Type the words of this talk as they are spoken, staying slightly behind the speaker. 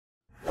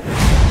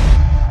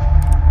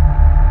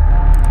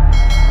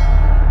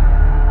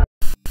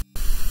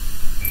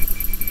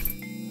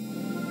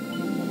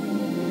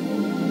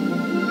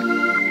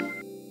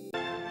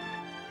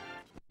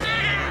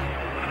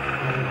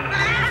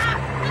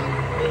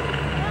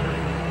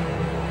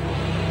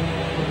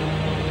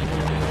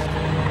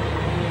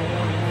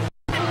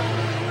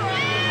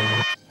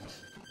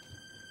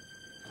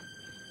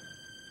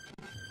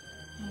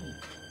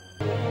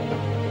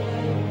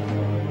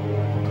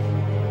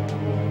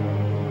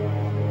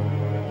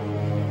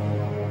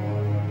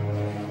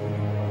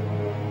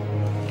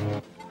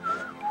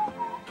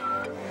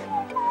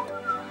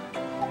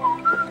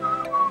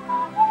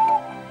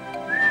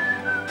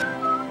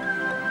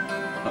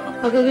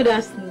Uncle, good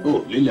afternoon.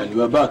 Oh, Lillian,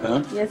 you are back,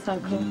 huh? Yes,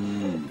 Uncle.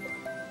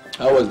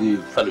 How was the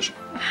fellowship?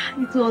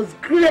 It was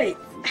great.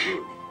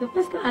 The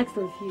pastor asked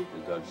of you.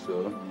 Is that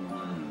so?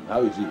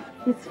 How is he?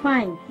 It's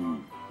fine.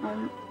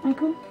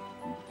 Uncle,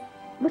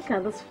 look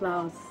at those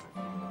flowers.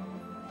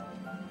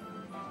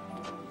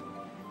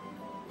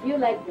 You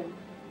like them?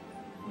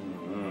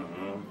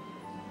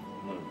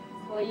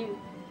 For you.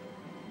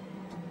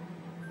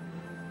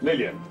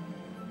 Lillian,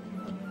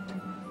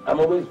 I'm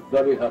always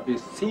very happy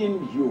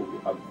seeing you,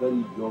 a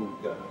very young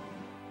girl,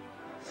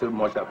 so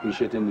much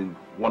appreciating the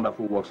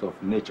wonderful works of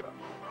nature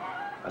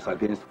as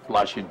against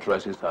flashy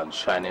dresses and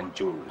shining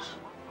jewels.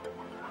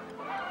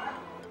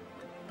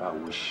 I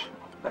wish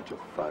that your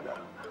father,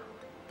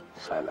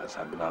 Silas,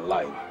 had been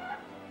alive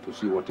to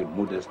see what a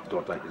modest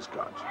daughter he's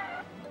got.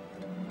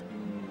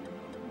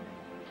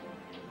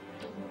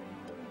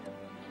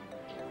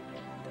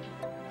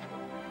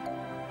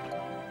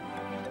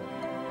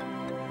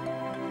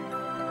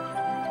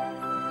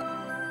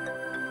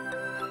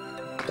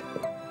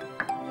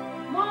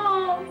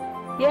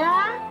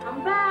 Yeah?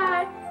 I'm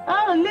back.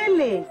 Oh,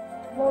 Lily.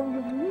 Well,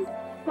 you missed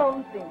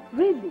something.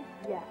 Really?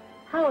 Yeah.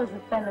 How was the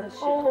fellowship?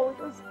 Oh, it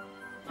was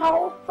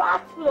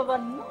packed full of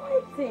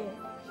anointing.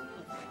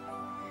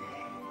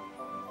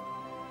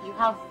 You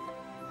have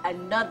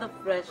another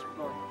fresh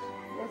bunch.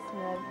 Yes,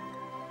 ma'am.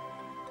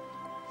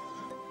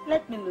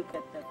 Let me look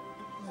at that.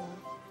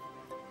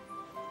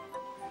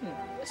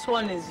 This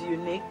one is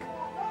unique.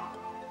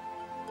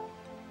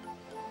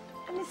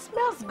 And it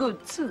smells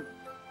good too.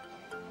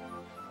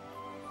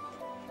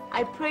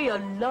 I pray your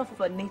love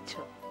for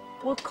nature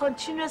will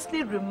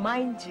continuously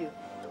remind you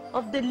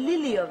of the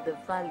lily of the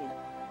valley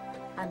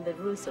and the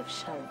rose of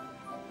Sharon.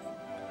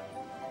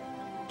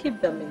 Keep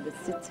them in the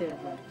sitting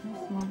room.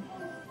 Yes, Mom.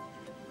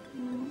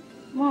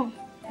 Mom.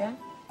 Yeah?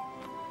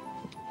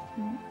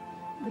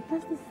 The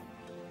pastor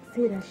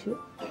said I should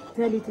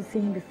tell you to see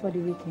him before the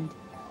weekend.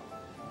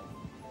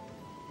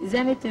 Is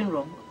anything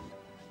wrong?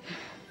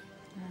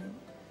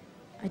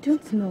 I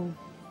don't know.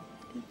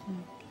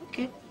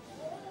 Okay.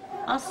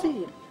 I'll see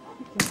you.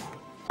 Okay.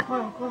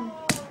 Come.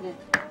 Yeah.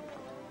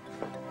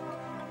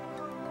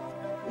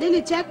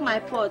 Lily, check my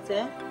pot,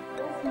 eh?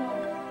 Yes, Mom.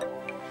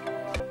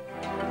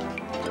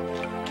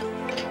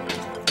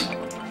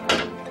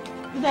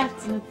 Good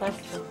afternoon,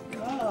 Pastor.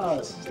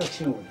 Ah, Sister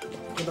Chinwe.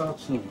 Good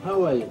afternoon.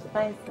 How are you?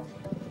 Fine, sir.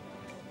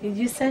 Did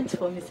you send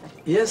for me, sir?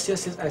 Yes,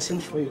 I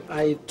sent for you.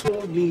 I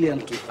told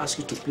Lillian to ask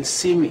you to please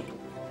see me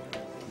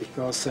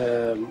because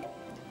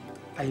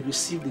I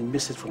received a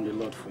message from the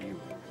Lord for you.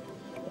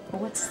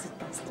 What is it,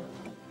 Pastor?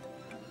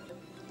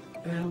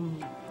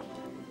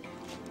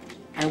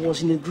 I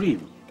was in a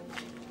dream.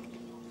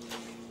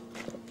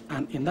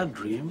 And in that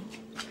dream,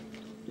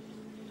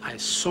 I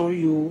saw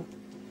you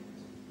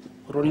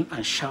running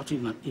and shouting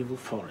in an evil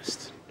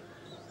forest.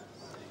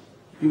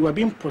 You were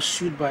being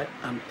pursued by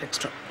an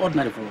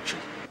extraordinary vulture.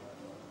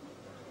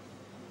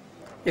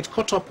 It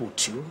caught up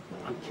with you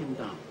and came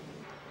down.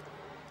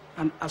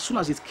 And as soon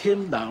as it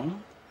came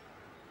down,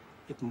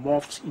 it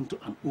morphed into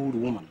an old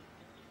woman,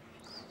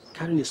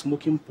 carrying a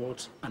smoking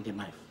pot and a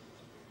knife.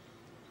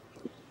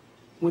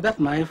 With that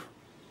knife,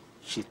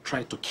 she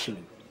tried to kill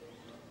you.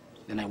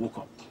 Then I woke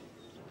up.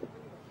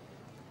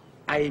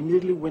 I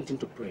immediately went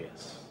into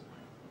prayers.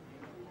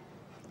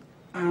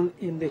 And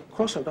in the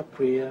course of that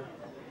prayer,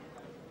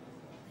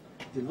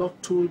 the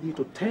Lord told me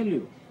to tell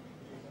you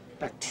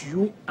that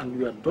you and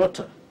your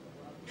daughter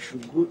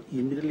should go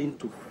immediately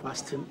into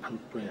fasting and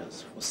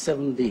prayers for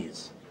 7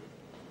 days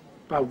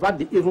to avert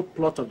the evil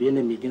plot of the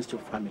enemy against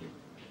your family.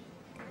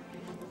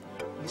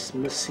 This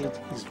message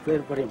is very,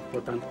 very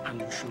important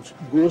and you should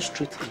go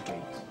straight into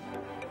it.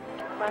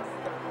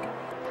 Pastor,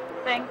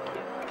 thank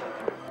you.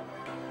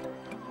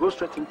 Go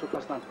straight into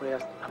fasting and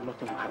prayers and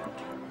nothing will happen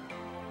to you.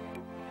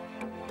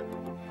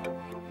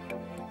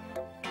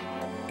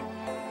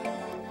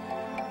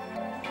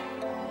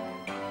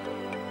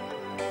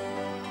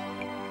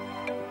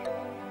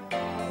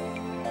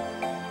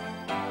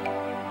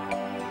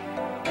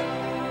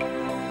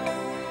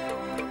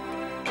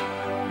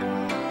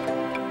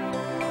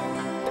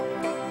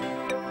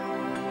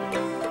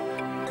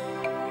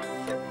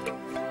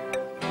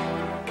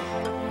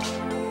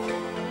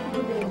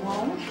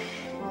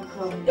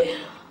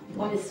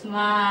 Mommy,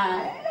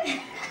 smile.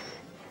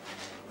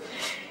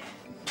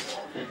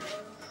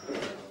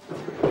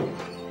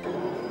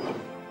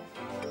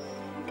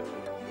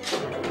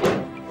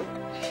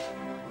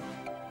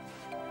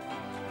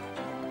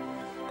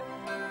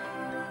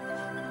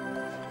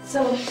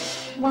 So,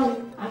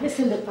 Mom, have you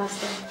seen the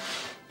pastor?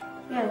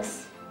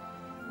 Yes.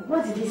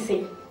 What did he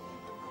say?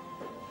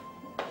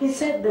 He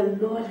said the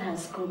Lord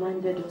has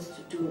commanded us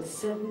to do a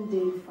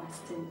 7-day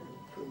fasting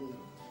and prayer.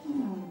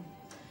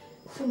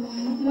 So,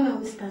 Mom, when are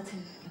we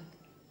starting?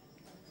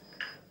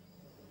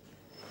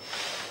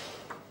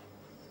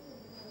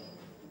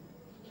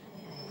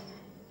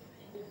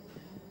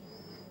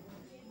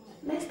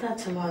 Let's start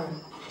tomorrow.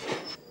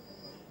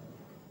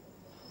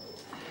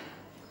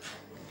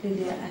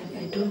 Lily,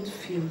 I don't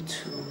feel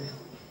too well.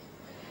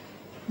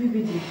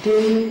 Maybe the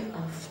day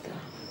after.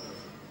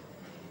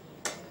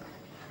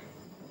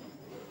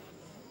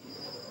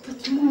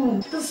 But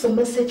Mom, this is a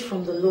message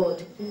from the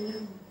Lord.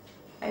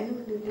 I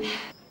know, Lily.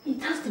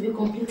 It has to be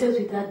completed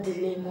without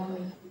delay,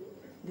 Mommy.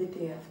 The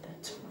day after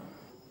tomorrow.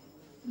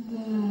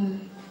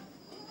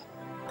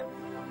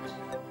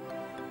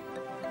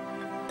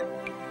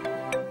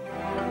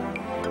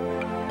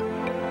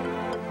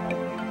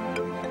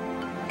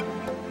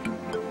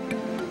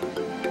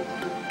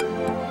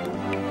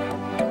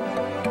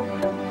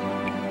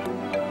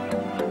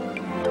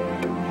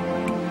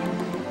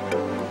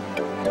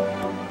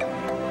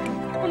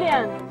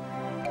 Lillian.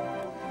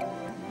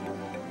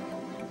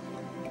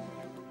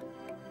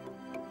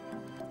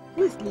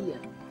 Who is Lillian?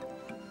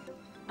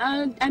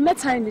 I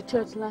met her in the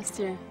church last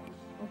year.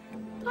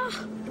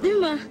 Ah,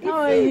 Dima.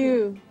 How are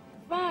you?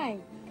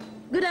 Fine.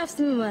 Good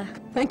afternoon, Ma.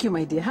 Thank you,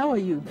 my dear. How are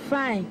you?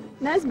 Fine.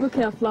 Nice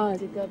bouquet of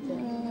flowers you got there.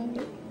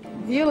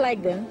 Do you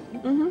like them?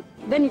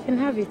 Mm-hmm. Then you can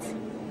have it.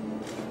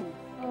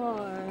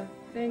 Oh,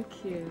 thank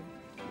you.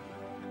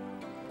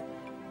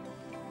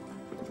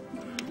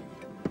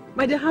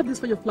 My dear, have this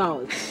for your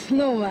flowers.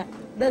 No, Ma.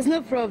 There's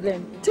no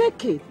problem.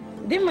 Take it.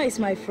 Dima is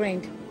my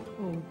friend.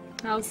 Oh,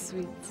 how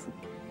sweet.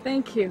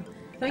 Thank you.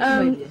 Thank you,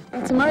 my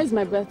dear. Tomorrow is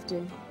my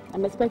birthday.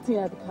 I'm expecting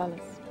you at the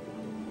palace.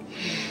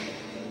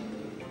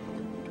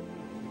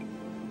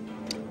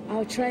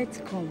 I'll try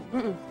to come.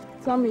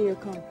 Tell me you'll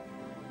come.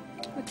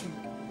 Okay.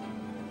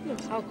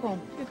 Yes, I'll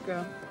come. Good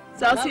girl.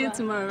 So I'll see you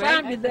tomorrow,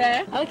 right? I'll be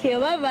there. Okay,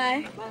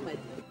 bye-bye. Bye, my dear.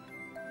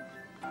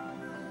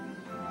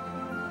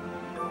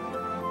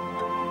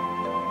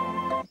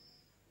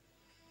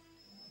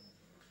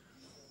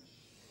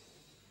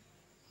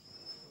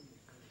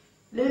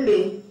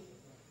 Lily.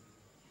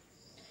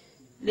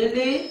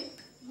 Lily?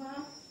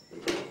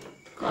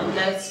 Come,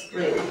 let's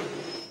pray.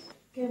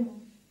 Okay,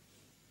 Mom.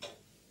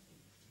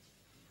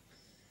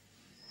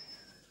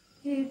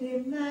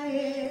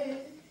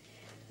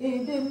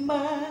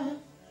 Idema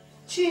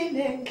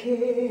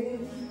Chineke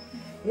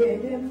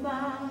Idema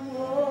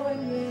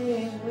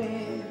Onyewe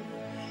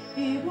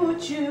Ibu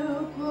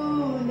Chukwu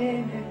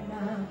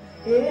Nenema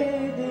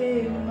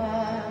Idema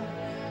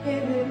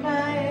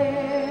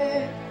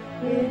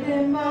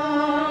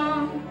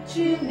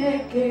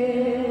Chineke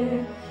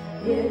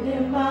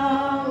Idema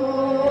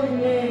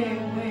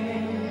Onyewe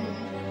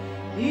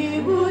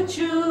Ibu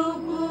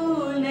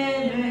Chukwu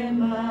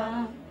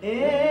Nenema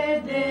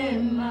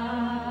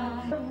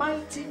the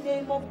mighty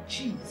name of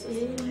Jesus.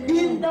 Amen.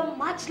 In the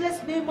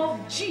matchless name of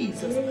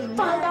Jesus. Amen.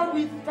 Father,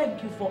 we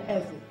thank you for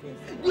everything.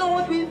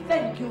 Lord, we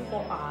thank you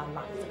for our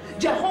lives.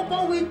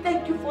 Jehovah, we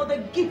thank you for the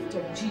gift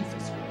of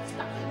Jesus Christ.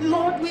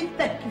 Lord, we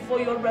thank you for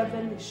your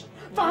revelation.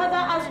 Father,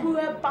 as we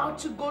are about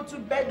to go to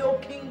bed, O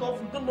King of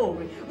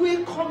glory,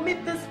 we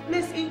commit this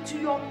place into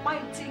your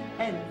mighty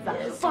hands.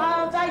 Yes,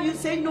 Father, you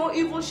say no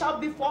evil shall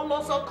befall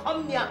us or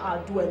come near our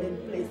dwelling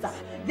place.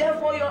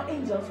 Therefore, your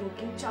angels will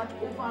keep charge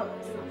over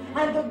us,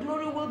 and the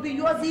glory will be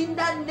yours in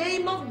the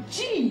name of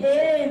Jesus.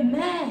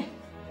 Amen.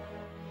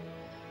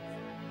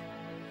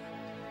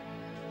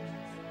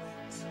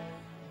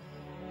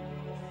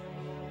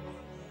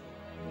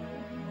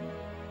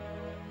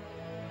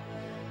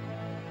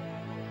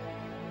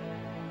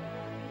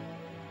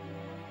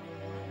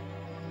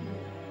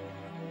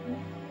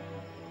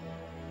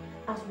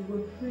 As we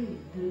will pray,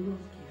 the Lord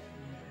give you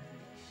a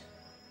revelation.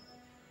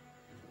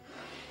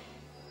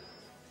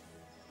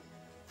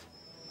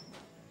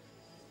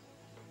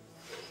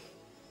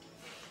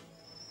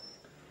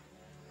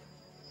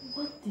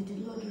 What did the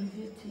Lord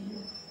reveal to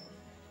you?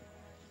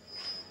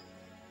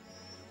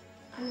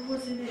 I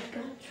was in a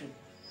gathering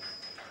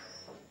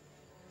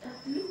that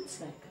looks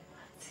like a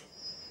party.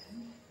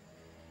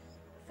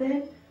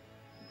 Then,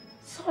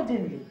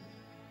 suddenly,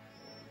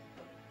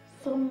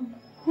 some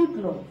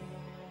hoodlums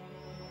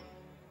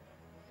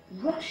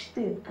rushed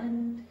in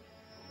and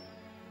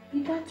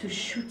began to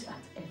shoot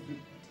at everybody.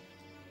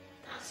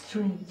 That's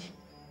strange.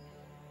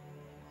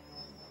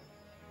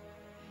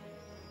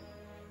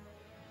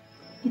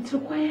 It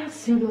requires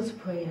serious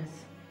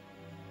prayers.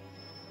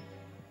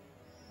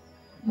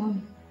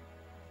 Mommy,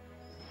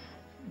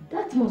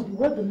 that must be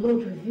what the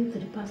Lord revealed to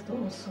the pastor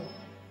also,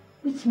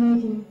 which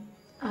made him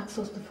ask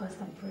us to fast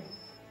and pray.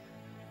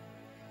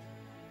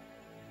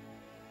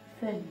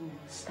 Then we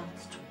will start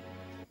to.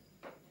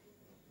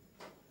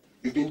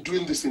 We've been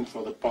doing this thing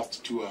for the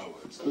past 2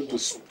 hours. Going to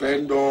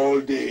spend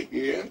all day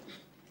here.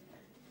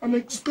 I'm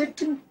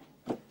expecting.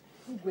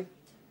 Wait.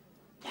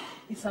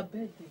 It's her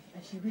birthday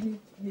and she really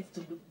needs to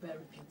look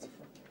very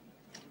beautiful.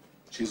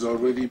 She's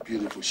already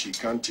beautiful. She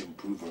can't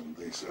improve on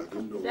this. I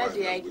don't know why.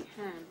 Daddy, I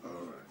can.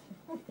 All right.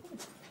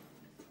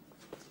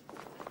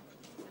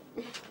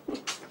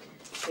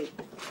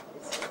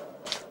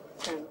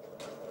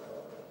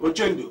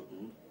 Ochendo,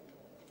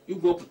 you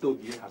go to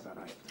Toby has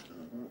arrived.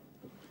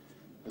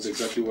 That's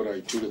exactly what I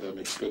told her. I'm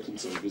expecting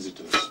some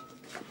visitors.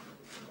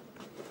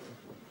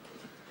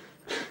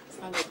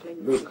 Stand up, please.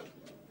 Look,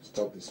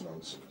 stop this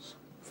nonsense.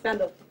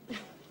 Stand up.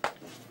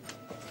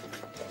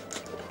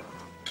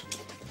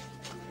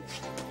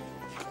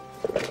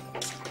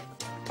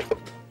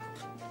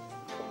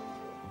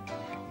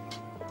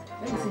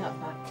 Let me see her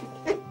back.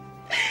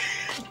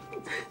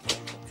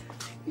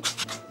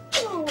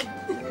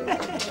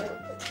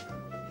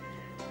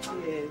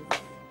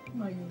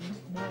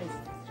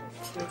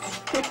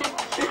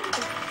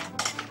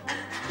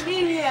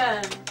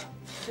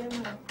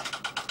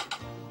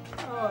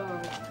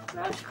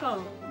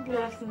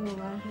 too,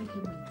 Mama. Thank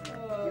you,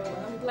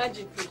 Oh, I'm glad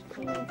you could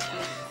come.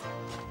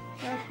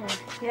 Welcome.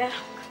 Yeah,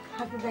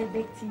 happy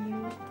birthday to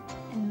you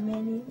and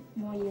many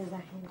more years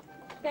ahead.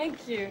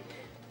 Thank you.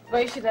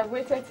 But you should have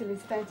waited till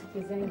it's time to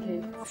present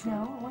gifts.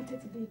 No, I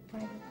wanted to be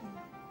private.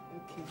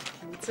 Okay,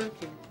 it's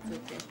okay. It's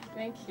okay.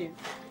 Thank you.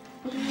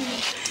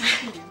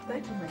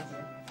 Thank you, my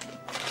dear.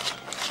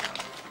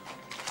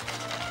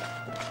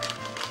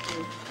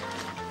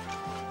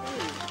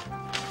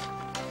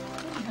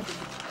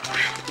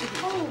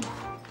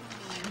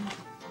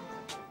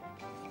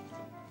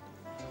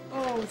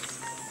 Oh,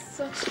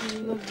 such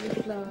lovely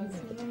flowers.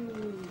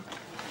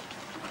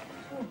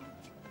 Oh,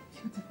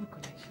 beautiful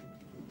collection.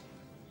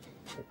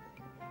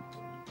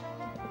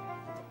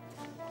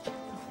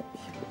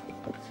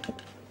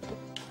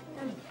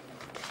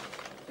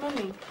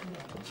 Mommy,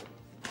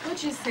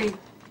 what'd you say?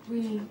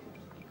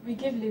 We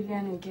gave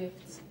Lillian a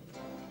gift.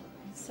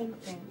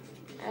 Something.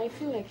 I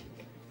feel like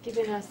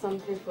giving her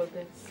something for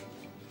this.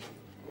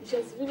 It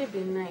has really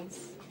been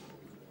nice.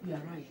 You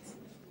are right.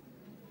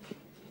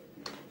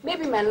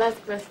 Maybe my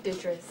last birthday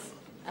dress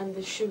and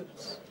the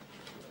shoes.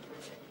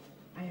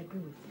 I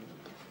agree with you.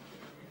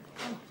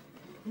 Oh,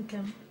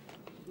 Nkem,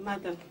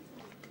 Madam.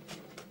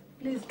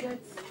 please get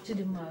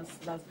Chidima's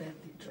last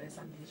birthday dress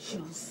and the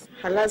shoes.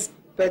 Her last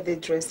birthday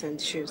dress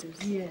and shoes.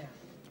 Yeah.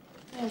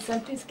 Yes,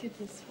 and please keep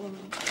this for me.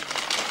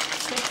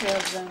 Take care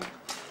of them.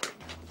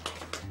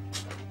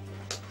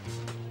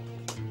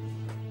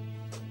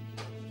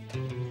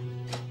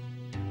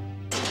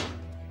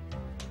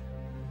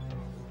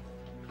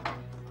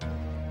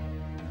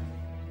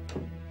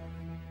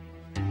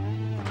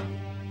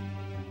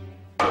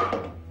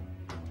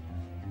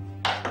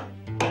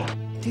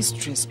 This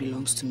dress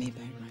belongs to me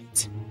by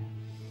right.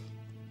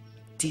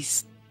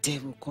 This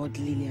devil called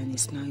Lillian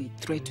is now a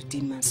threat to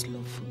Dima's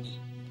love for me.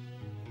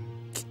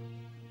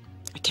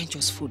 I can't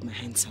just fold my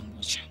hands and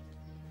watch her.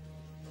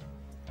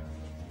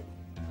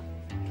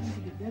 You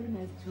did a very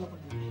nice job on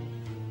your hair.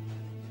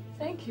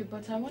 Thank you,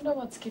 but I wonder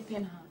what's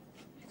keeping her.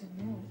 I don't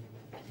know.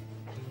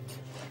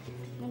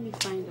 Let me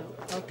find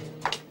out. Okay.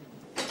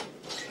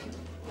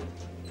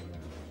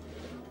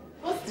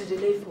 What's the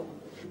delay for?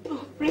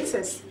 Oh,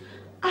 Princess,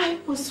 I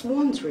was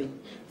wondering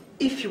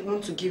if you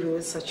want to give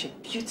away such a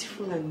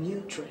beautiful and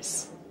new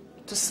dress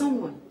to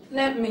someone.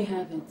 Let me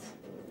have it.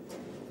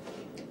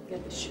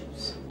 Get the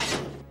shoes.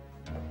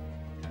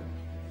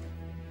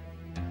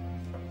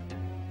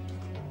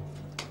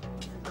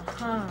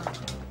 Aha.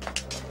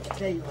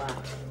 There you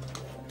are.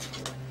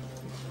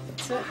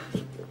 So,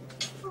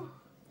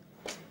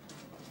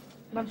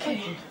 I'm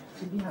thinking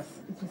Chibi has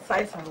it's a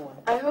size her one.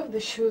 I hope the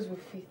shoes will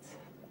fit.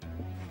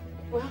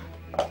 Well,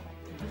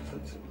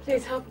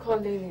 please help call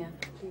Lillian,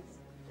 please.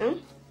 Hmm?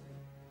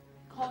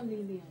 Call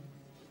Lillian.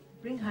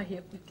 Bring her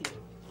here quickly.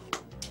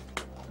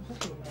 I'm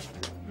happy about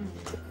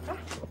that.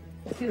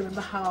 I still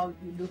remember how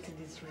you looked in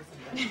this dress.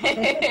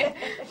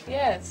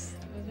 Yes,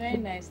 it was very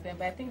nice then,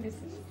 but I think this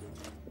is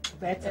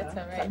Better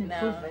right an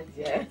now. improvement,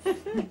 yeah.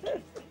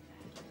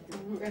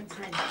 What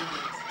time is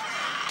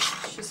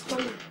it? She's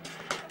coming.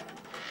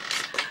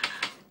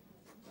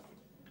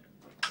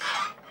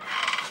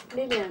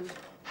 Lillian.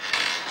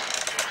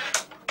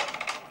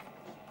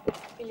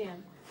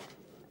 Lillian.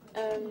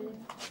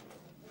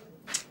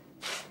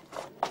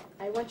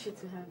 I want you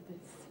to have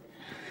this.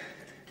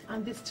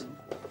 And this too.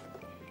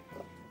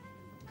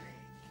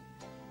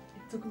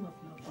 A token of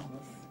love from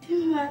us.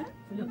 Mama,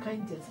 For your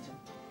kind gesture.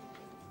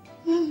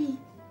 Mommy.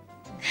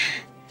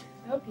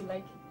 I hope you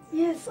like it.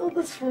 Yes, all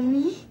this for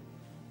me.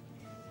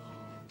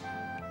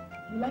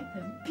 You like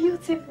them?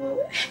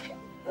 Beautiful.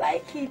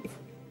 Like it.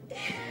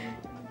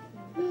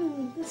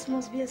 This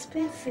must be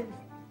expensive.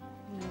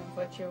 No,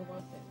 but you're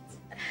worth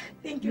it.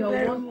 Thank you You're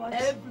very worth much.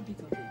 every bit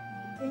of it.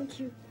 Thank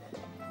you.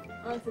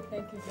 I want to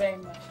thank you very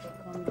much for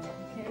coming,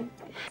 okay?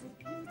 It's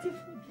a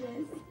beautiful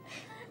dress.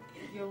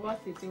 You're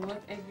worth it. You're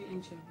worth every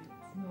inch of it.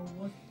 You're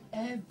worth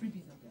every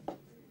bit of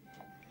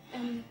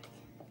them.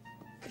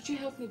 Could you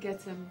help me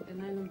get a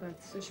nylon bag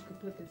so she could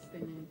put this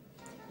thing in?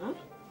 Huh?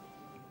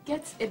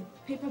 Get a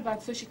paper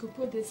bag so she could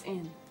put this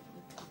in.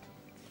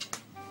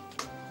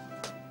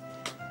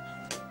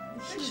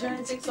 Should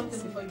I take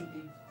something before you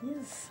leave?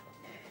 Yes.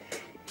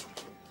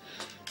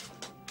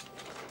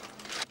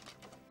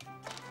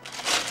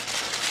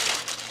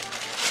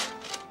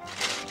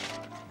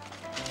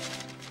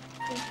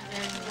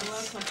 You're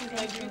welcome. Please,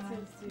 my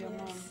greetings to your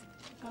mom.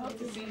 I hope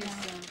to see you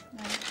soon.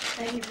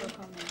 Thank you for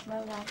coming.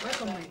 Bye-bye.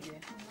 Welcome, my dear.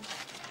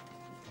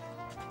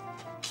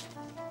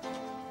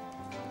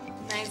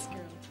 Nice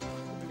girl.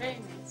 Very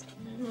nice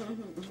girl.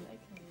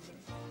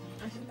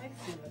 And she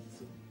likes you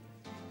too.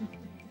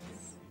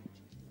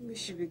 We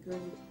should be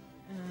going.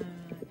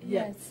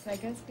 Yes, I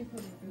guess people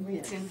will be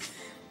waiting.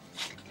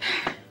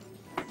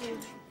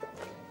 Yes.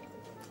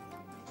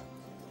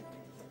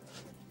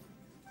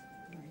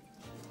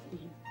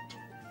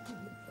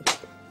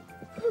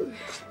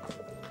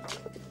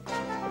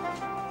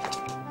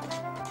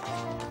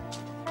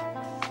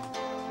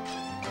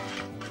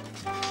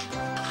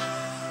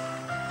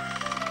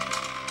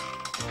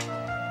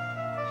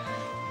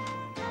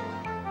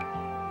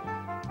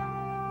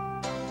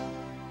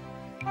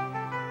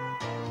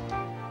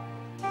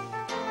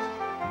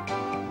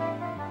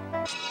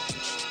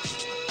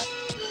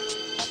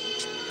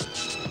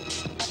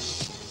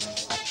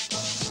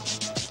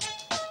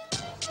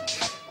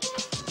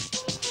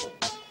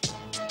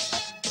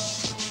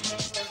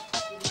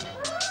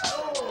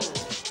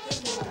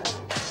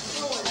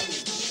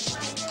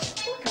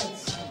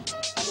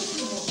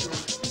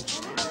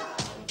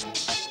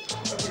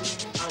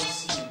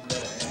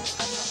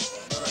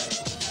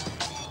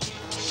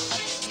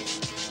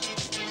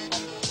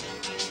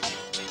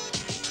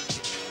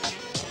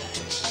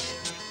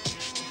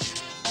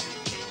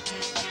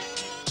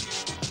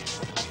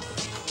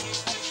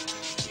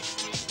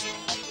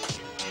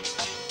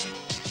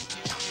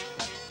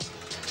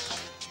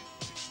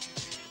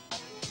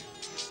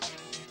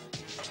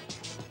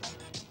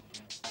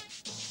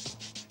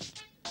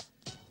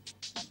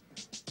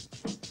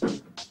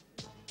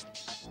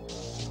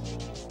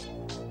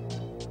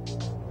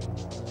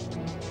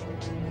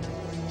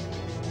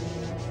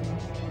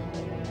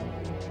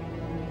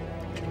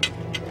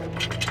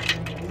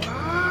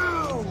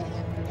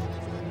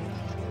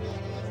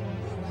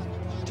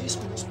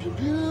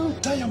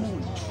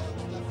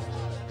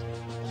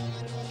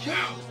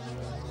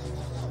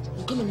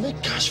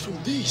 cash from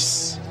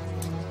this.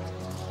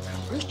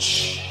 I'm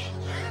rich.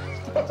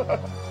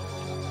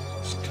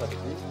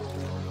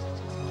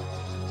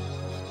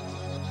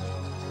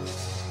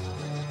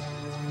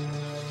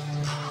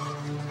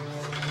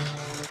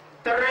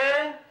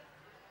 Three,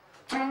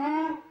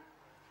 two,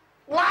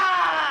 one.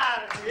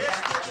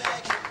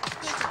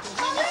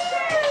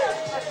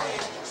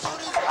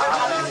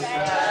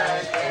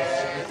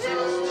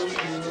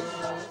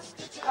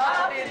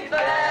 Happy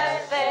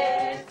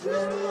birthday to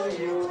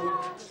you.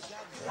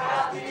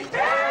 Happy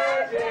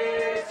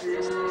birthday to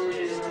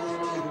you.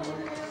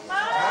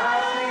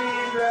 Happy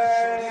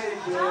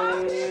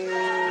birthday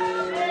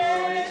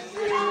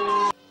to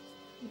you.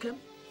 Nkem,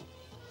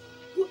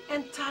 who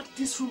entered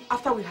this room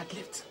after we had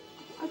left?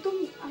 I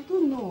don't know. I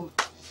don't know.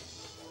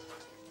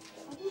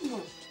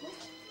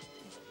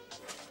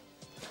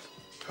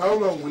 How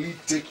long will it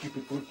take you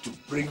people to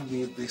bring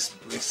me this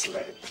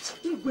bracelet?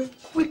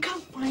 We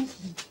can't find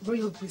the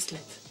royal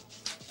bracelet.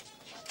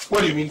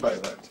 What do you mean by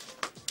that?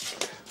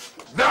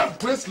 That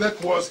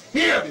bracelet was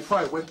here before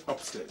I went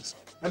upstairs.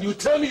 And you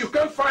tell me you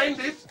can't find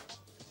it?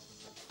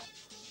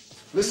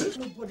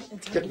 Listen,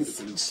 get me the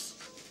police.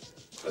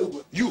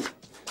 You,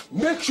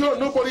 make sure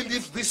nobody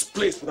leaves this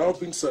place without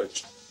being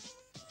searched.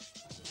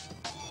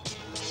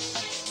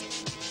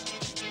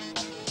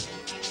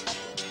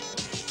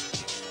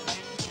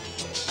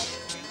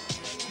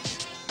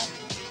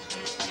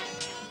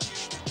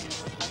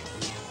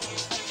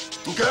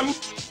 Nkem,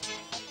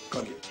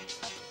 come here.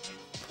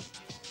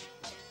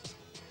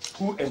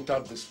 Who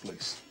entered this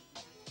place?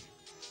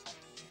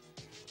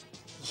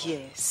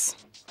 Yes,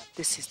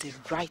 this is the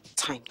right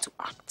time to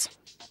act.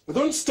 But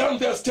don't stand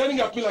there staring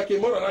at me like a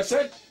moron. I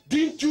said,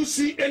 didn't you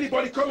see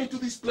anybody come into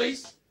this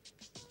place?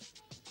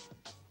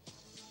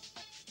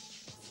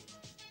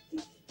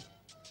 I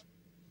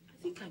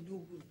think I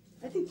know who.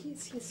 I think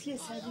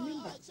yes, I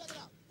remember.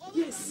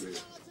 Yes.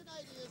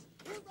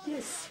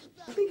 Yes,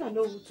 I think I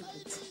know who took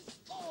it.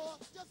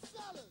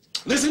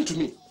 Listen to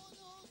me.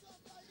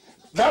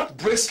 That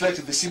bracelet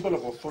is the symbol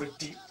of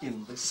authority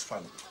in this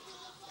family.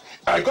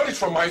 I got it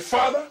from my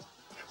father.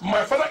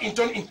 My father in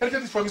turn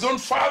inherited it from his own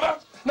father.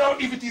 Now,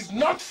 if it is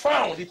not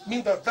found, it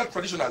means that that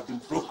tradition has been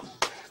broken.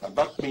 And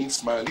that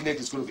means my lineage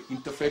is going to be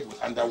interfered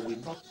with, and I will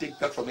not take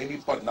that from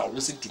anybody. Now,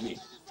 listen to me.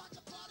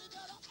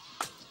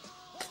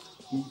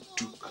 Who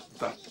took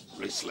that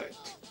bracelet?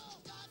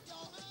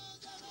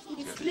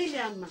 It's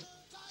Lillian, man.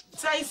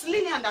 Sir, it's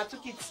Lillian that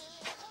took it.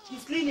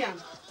 It's Lillian.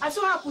 I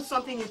saw her put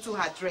something into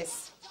her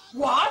dress.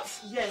 What?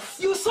 Yes.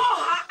 You saw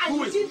her and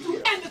Who you is didn't do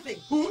Lillian? anything.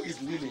 Who is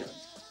Lillian?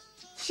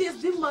 She's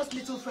Dimma's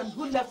little friend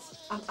who left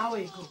an hour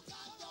ago.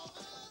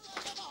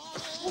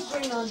 What's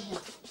going on here?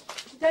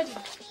 Daddy,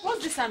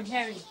 what's this I'm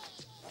hearing?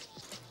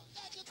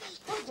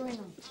 What's going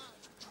on?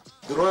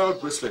 The royal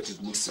bracelet is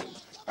missing,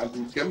 and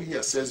Nkem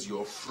here says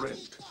your friend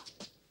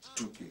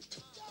took it.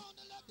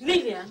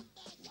 Lillian?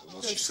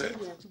 What she said.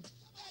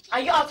 Are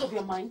you out of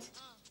your mind?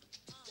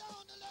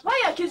 Why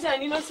are you accusing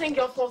an innocent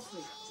girl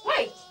falsely?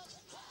 Why?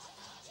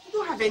 You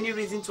don't have any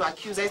reason to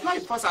accuse her. It's not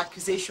a false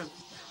accusation.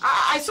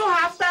 I saw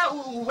her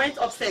after we went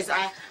upstairs.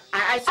 I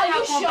saw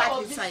her come back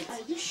inside.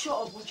 Are you sure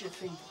of what you're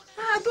saying?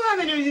 I don't have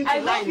any reason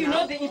to lie I hope you now.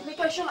 know the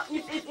implication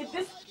if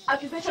this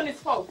accusation is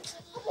false.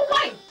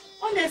 Why?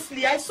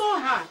 Honestly, I saw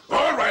her.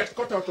 All right,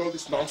 cut out all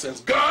this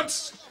nonsense.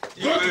 Guards,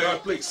 go to her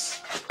place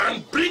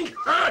and bring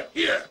her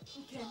here.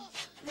 Okay.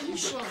 Are you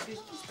sure of this?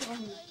 Please tell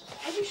me.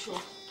 Are you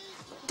sure?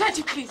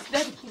 Daddy, please.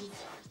 Daddy, please.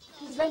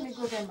 Please let me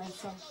go there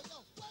myself.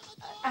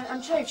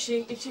 I'm sure if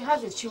she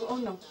has it, she will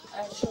own them.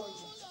 I assure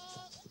you.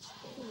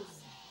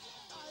 Please.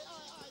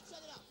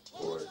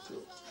 All right,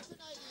 Joe.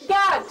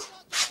 Dad!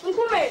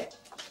 Nkume!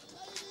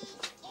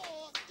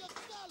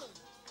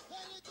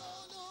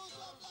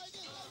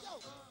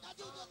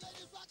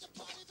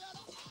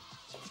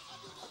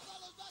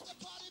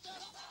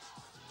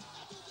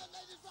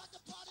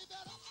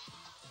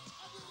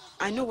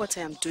 I know what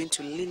I am doing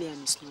to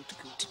Lillian is not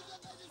good.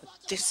 But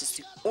this is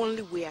the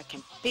only way I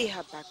can pay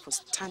her back for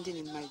standing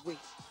in my way.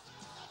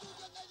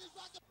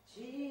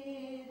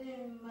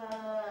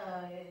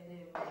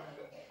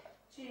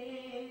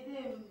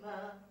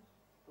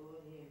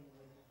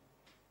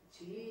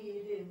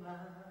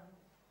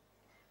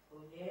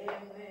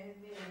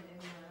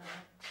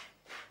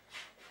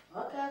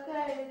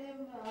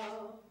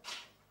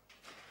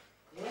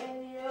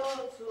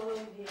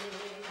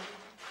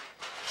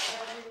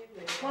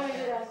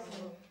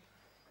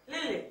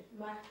 Lily,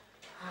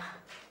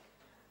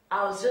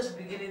 I was just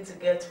beginning to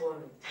get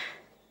worried.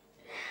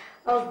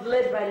 I was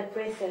led by the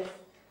princess,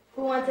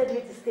 who wanted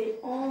me to stay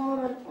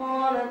on and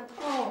on and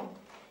on.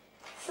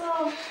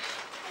 So,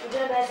 we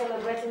just like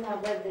celebrating her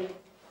birthday.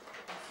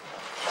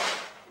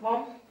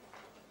 Mom,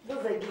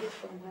 those are gifts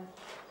from her.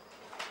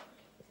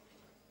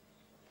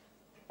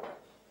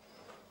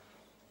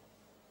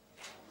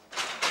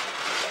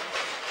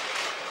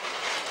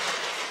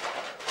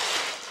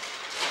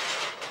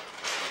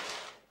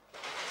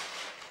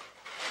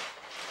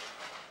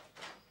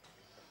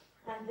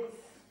 And this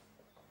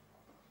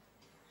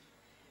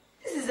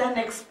is an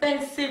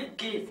expensive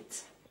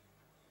gift.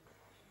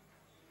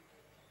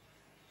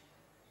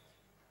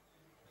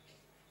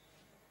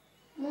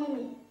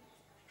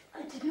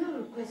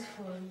 request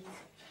for it.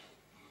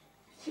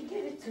 She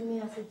gave it to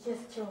me as a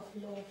gesture of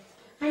love.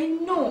 I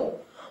know.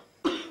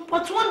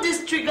 But won't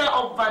this trigger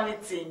up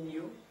vanity in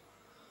you?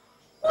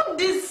 Won't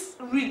this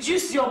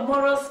reduce your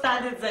moral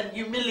standards and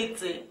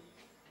humility?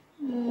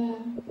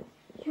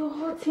 You're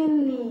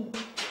hurting me.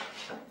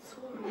 I'm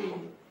sorry.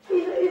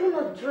 Even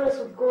a dress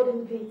with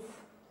golden beads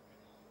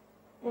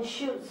and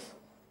shoes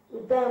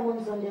with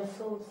diamonds on their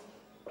soles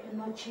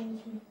cannot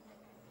change me.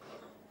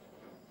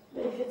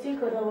 But if you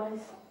think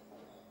otherwise,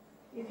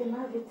 you can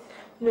have it.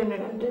 No.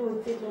 And do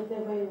with it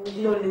whatever you wish.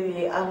 No,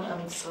 Lily,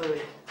 I'm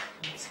sorry.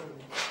 I'm sorry.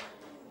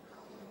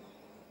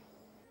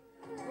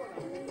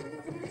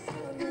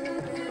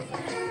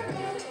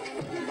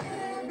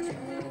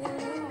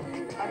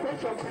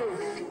 Attention,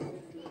 please.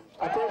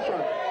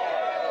 Attention.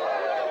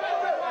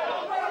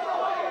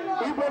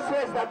 Igbo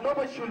says that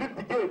nobody should leave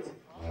the gate.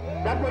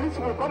 That police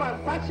will come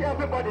and search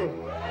everybody.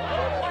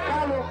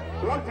 Carlo,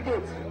 lock the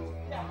gate.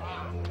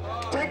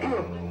 Thank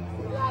you.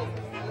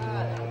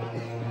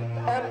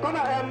 Come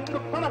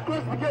and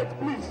close the gate,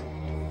 please.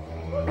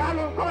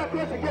 Carlo, come and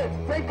close the gate.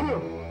 Thank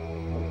you.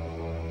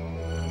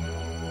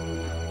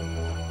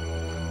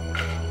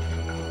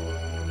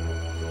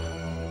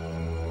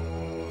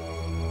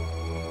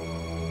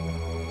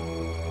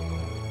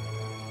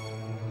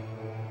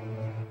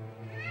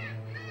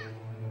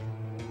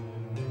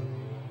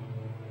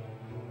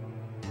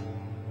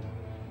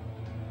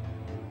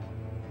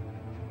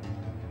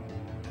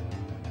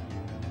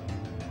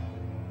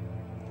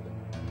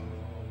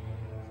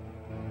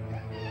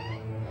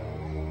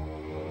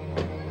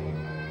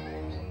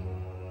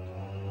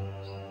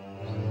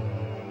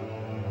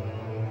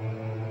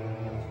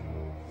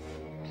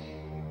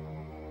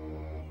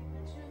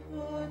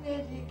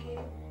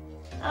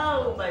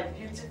 Oh, my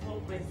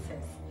beautiful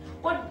princess.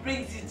 What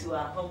brings you to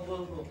our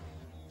humble home?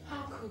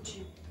 How could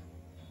you?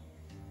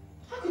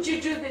 How could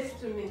you do this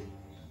to me?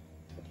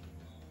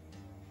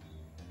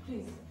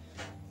 Please,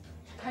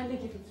 kindly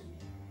give it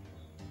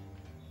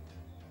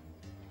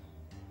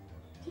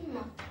to me.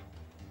 Dima,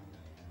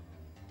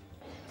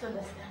 I don't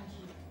understand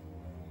you.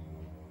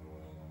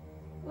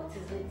 What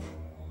is it?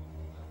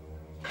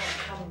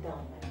 Calm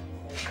down, my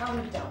princess.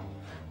 Calm down.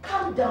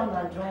 Calm down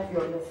and drive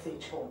your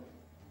message home.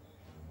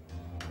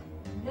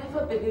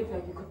 Never believed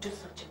that you could do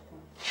such a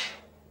thing.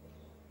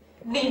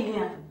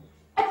 Lillian,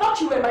 I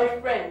thought you were my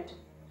friend.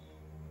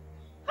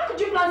 How could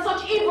you plan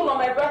such evil on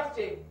my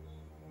birthday?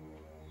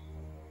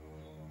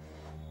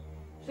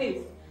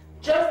 Please,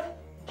 just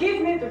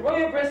give me the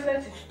royal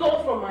bracelet you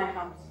stole from my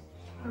house.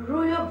 A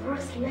royal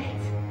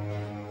bracelet?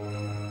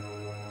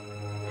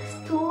 I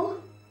stole?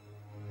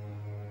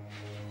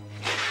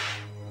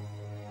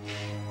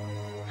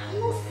 I'm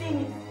not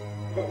seeing it.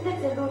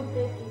 Let alone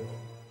take it.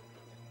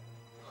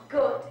 Oh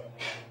God.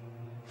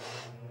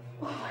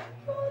 Oh my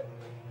God.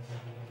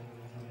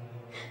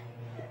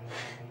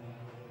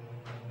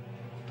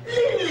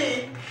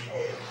 Lily!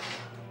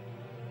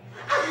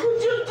 How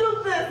could you do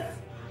this?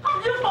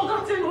 Have you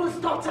forgotten whose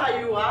daughter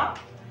you are?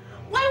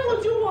 Why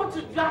would you want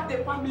to drag the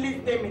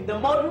family's name in the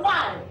mud?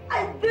 Why?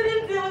 I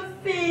didn't even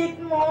see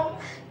it, Mom.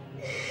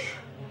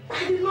 I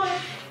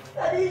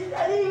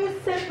didn't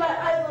even set my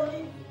eyes on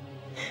it.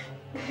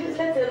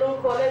 Let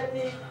alone collect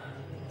it.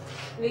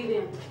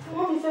 Lillian.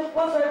 Mom is a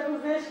false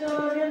accusation,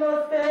 you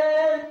know,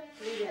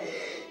 Lillian.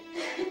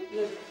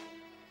 Look,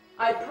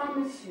 I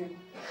promise you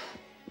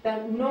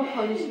that no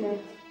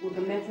punishment will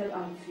be meted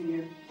unto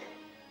you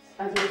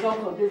as a result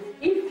of this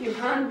if you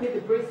hand me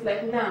the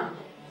bracelet now.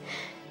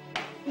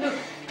 Look,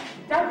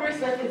 that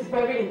bracelet is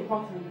very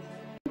important.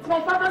 It's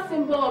my father's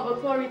symbol of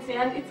authority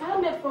and it's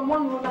handed from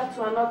one ruler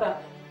to another,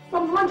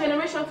 from one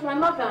generation to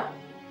another.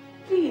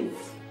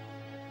 Please.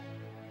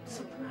 I'm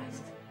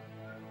surprised.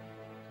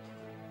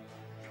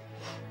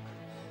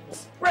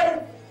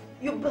 Surprised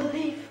you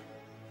believe,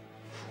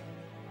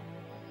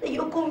 that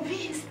you're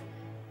convinced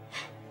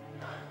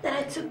that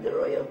I took the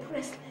royal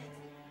bracelet.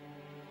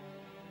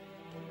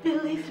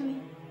 Believe me,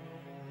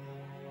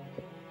 I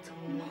took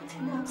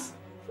nothing else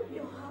from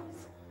your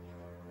house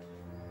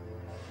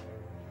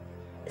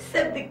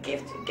except the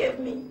gift you gave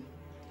me,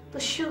 the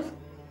shoes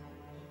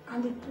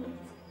and the plate.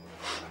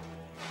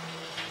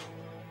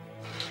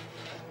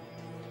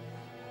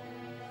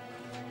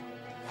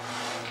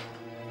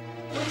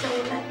 Which I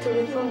would like to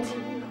return to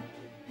you.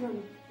 No,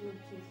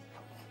 please.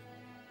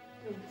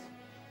 Don't.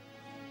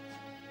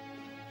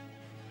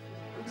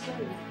 I'm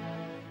sorry.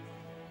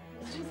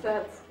 It's just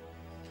that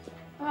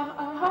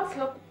our house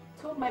help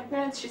told my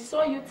parents she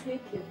saw you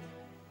take it.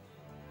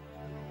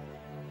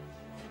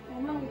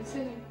 And now you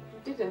say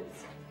you didn't.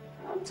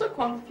 I'm so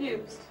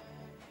confused.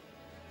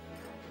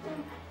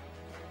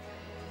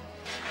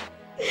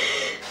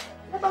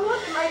 But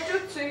what did I do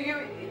to you?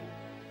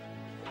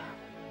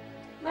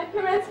 My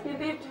parents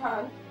believed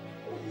her.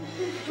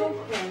 Don't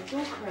cry,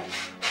 don't cry.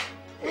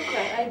 Don't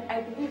cry,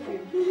 I believe you.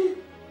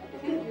 I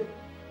believe you.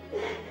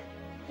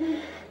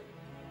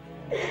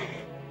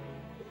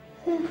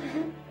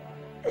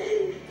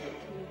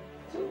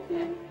 It's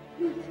okay.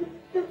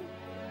 It's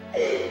okay.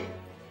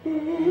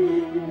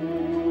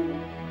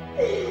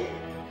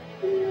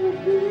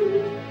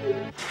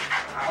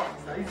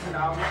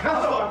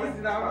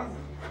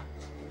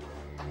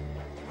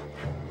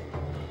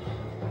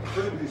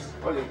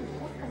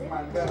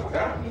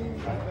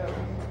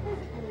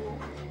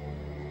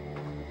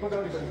 Go.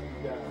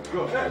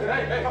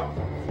 Hey, come.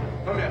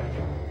 Come here.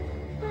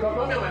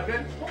 Come here, my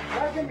friend.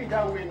 Why can't be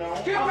that way now?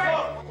 Keep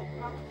quiet.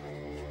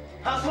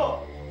 Hands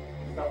up.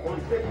 That boy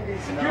is taking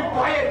this now. Keep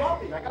quiet.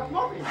 Nothing. I got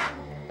nothing.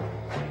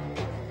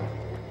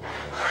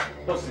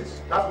 What's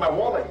this? That's my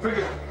wallet. Bring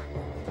it.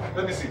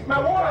 Let me see. My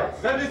wallet.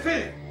 Let me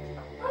see.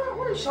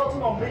 Why are you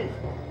shouting on me?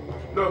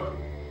 Look,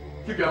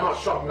 keep your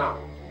mouth shut now.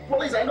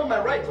 Police, I know my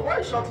right. Why are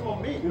you shouting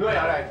on me? You know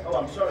you're right. Oh,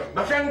 I'm sorry.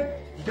 My friend,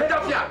 get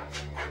up here.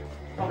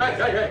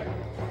 Hey.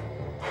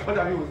 What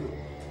are you with you?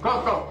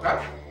 Come.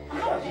 Right?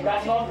 She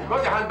got nothing.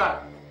 What's your handbag?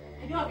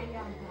 I don't have any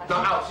handbag.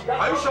 Now out.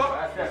 Are you sure?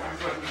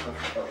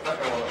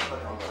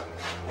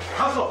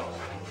 Hands up.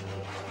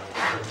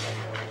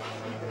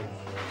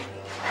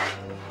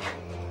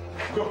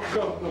 Go.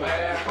 Come. I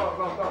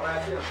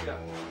see them.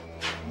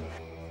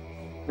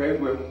 Very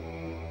well.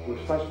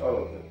 We've searched all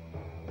of them.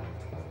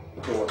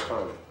 So what's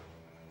found?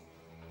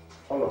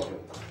 All of them.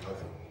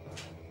 Nothing.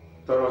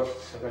 Thorough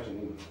search and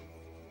need.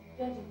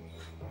 Daddy.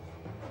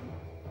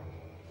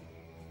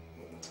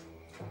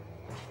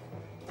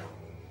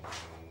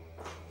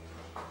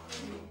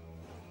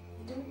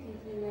 I don't think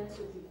Lillian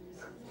took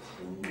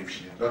it. If she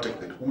did not take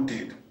that, who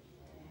did?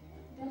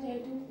 Daddy, I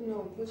don't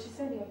know, but she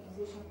said the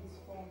accusation is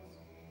false.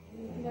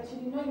 That she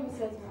did not even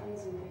set her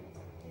eyes on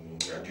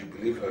it. And you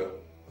believe her?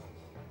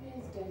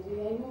 Yes, Daddy,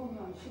 I know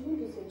her. She won't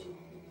do such a thing.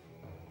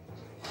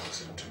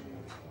 Listen to me.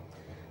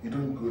 You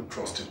don't go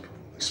trusting people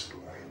this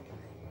blindly.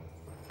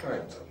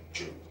 Times have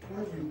changed.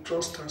 Why do you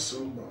trust her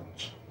so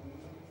much?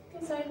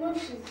 Because I know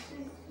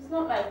she's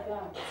not like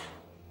that.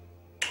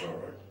 All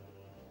right.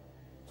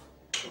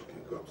 Okay,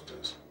 go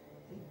upstairs.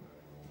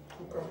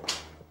 Come.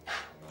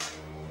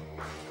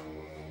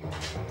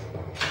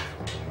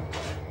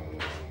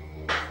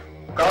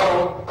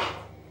 Go!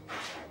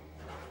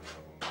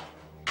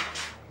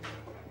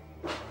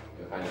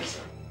 Your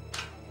Highness,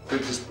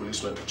 take this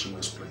policeman to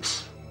Chima's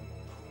place.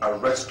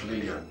 Arrest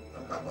Lillian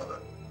and her mother.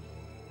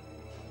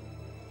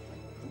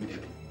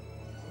 Immediately.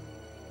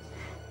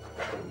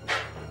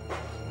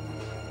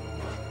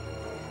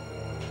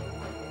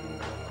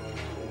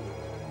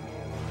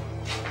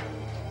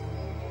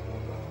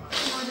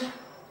 Mother,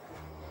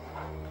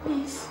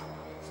 please,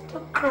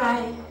 stop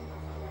crying.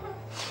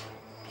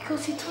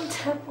 Because it won't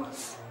help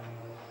us.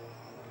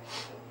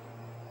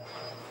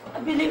 I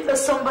believe that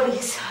somebody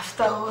is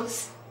after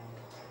us.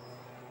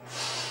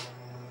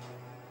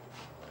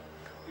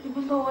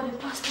 Remember what the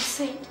pastor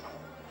said?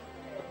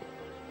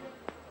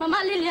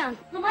 Mama Lillian,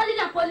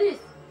 police!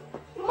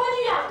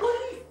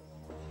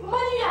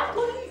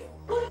 Police!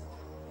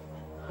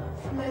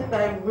 Let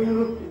thy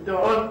will be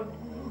done.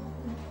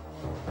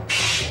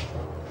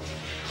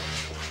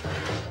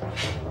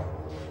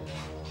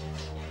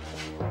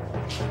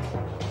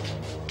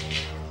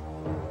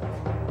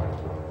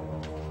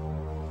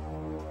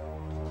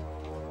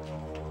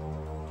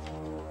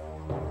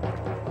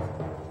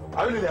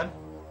 Are you Lillian?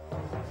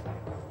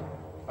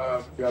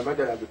 You are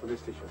murdered at the police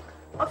station.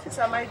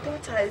 Officer, my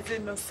daughter is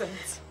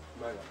innocent.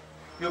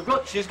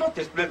 She's got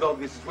to explain all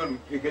this when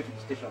we get to the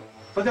station.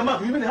 But the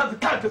man, we even have the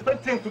time to explain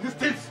things to these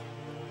thieves.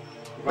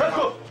 Let's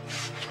go.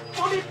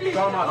 Mommy, please.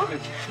 Come on,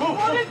 please. Move.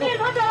 Mommy, please.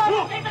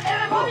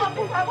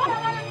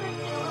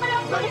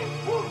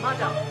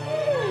 Madam.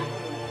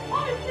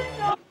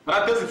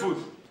 Madam, taste the food.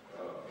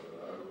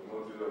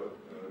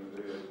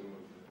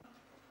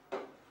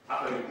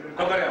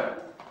 Come here.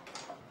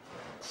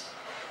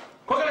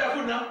 Come here,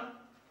 food now.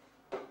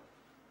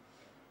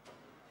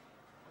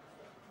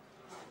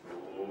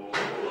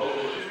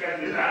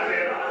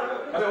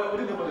 What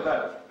do you do for the guy?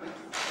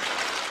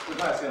 The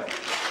guy is here.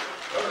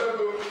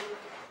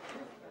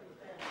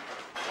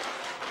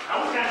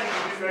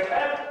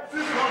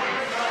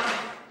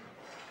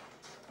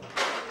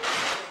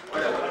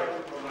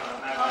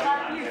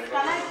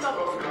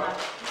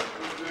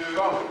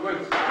 Come,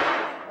 wait.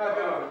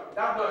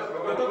 That noise.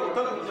 We're talking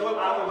to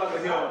over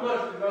here.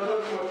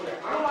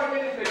 I don't want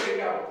anything to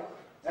go.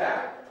 Yeah?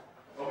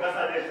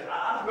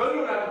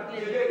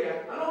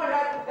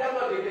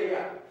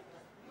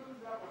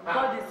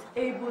 God is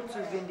able to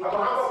vindicate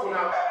you.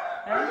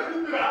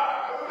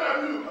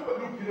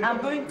 I'm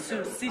going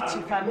to see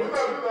Chief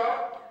Amechi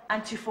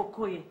and Chief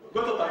Okoye. Go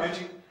to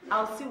Tamechi.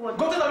 I'll see what...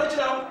 Go to Tamechi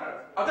now.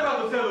 I'll tell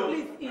her to tell you.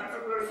 Please eat.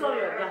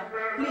 Sorry, Oga.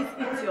 Please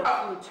eat your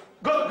food.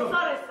 Go.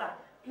 Sorry, sir.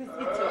 Please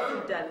eat your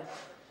food, darling.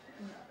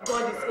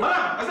 God is able.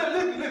 Madam, I said,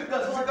 leave.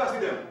 That's see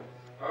them.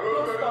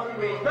 Don't stop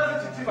praying.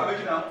 That's Chief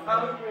Amechi now.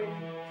 I'm praying.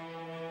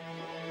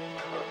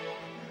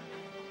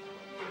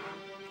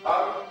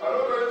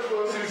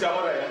 Since your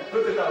mother,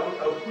 don't take that.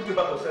 I'll put you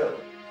back to cell.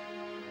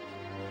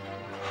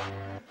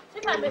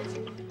 Chief Amechi.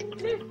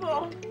 Chief,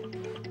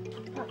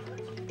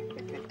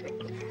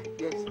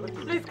 Yes, what is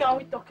Please, can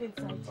we talk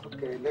inside?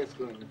 Okay, let's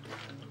go in.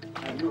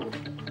 I know.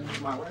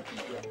 My wife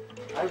is here.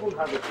 I will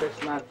have a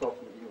personal talk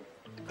with you.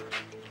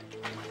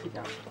 Sit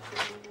down.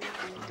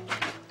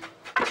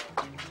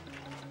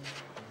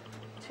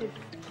 Chief,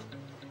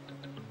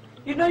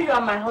 you know you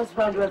and my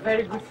husband were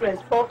very good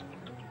friends, but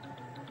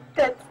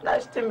death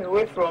snatched him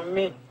away from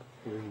me.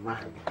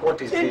 Man,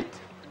 what is Chief, it?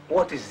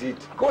 What is it?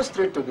 Go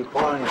straight to the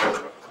point.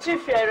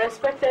 Chief, you're a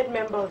respected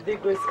member of the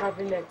Igwe's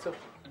cabinet.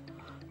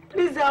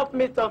 Please help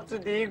me talk to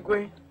the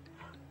Igwe.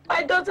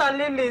 My daughter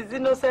Lily is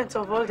innocent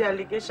of all the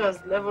allegations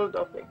leveled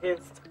up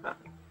against her.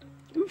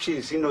 If she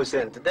is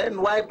innocent, then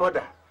why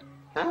bother?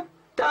 Huh?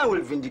 Time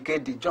will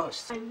vindicate the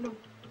just. I know.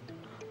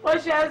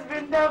 But she has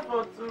been there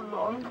for too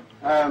long.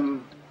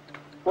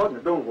 Partner,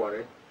 don't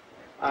worry.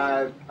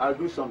 I'll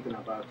do something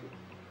about it.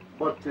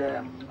 But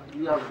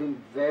you have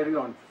been very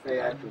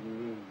unfair to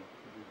me.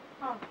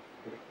 Oh.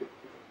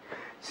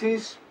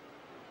 Since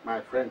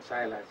my friend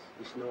Silas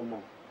is no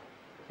more,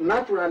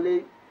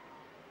 naturally,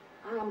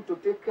 I am to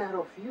take care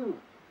of you.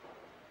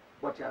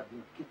 But you have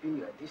been keeping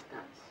your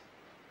distance.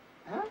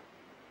 Huh?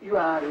 You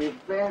are a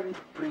very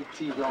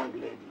pretty young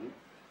lady.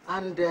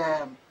 And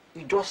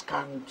you just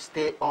can't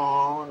stay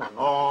on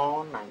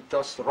and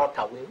just rot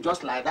away,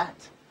 just like that.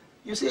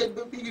 You see,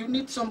 baby, you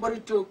need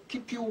somebody to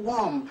keep you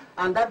warm.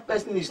 And that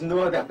person is no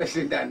other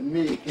person than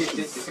me.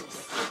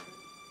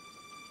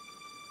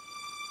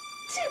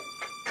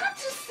 Can't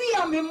you see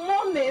I'm in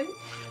mourning?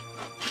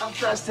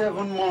 After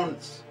 7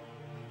 months,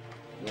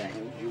 yeah,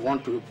 you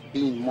want to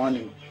be in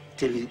mourning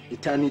till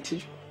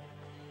eternity?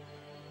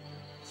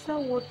 Is that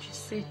what you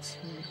say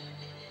to me?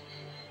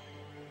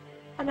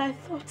 And I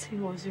thought he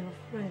was your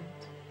friend.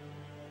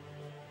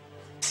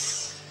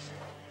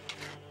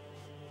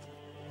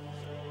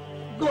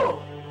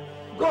 Go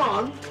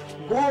on,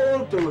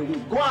 go to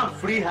him, go and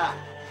free her.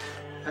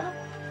 Huh?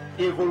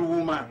 Evil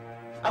woman.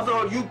 After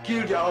all, you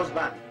killed your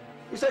husband.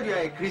 You said you are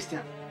a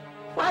Christian.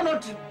 Why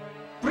not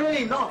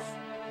pray enough?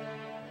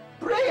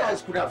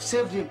 Prayers could have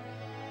saved him.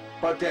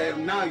 But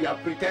now you are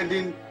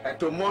pretending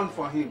to mourn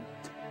for him.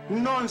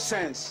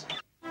 Nonsense.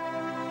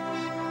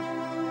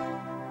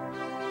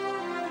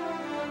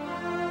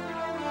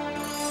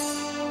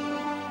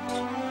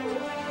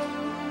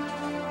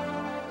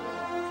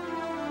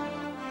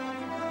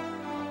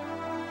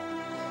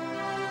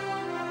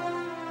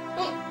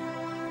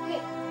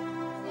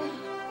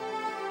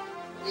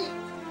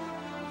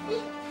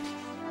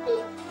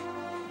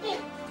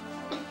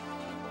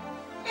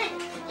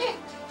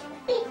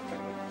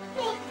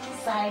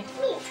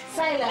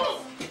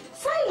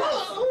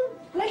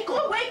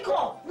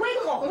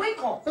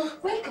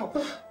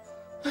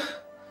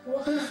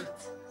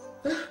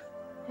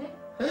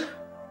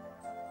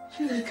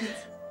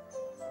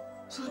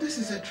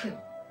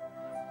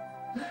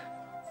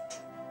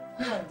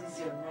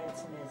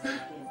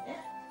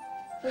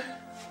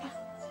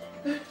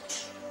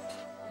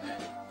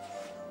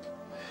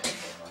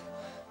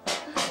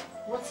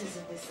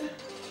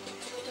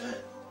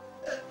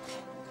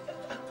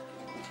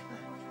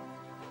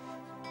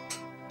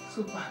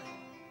 So bad.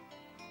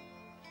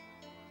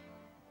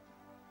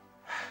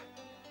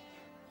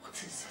 What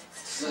is it?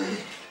 See,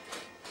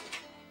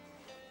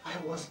 I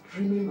was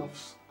dreaming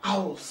of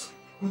owls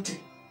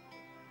hooting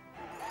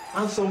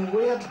and some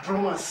weird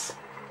drummers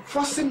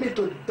forcing me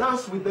to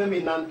dance with them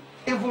in an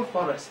evil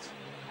forest.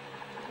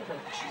 Oh,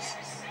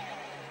 Jesus.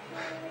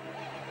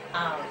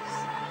 Owls,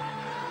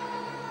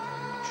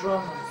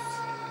 drummers,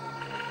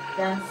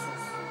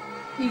 dancers,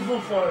 evil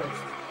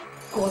forest.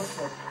 God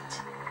forbid.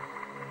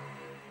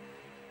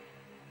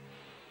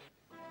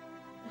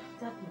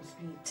 That must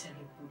be a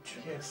terrible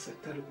dream. Yes, a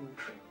terrible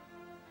dream.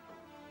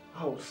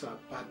 Owls are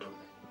bad on me.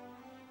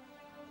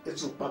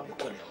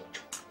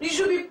 You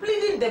should be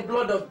pleading the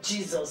blood of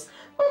Jesus,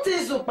 not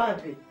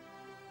Ezopabe.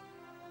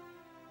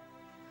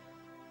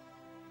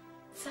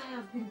 So I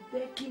have been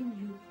begging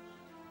you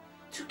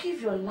to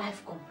give your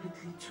life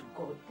completely to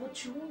God,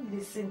 but you won't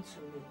listen to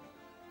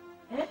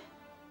me. Eh?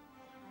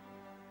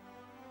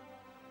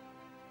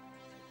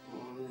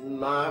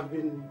 No, I've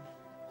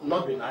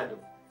not been idle.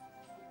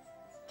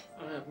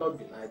 I have not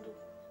been idle.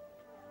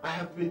 I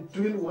have been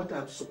doing what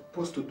I'm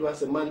supposed to do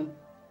as a man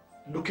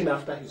looking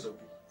after his hobby.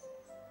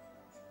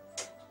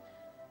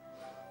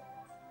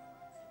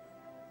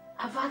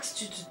 I've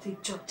asked you to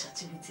take church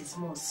activities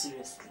more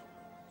seriously,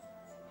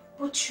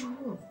 but you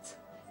won't.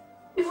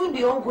 Even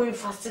the ongoing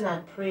fasting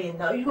and praying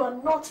now, you are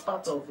not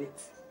part of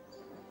it.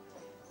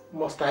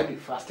 Must I be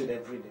fasting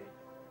every day?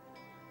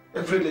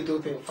 Every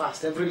little thing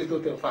fast, every little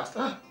thing fast.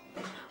 Ah.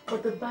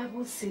 But the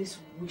Bible says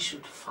we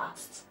should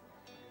fast.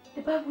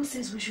 The Bible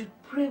says we should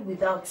pray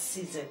without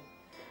ceasing.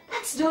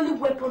 That's the only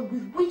weapon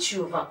with which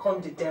you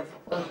overcome the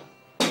devil.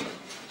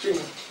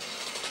 Gina.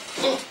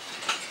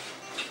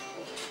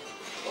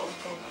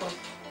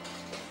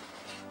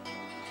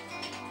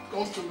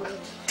 Come to bed.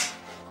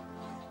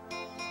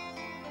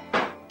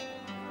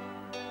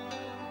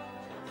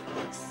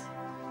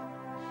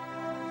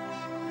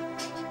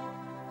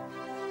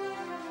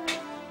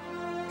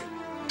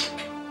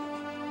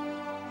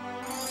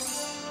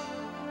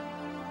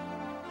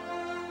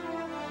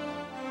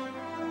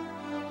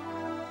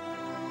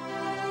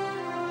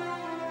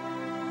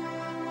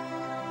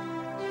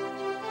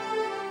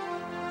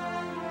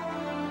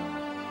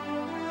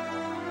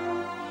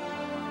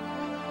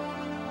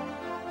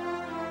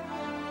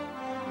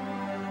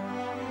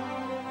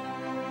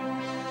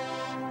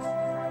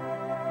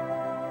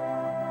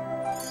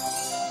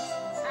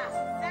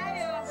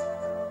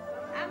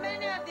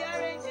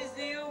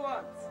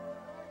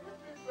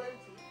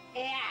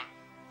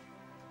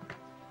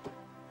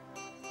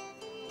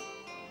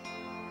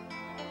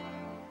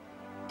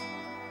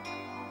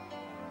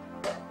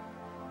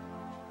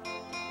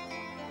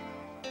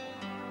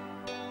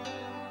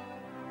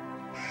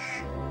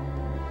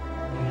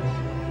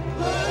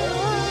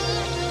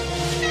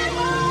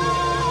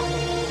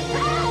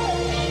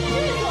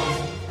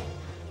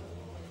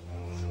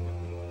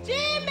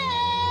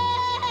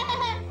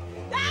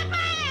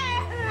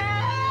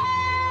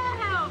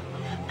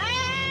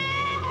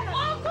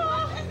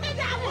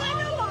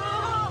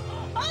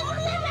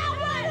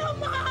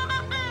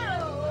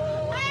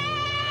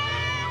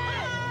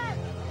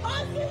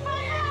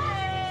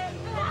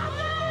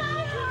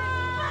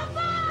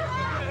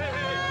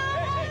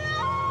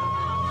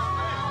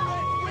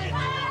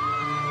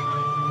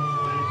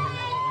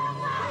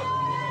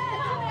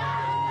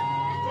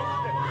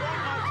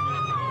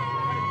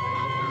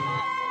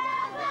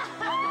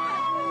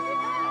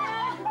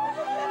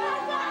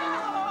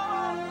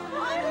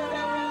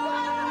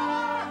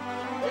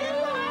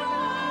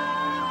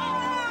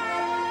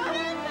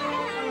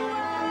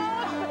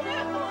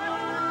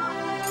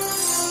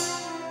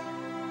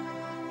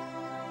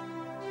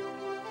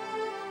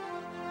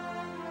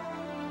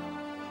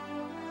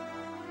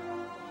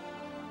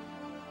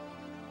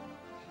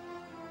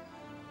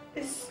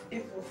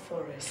 evil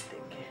forest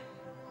again.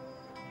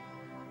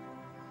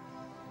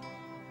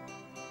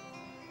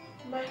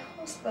 My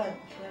husband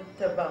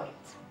dreamt about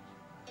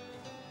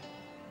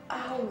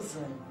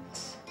 1,000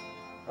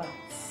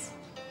 bats.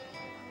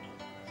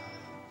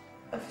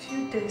 A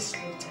few days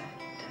later,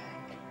 he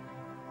died.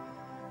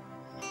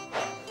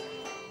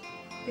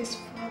 His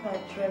father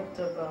dreamt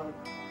about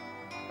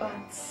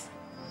bats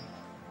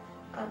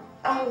and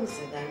owls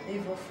in an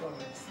evil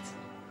forest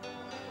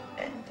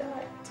and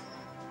died.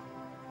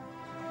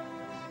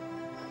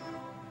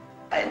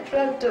 I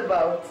dreamt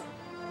about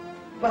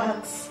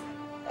bats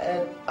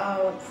and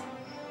owls,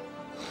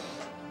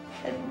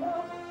 and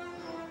now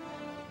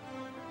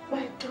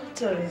my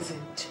daughter is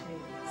in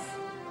chains.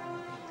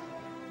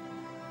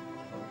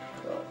 Oh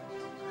God.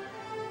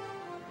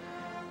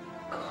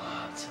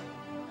 God.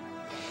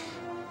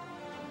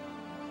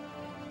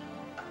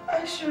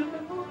 I should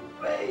have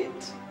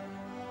obeyed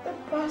the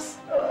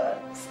pastor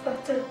and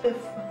started the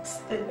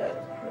fasting and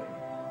praying.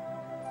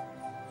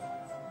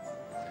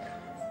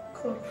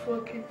 God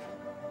forgive me.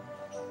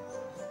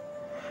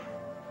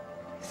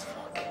 Please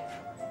forgive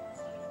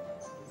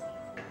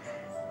me.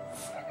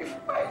 Save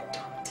my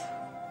daughter.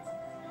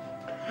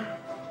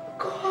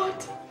 God,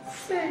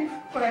 save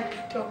my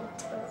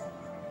daughter.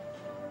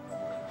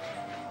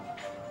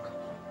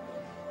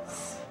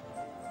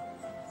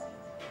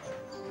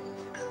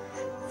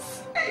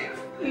 Save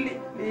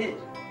Lillian.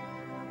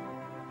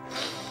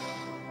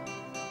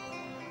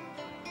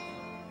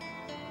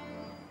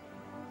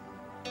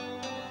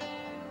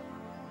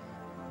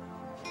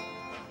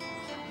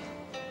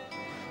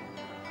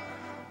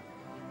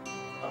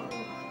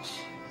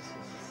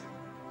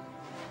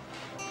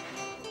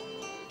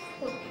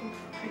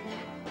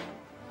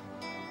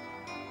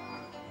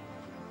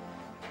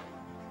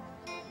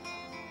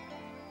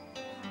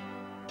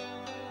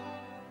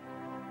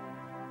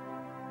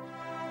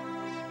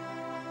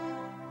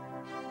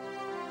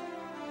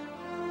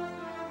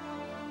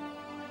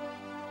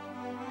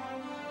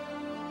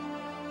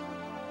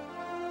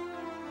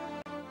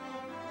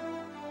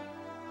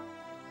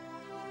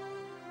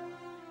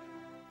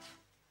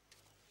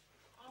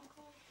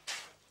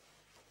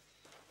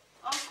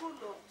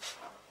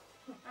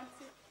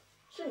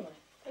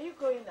 Are you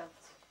going out?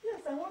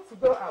 Yes, I want to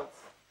go out.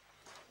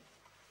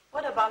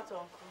 What about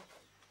Uncle?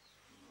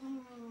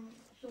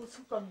 He will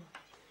sit on me.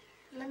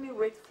 Let me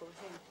wait for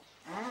him.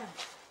 Ah,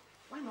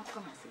 why not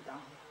come and sit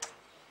down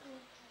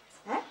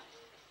here? Eh?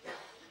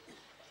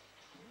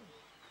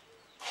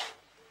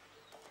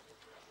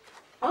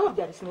 I hope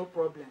there is no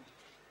problem.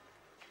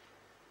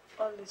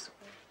 All is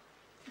well.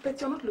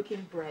 But you're not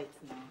looking bright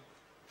now.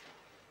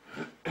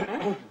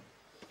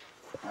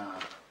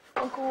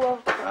 Uncle,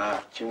 welcome.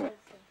 Chinwe.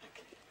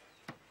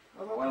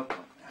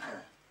 Welcome.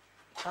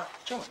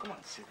 Chinwe, come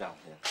on, sit down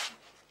here.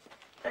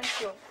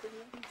 Thank you, Uncle.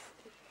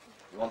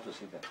 You want to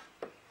sit down?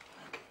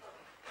 Okay.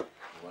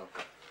 You're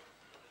welcome.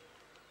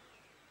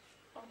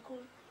 Uncle,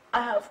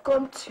 I have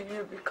come to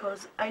you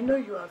because I know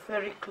you are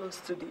very close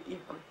to the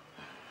Igwe.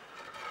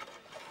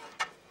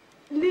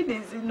 Lily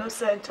is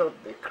innocent of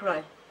the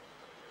crime,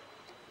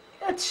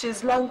 yet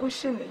she's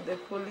languishing in the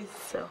police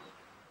cell.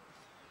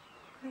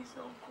 Please,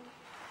 Uncle,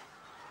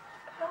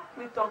 help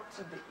me talk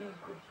to the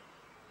Igwe.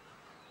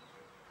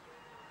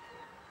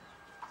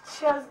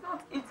 She has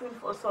not eaten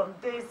for some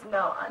days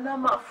now, and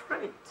I'm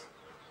afraid.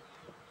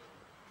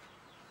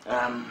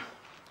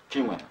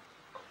 Chinwe,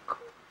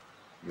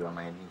 you are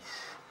my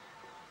niece.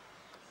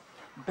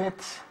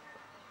 But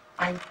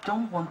I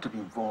don't want to be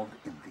involved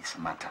in this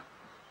matter.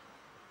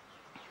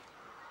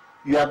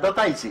 Your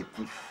daughter is a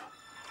thief.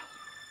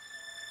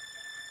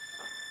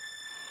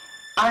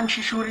 And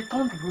she should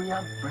return the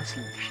royal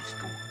bracelet she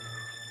stole.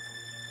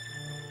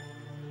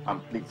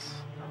 And please,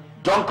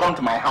 don't come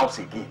to my house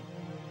again.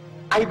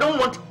 I don't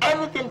want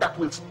anything that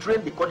will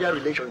strain the cordial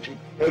relationship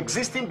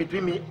existing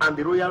between me and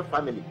the royal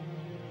family.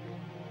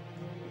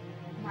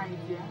 My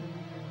dear,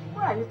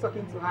 why are you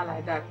talking to her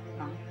like that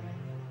now?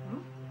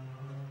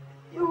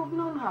 You've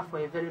known her for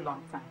a very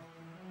long time.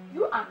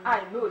 You and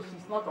I know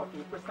she's not of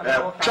a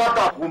personal Shut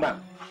up, woman.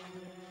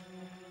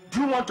 Do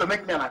you want to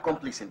make me an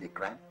accomplice in the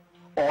crime?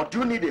 Or do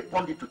you need a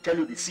pundit to tell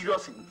you the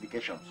serious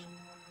implications?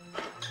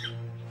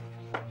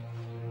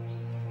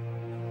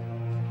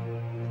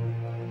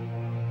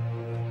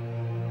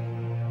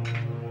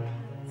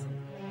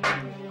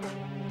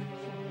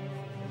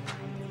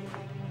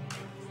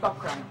 Stop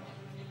crying.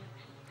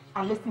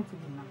 And listen to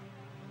me now.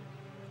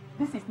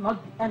 This is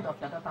not the end of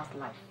your daughter's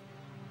life.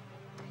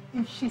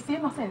 If she's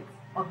innocent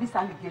of this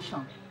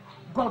allegation,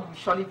 God will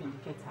surely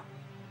vindicate her.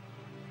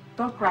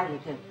 Don't cry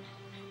again.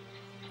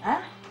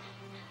 Eh?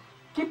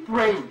 Keep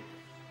praying.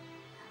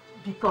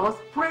 Because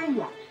prayer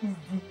is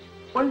the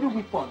only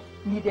weapon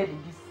needed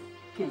in this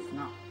case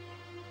now.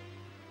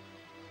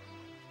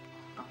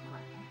 Don't cry.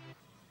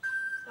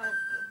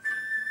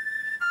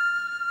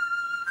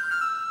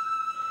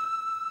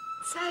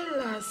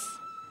 Silas.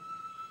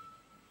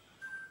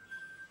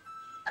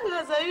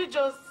 Silas, are you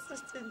just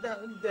sitting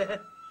down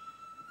there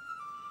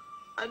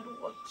and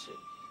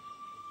watching?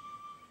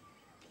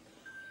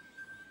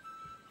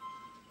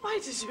 Why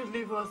did you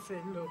leave us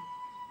alone?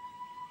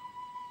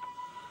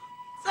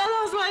 Tell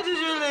us, why did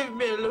you leave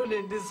me alone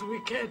in this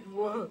wicked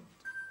world?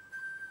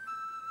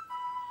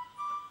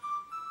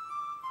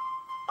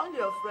 All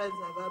your friends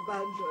have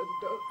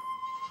abandoned us.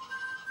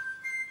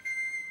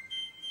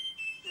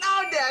 Now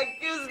they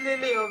accuse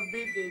Lily of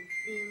being a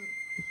thief.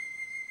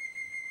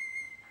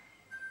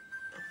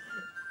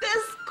 They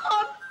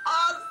scorn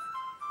us.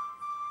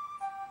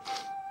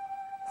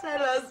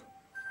 Tell us,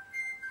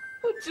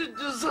 would you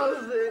do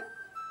something?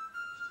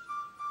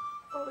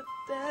 Oh,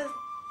 death.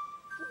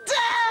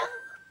 Death!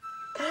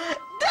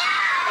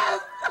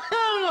 Death!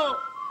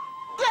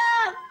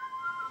 Death!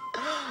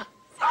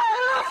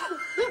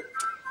 Silence!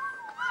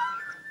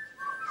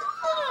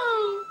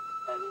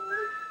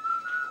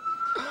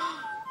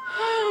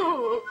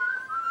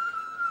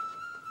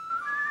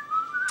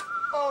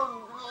 Oh,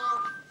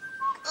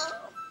 God.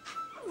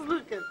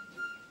 Look at me.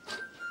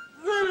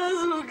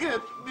 Silence, look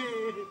at me.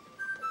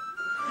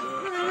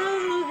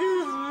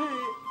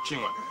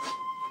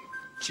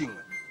 Chinwe,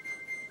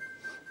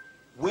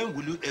 when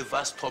will you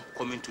ever stop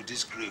coming to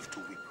this grave to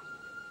weep?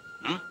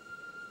 Hmm?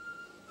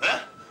 Huh?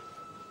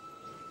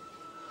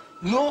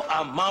 No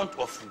amount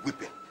of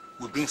weeping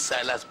will bring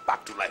Silas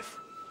back to life.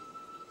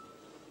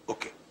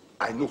 Okay,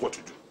 I know what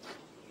to do.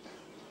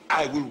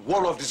 I will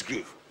wall off this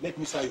grave. Let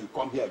me say you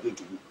come here again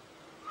to weep.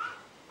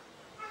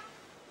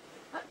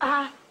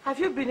 Have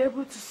you been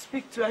able to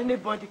speak to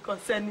anybody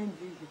concerning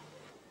Lily?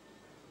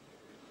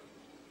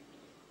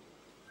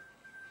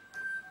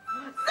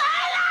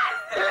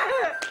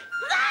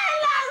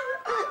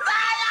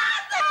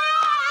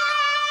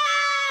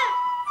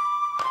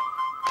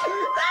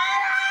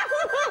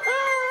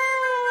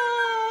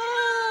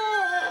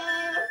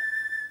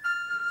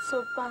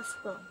 So,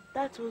 Pastor,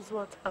 that was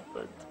what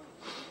happened.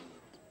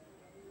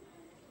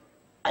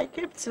 I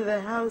came to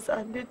the house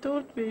and they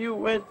told me you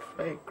went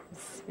for a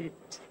crusade.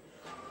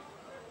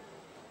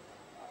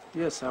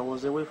 Yes, I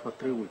was away for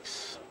 3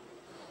 weeks,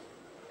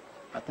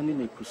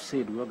 attending a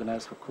crusade we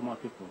organized for Kuma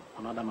people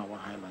on Adamawa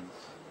Highlands.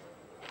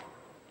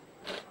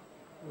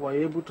 We were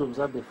able to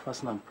observe the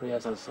fasting and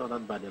prayers as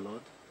ordered by the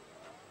Lord.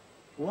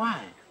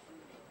 Why?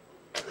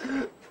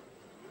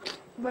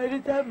 By the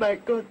time I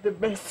got the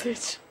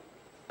message,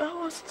 I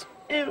was too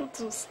ill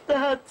to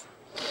start.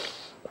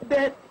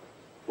 Then,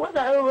 when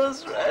I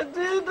was ready,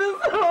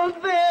 this whole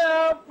thing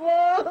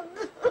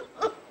happened.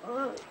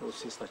 Oh,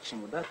 Sister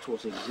Chinwe, that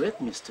was a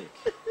great mistake.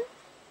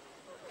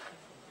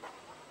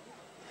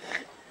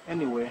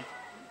 Anyway,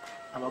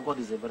 our God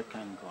is a very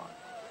kind God,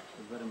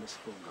 a very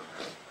merciful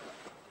God.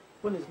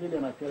 When is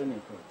Lillian appearing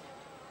in court?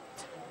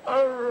 No.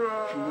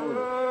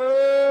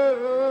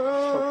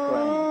 Stop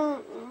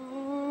crying.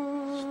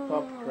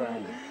 Stop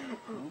crying.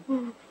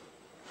 Hmm?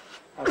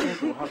 I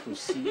think we'll have to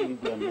see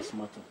Igwe on this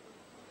matter.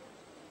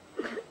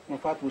 In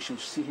fact, we should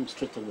see him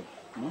straight away.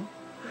 Hmm?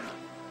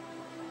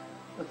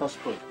 Let us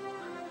pray.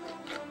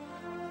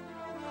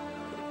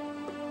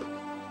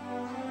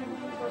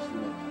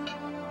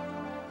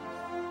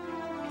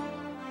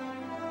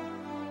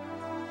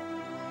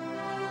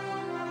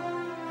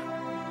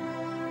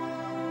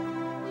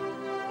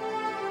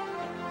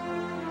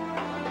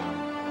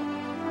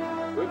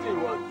 What do you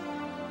want?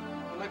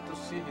 I'd like to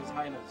see His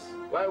Highness.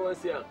 Why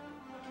was here?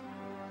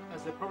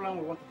 There's a problem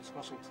we want to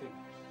discuss with him.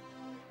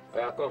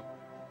 Yeah, come.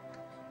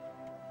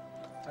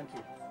 Thank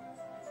you.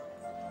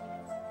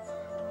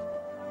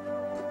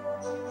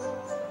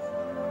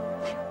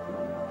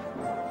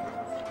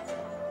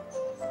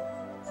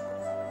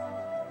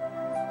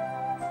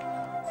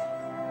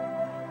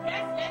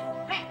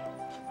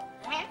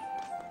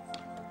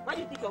 Where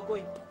do you think you're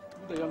going?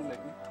 The young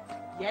lady.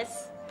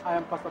 Yes? I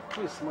am Pastor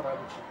Chris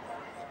Morabuchi,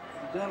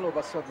 the General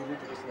Overseer of the New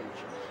Jerusalem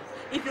Church.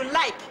 If you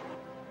like,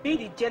 be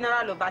the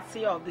General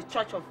Overseer of the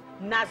Church of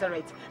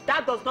Nazareth,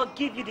 that does not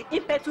give you the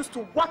impetus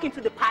to walk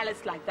into the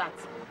palace like that.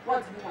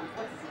 What do you want?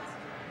 What is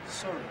it?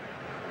 Sorry.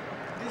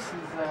 This is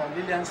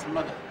Lillian's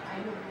mother. I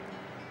know.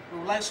 We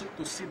would like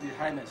to see the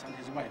Highness and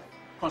his wife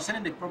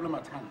concerning the problem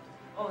at hand.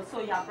 Oh, so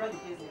you have brought the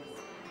business.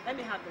 Let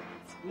me handle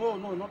it. No,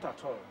 not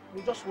at all.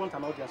 We just want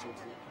an audience with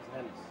His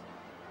Highness.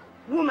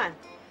 Woman,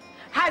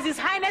 has His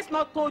Highness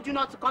not told you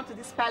not to come to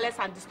this palace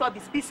and disturb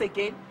his peace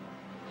again?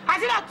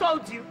 Has he not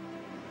told you?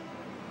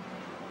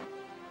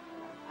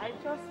 I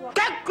just want...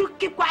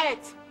 Keep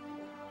quiet!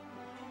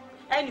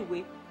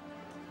 Anyway,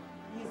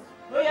 His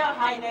Royal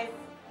Highness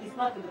is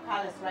not in the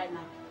palace right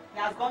now. He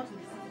has gone to the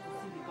city to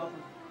see the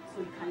governor,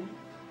 so you can leave.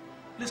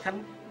 Please,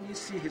 can we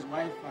see his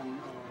wife and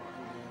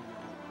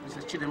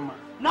Mrs. Chidinma?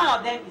 None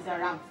of them is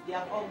around. They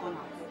have all gone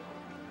out.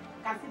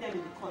 You can see them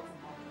in the court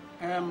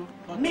now.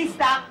 But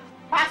Mr.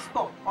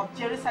 Pastor of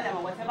Jerusalem,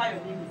 or whatever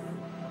your name is.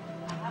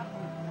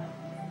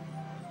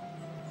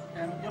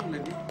 young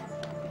lady,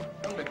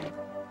 excuse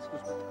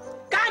me.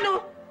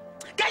 Kanu!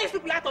 Get these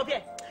people out of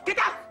here! Get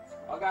out!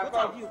 Okay, Both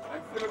come. of you.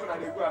 I'm still looking at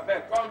the go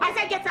ahead. Come. I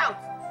said get out!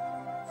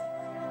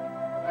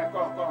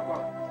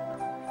 Come.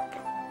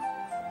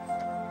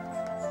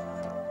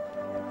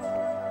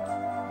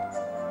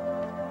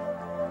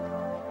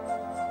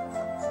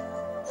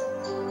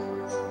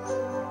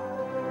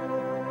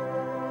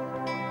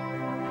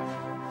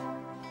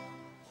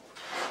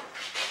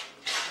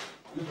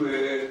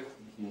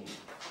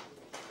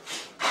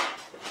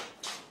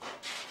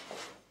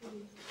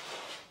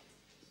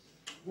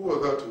 Who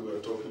was that we were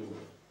talking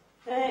with?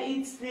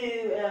 It's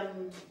the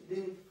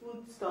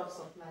food stuff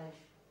supply.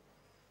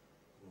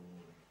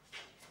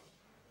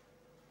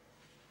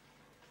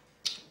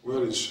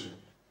 Where is she?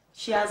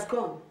 She has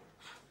gone.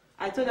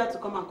 I told her to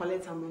come and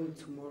collect her money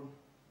tomorrow.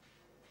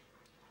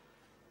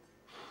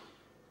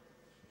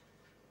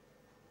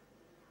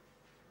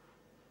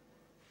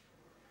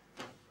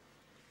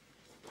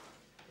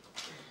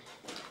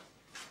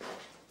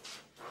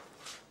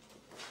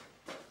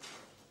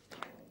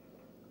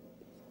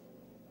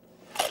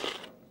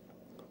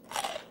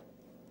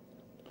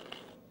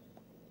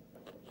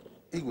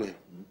 Igwe,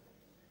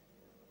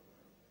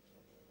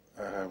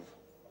 I have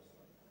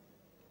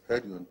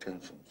heard your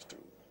intentions to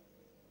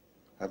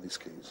have this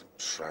case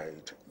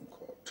tried in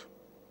court.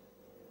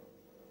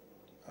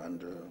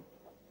 And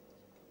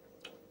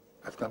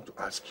I've come to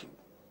ask you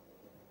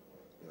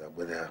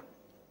whether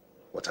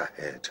what I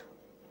heard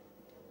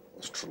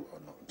was true or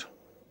not.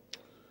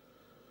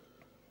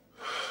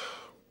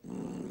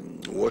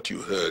 What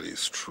you heard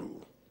is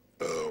true.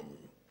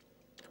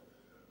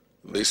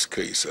 This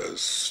case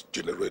has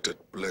generated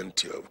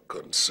plenty of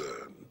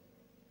concern.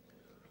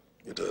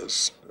 It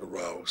has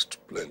aroused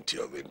plenty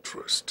of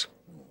interest.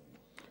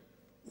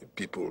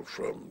 People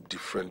from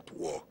different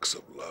walks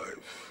of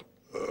life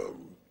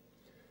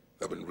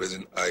have been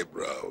raising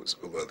eyebrows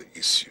over the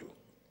issue.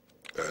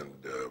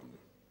 And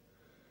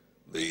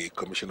the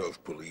Commissioner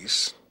of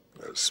Police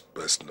has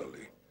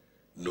personally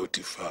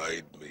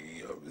notified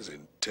me of his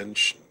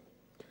intention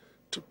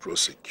to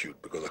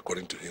prosecute, because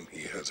according to him,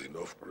 he has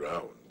enough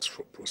grounds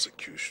for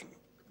prosecution.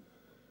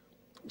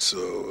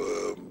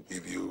 So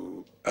if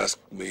you ask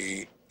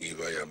me if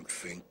I am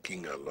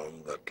thinking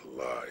along that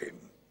line,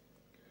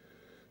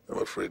 I'm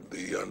afraid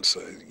the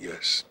answer is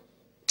yes,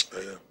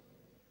 I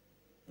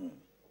am.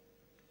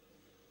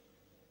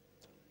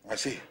 I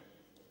see.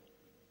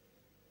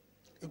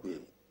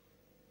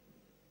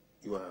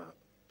 You are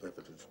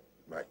perfectly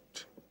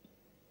right.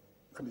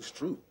 That is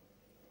true.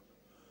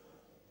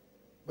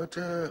 But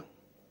as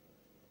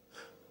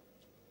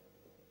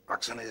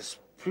an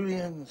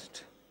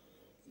experienced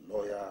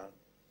lawyer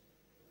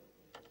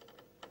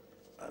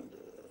and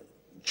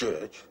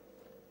judge,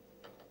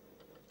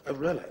 I've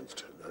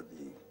realized that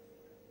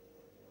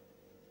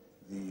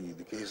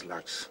the case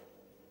lacks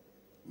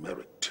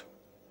merit.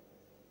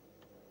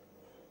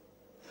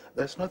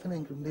 There's nothing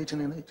incriminating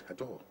in it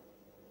at all.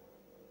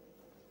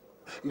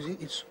 You see,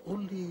 it's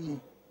only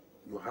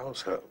your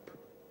house help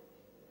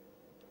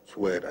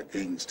sweared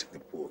against the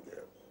poor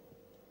girl.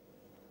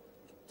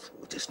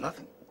 It is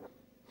nothing.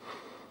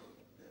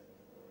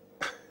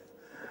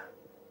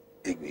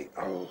 Igwe,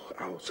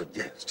 I'll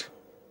suggest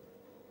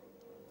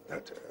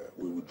that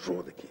we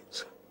withdraw the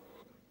case.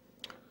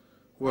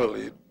 Well,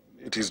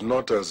 it is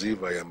not as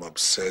if I am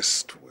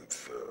obsessed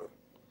with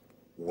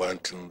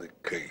wanting the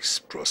case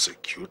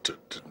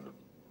prosecuted.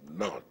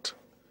 Not.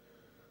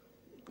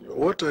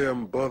 What I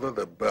am bothered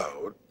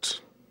about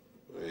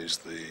is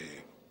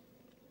the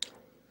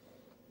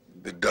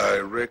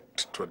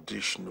direct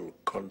traditional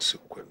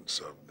consequence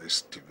of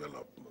this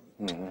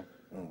development.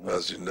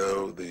 As you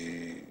know,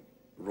 the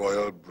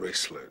royal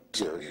bracelet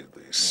is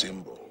the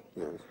symbol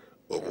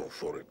of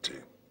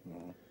authority.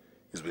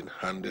 It's been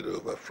handed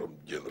over from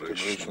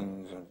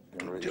generation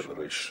to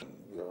generation.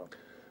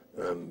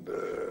 And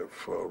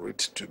for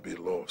it to be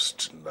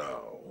lost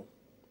now,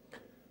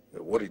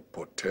 what it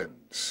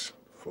portends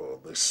for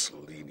this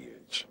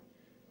lineage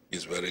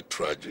is very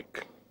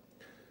tragic.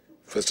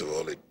 First of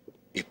all, it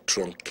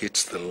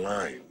truncates the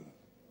line,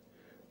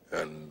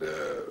 and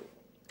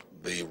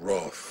the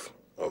wrath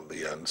of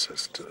the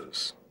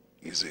ancestors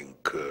is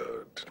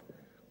incurred,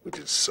 which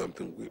is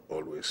something we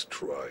always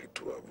try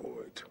to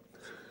avoid.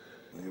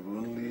 If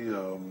only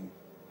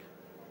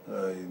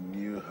I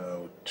knew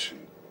how to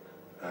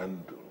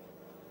handle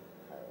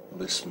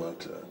this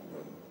matter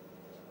and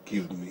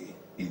give me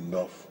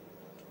enough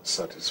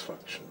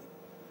satisfaction,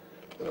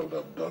 that I would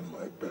have done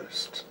my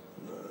best.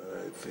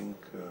 I think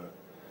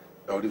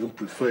I would even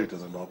prefer it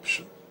as an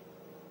option.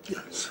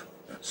 Yes,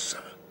 that's...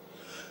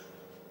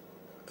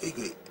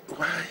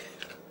 why?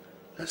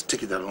 Let's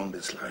take it along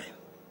this line.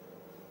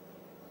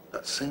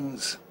 That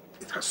since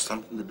it has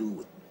something to do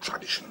with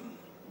tradition,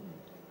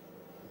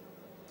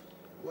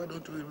 why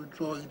don't we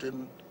withdraw it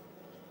and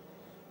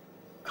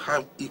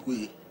have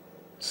Igwe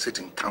sit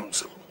in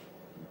council?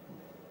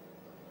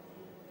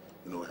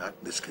 You know, have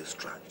this case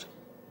tried.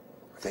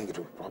 I think it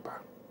will be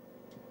proper.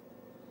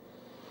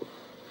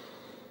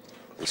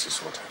 This is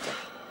what I think.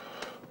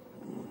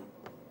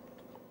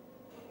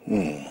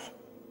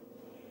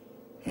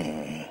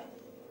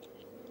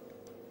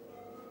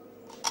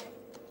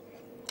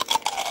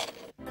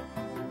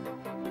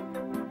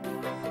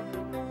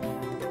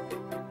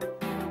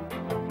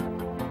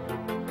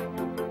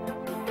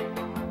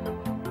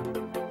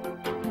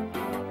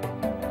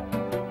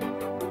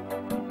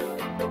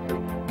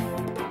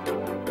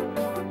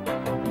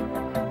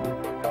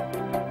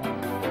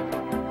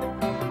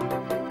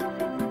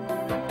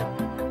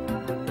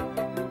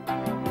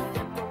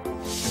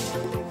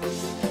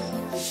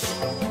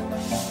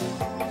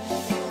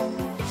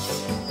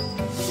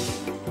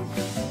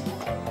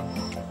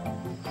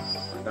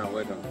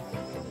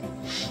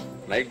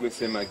 Now you go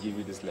say I give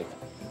you this letter.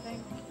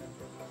 Thank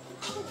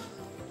you.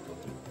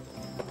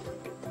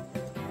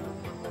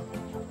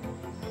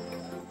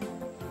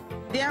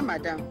 Dear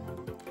Madam,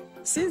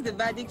 since the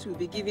verdict will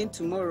be given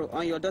tomorrow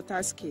on your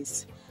daughter's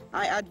case,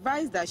 I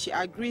advise that she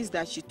agrees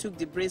that she took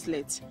the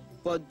bracelet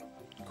but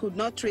could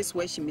not trace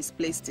where she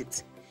misplaced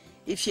it.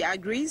 If she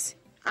agrees,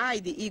 I,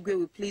 the Igwe,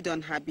 will plead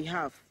on her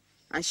behalf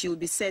and she will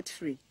be set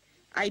free.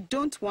 I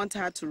don't want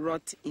her to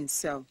rot in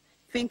cell.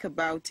 Think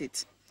about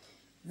it.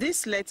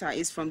 This letter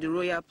is from the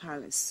Royal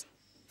Palace.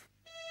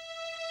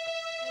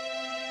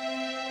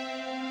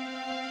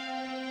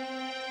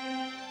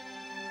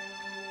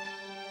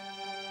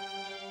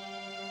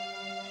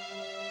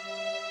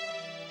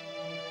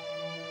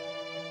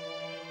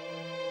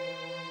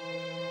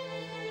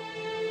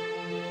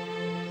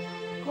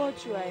 God,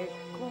 you are a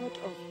God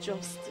of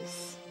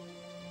justice.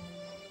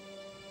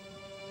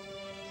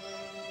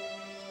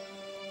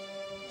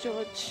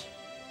 Judge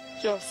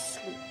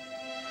justly.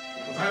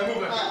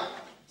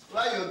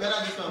 Why you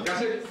better this one?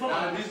 That's it.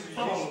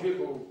 These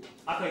people.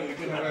 I think you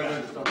can have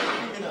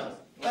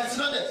that. Sit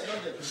down there.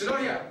 Sit down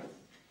here.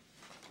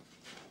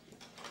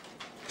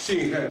 See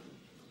here.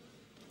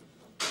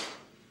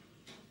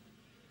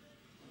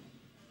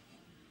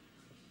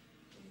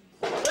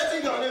 Let's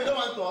see your name. You don't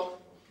want to talk.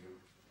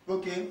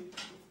 Okay.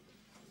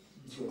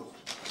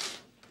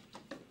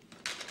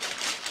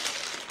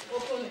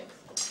 Open it.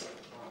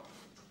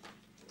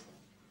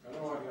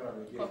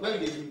 Where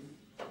did you?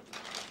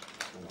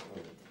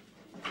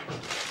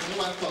 You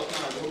want to talk now?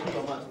 Open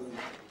your mouth.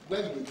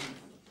 Where did you?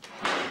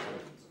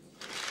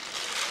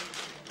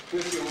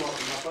 Where's your mouth?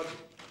 My body.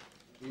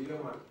 You know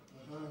what?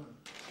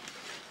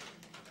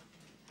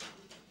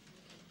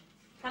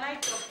 Can I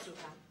talk to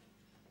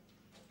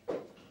her?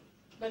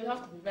 But you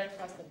have to be very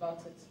fast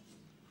about it.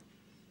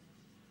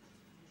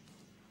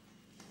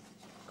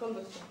 Come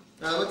this way.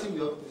 Now, what's in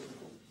your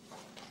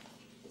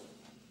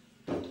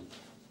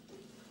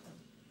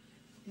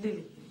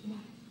Lily,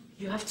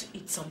 you have to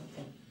eat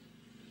something.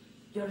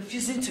 Your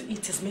refusing to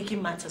eat is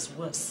making matters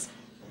worse.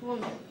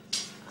 Mom,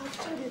 I've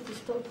told you to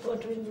stop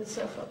bothering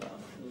yourself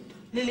about food.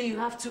 Lily, you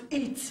have to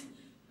eat.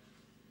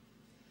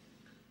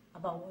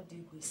 About what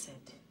Igwe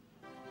said.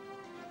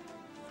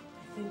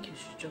 I think you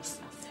should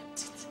just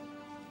accept it.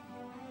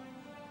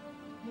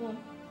 Mom,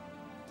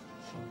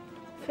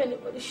 if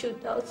anybody should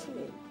doubt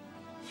me,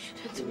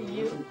 it shouldn't be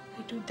you.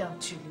 I don't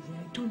doubt you, Lily.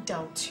 I don't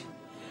doubt you.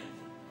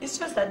 It's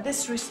just that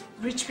these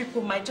rich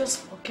people might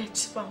just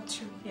forget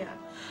about you here.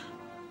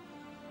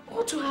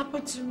 What will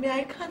happen to me?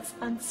 I can't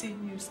stand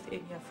seeing you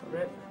staying here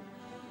forever.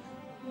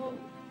 Mom,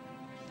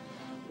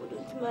 I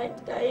wouldn't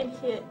mind dying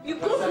here. You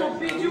go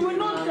forbid, you will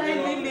not die,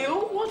 Lily.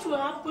 What will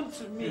happen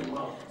to me?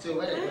 So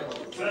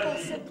where I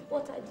said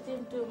what I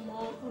didn't do,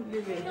 Mom. Oh,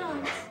 Lily. I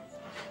can't.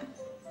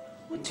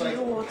 What do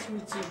you want me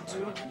to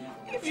do?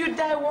 If you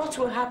die, what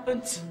will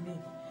happen to me?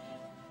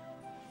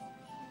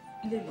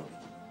 Lily,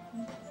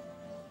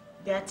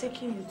 they are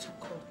taking you to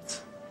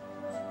court.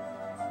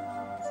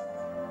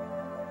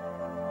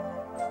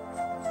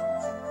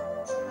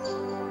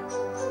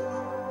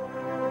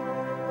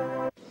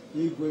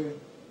 Igwe,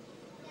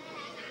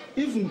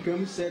 if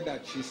Nkem said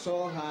that she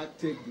saw her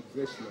take the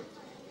bracelet,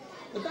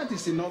 but that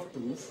is enough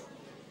proof.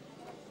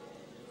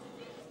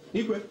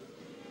 Igwe,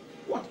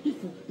 what if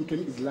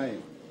Nkem is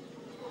lying?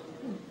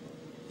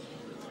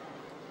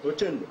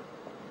 Ochendo,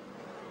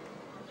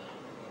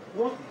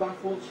 what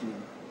baffles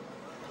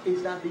me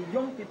is that the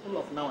young people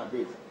of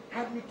nowadays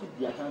hardly keep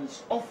their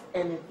hands off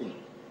anything.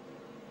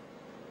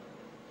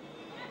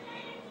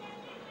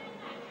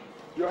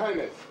 Your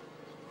Highness,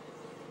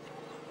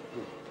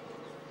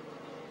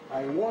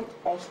 I want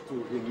us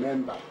to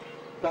remember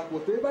that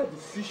whatever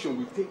decision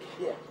we take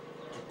here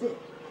today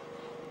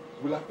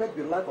will affect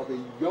the life of a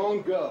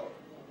young girl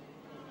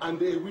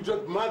and a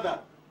widowed mother.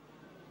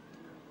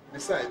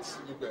 Besides,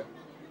 Igwe,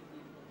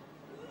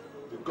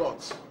 the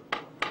gods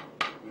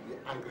will be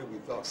angry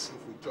with us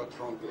if we judge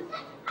wrongly.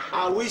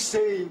 Are we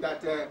saying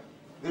that the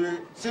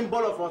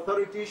symbol of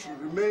authority should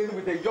remain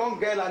with a young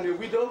girl and a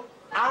widow?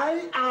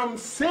 I am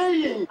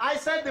saying... I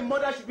said the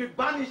mother should be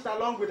banished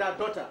along with her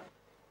daughter.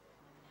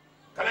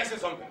 Can I say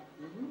something?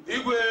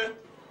 Igwe,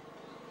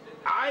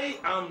 I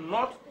am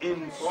not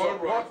in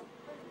support.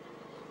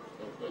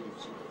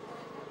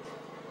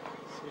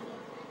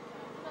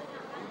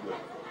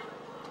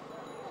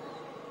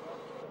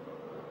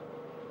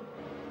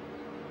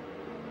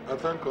 I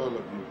thank all of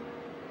you.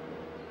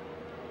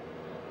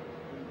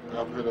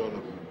 I've heard all of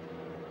you.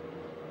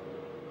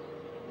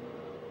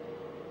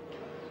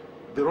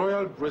 The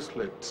royal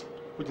bracelet,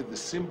 which is the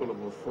symbol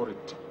of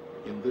authority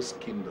in this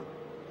kingdom,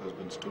 has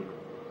been stolen.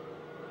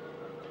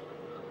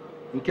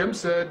 Nkem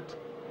said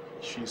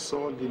she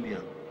saw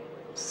Lillian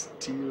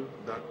steal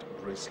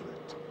that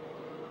bracelet.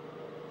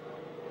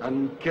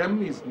 And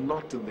Nkem is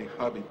not in the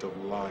habit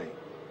of lying.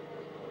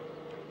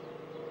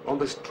 On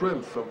the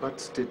strength of that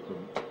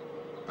statement,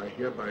 I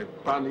hereby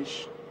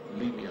banish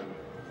Lillian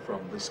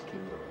from this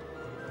kingdom.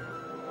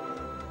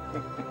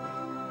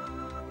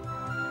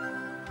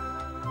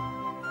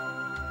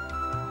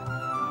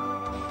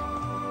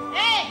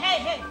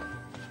 Hey!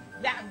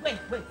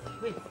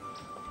 Wait.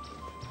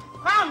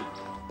 Come!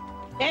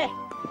 Here.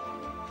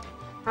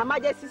 Her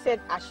Majesty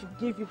said I should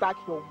give you back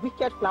your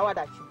wicked flower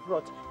that you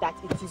brought, that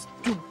it is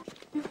due.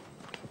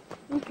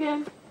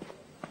 Nkem,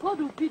 God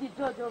will be the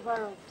judge over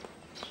us.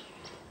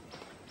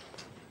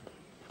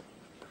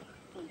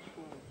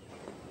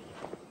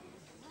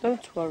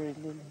 Don't worry,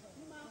 Lillian.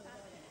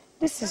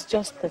 This is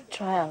just a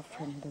trial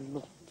from the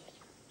Lord.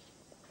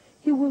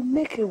 He will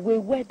make a way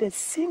where there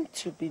seemed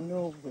to be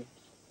no way.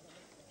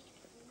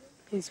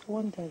 His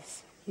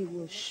wonders He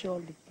will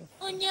surely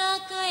perform.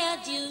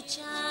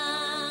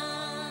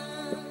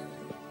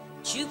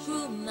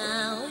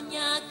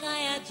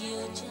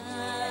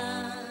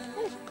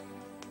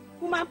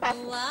 Woman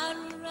pastor,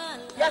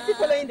 you are still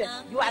following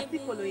them. You are still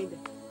following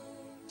them.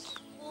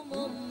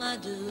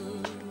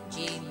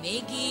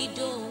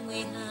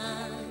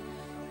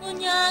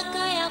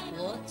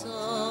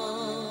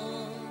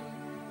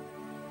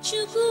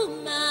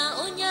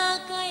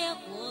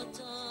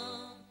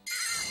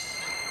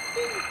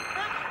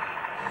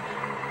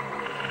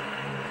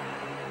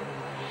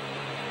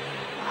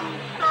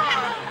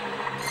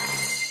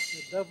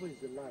 The devil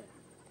is a liar.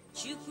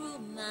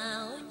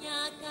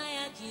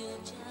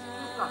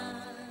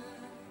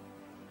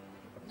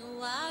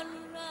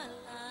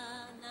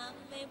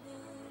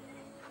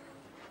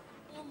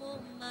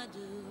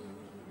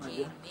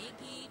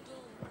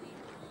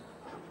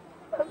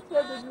 I'm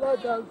sure the Lord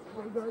has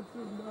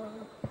forgotten now.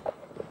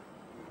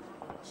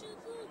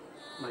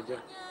 My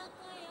dear,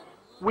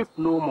 weep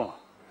no more.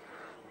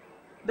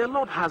 The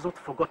Lord has not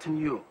forgotten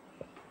you.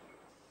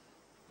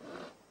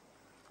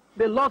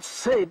 The Lord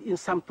said in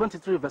Psalm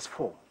 23 verse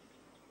 4,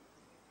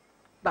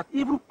 that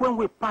even when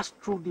we pass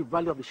through the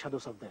valley of the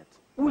shadows of death,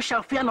 we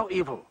shall fear no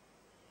evil,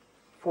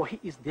 for He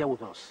is there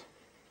with us.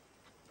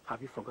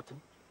 Have you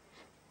forgotten?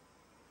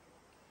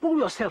 Pull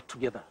yourself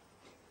together.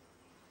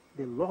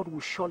 The Lord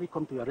will surely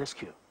come to your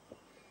rescue.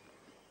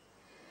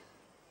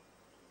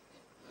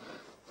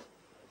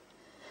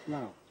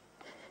 Now,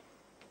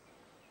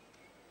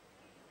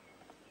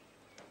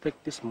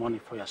 take this money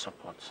for your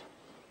support.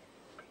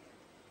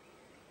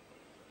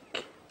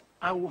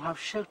 I will have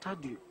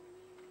sheltered you,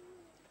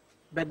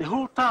 but the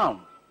whole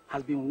town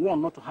has been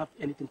warned not to have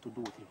anything to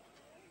do with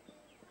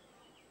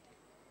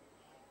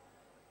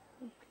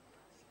you.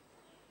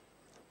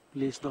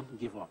 Please don't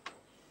give up.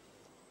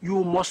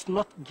 You must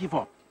not give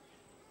up.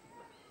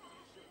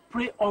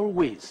 Pray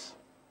always,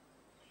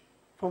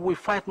 for we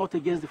fight not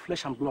against the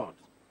flesh and blood,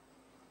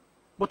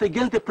 but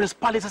against the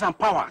principalities and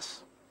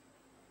powers,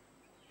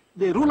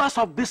 the rulers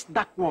of this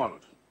dark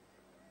world,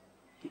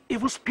 the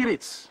evil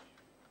spirits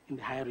in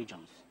the higher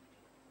regions.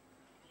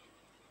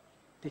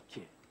 Take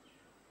care.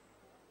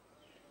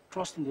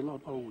 Trust in the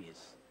Lord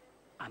always,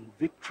 and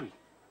victory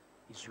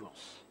is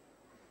yours.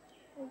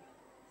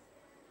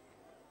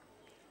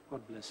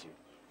 God bless you.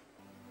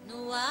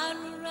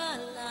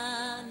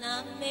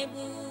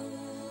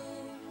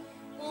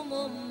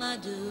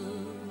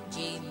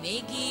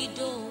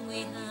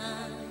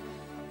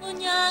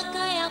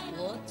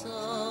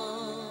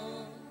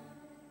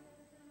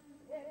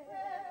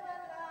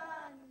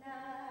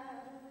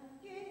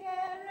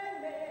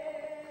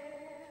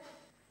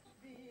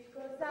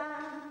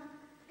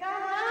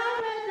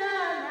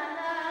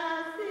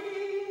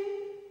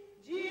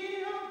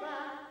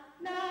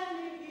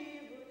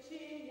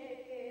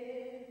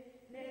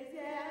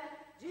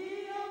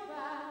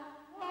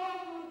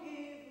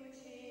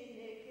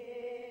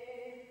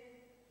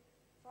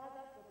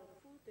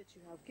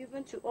 You have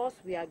given to us,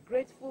 we are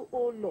grateful,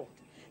 O Lord.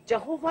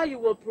 Jehovah, you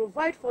will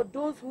provide for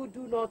those who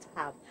do not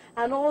have,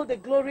 and all the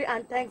glory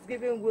and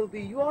thanksgiving will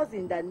be yours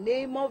in the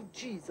name of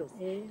Jesus.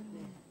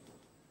 Amen.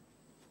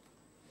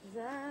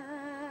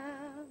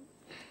 Zam,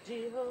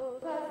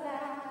 Jehovah,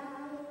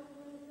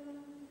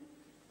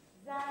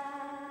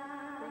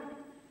 Zam,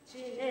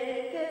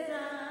 Chineke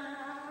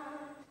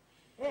Zam,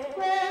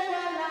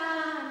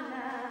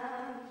 Ekwewalana,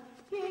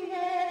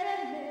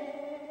 Kinyereme.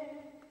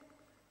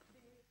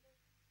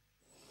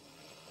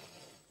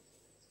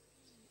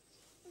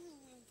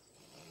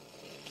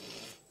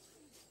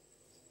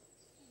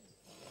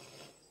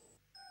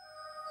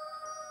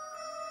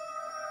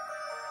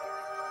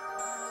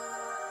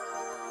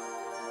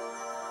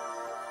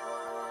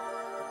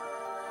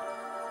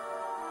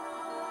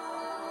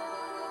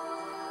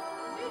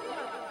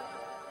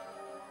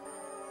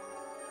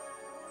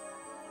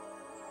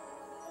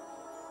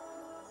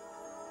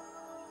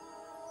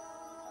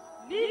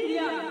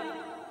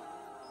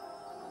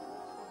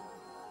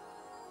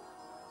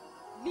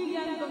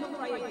 Lillian, don't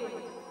cry again.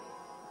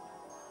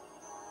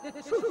 The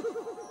truth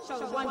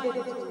shall one day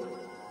be told.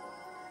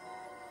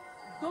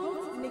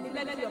 Don't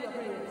neglect your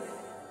prayers.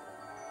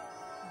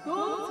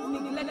 Don't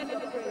neglect your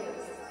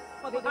prayers,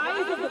 for the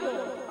eyes of the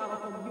Lord are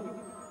upon you.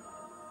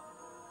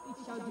 It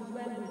shall be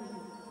well with you.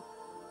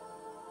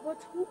 But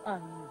who are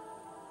you?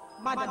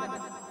 Madam,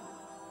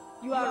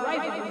 you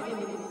arrive within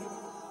minutes.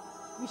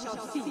 We shall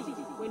see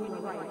when you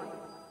arrive.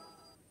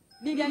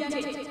 Lillian,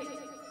 take.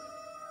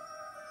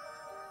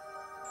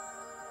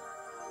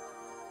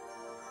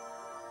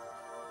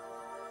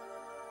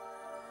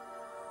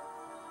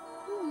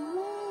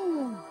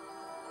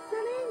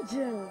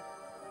 angel.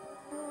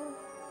 Oh,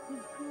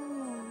 he's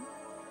gone.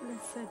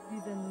 Blessed be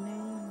the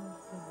name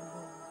of the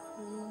Lord.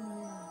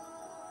 Amen.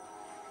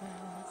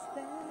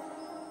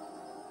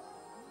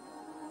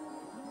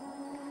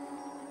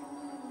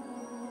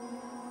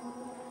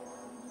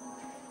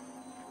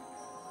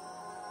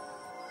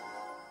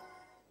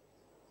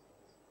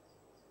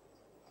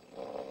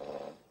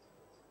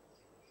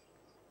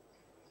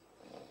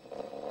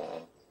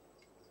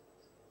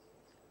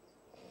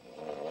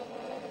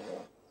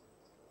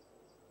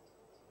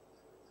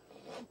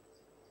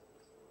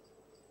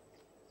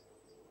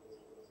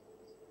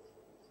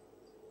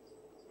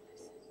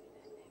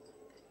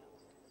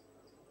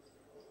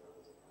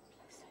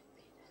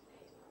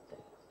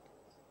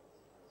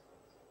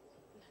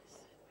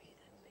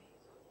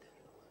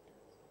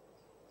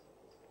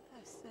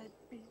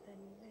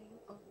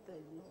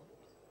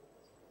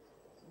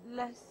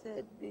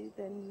 Blessed be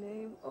the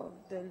name of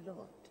the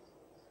Lord.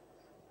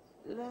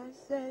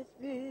 Blessed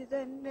be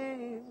the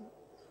name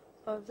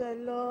of the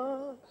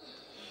Lord.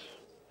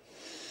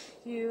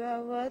 You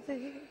are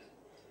worthy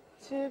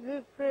to be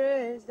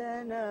praised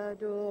and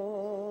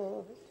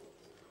adored.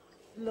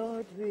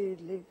 Lord, we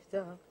lift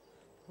up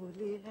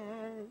holy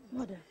hands.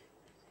 Mother,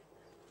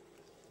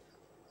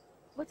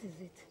 what is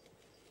it?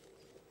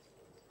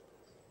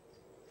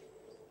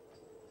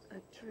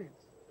 A dream.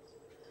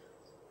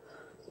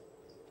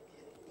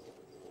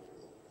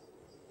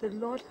 The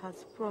Lord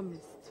has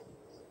promised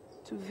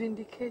to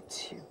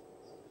vindicate you,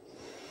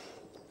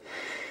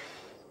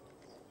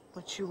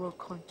 but you will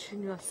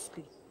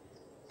continuously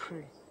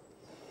pray.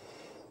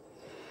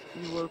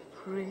 You will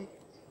pray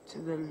to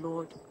the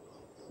Lord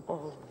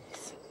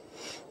always.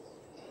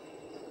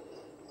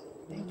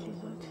 Thank you,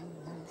 Lord.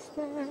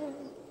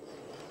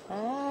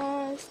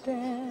 I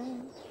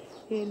stand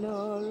in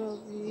awe of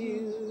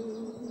you.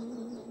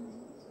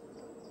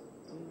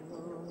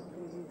 Lord,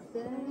 we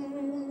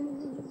stand.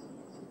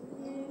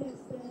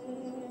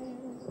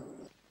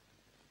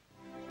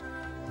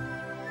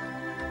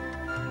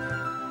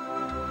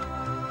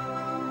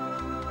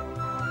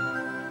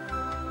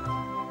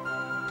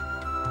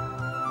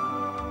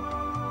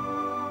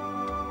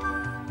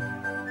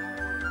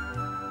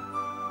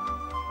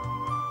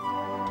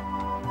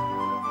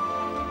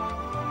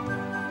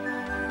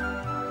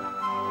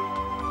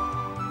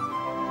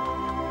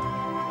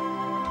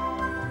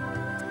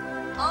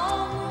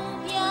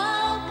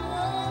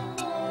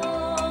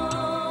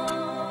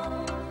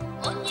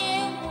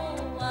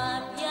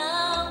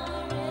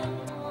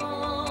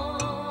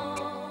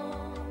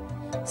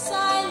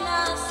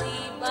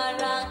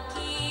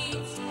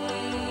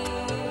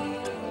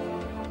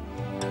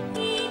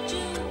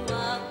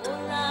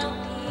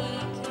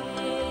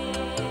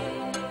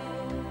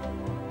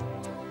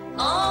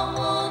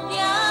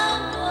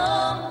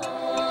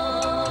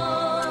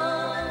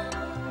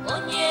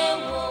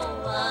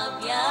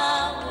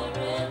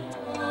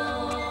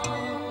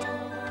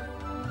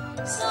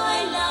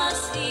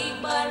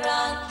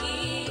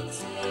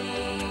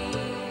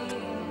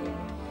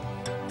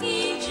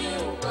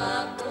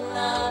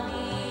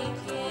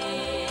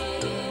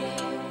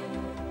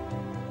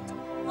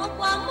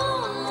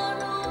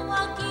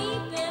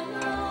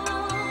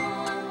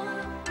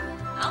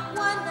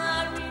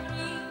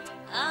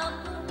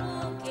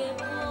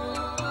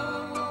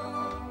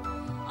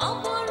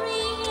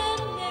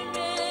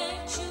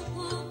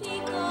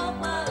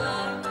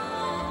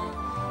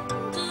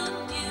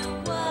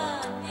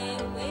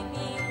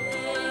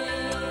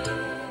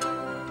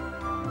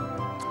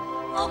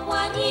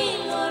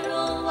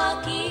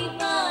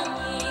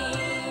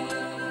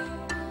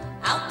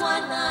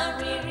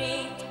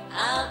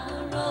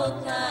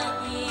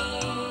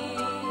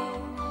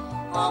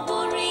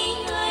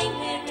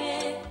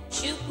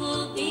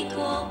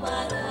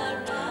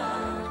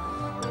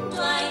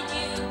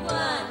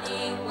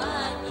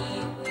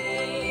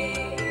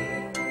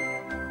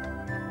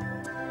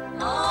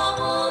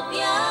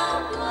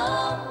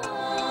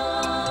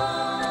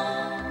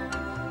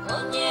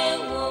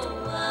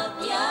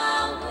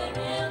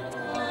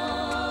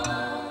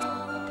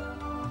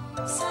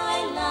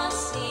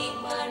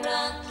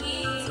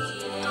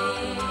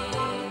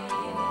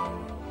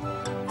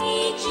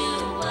 Iju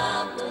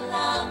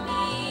abula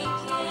mi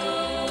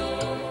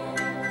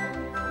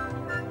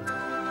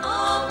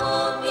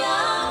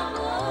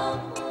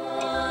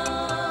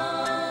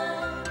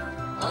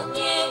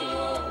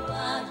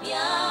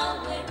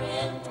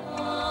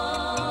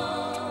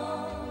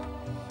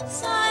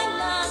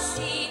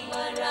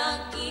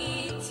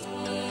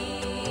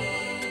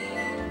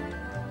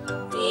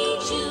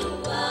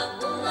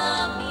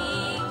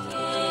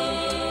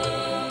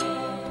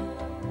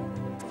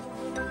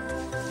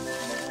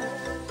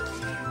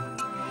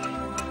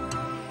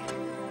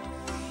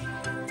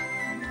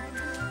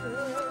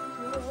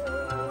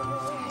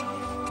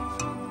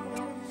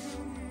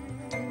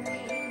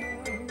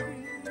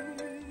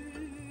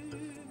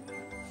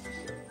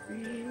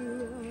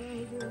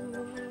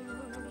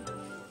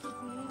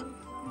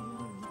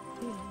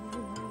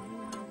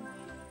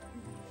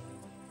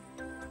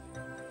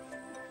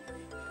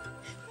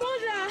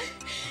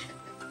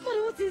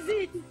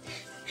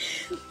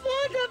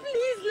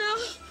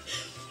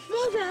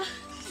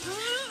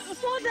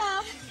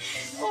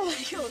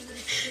God.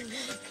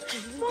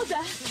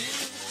 Mother!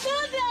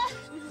 Mother!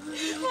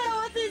 Mother,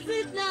 what is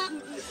it now?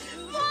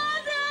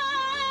 Mother!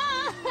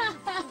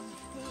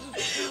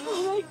 Oh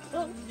my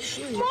God!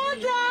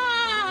 Mother!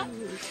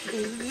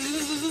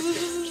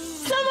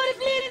 Somebody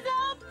please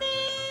help me!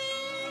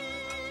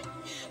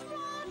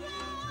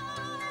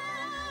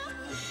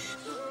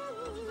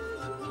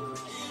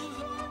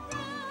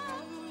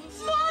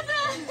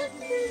 Mother!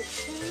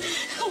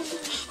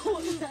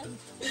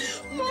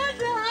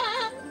 Mother!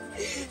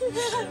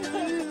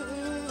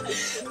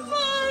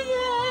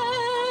 Mother!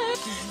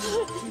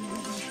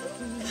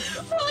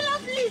 Mother,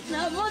 please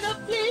now, Mother,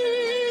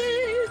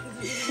 please.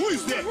 Who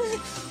is there?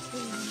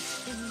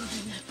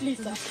 Please,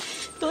 sir,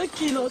 don't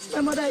kill us.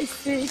 My mother is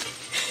sick.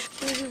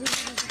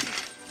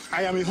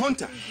 I am a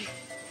hunter.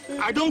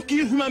 I don't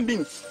kill human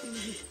beings.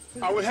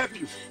 I will help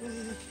you.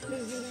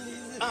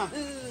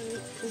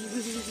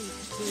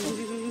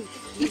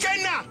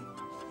 Nkem!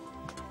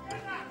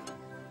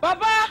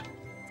 Papa!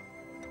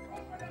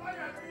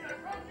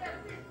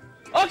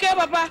 Okay,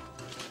 Papa.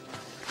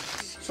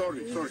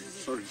 Sorry.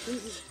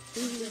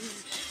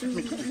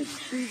 Me too.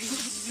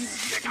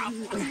 Take out.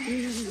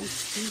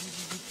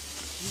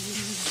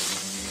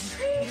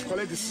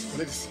 Collect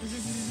this.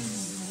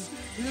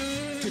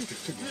 Take it.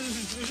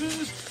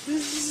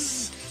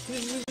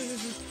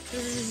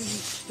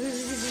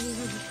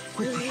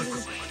 Quick.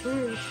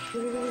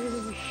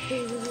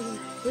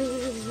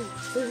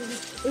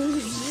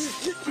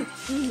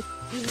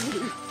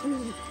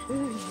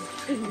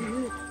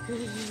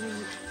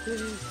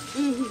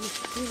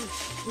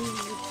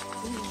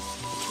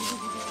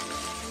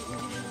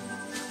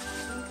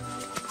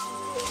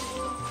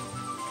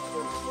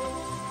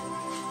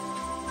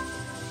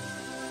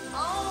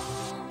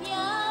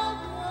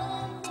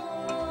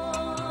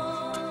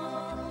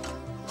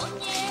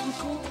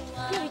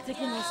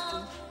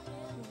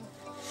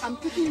 I'm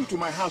taking you to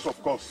my house,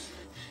 of course.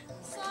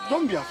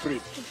 Don't be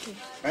afraid.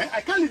 Okay.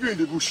 I can't leave you in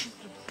the bush.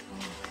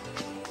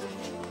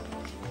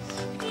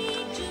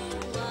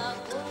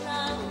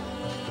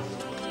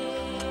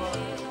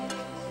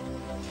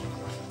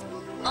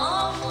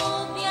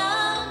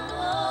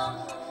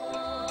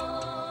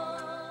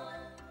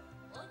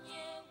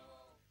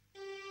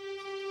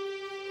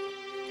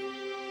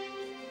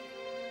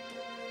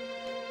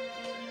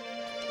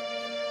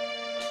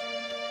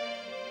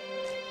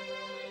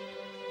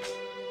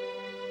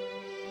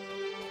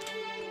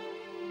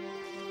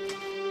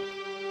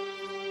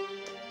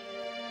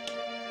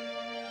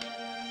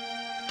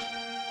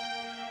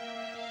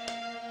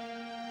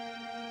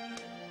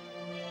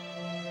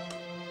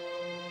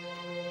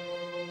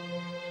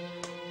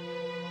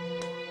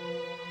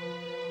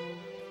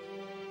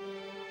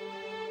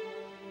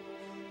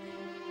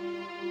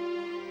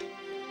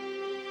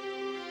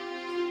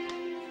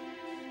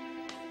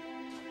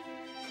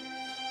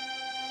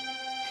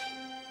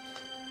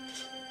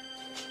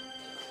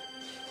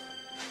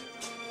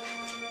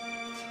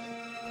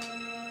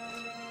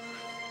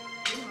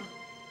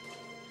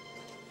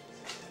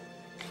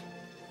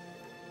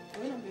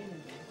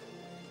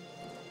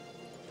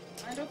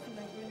 I don't feel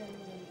like going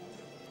anywhere.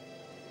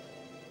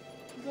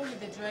 Go with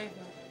the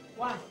driver.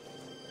 Why?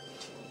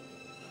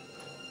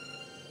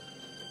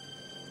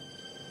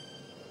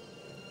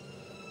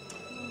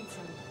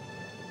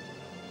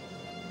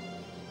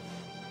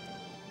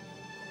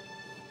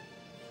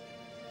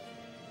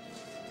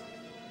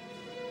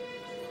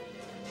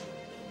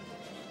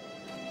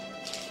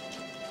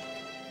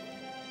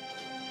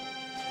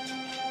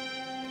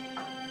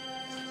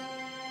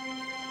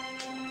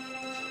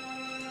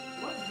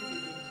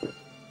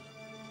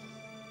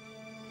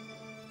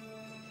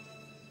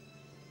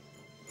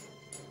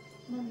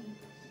 Mommy,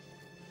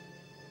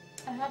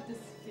 I have this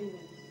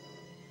feeling.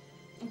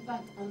 In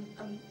fact,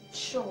 I'm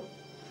sure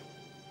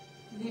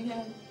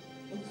Lillian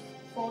was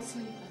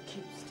falsely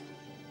accused.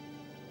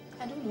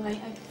 I don't know, I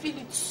feel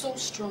it so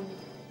strongly.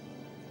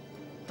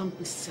 Don't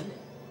be silly.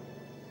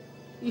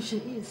 If she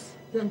is,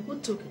 then who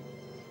took it?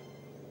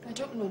 I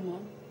don't know,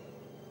 Mom.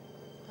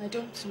 I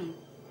don't know.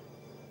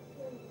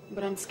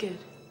 But I'm scared.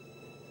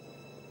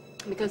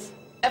 Because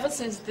ever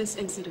since this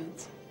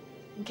incident,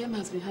 Nkem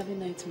has been having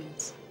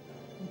nightmares.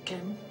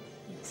 Nkem?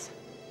 Yes.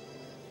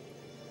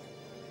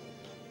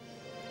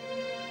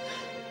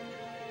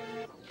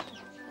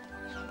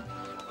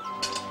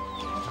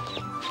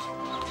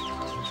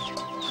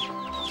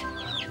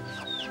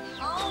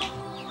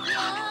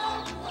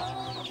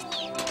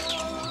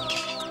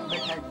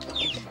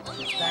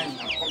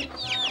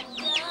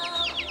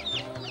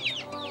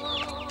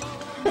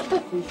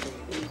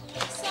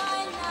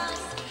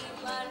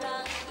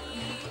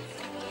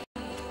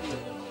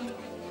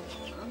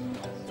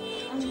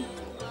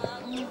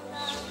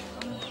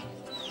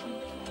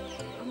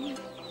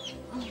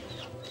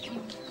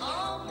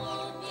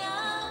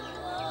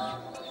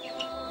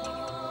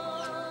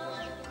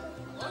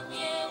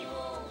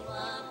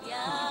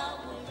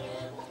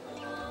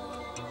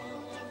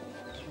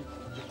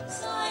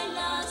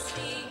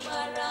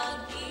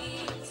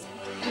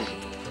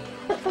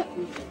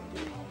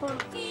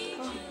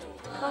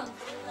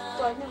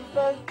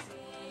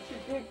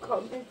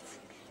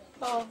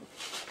 Oh,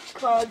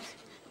 God.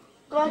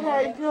 God,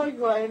 I know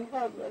you are in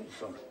heaven.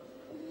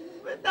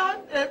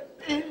 Without a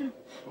pain.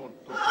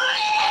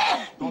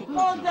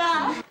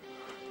 Mother!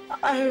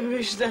 I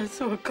wish that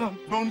will come.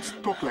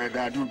 Don't talk like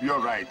that. You'll be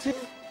all right.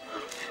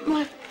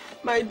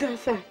 My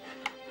daughter,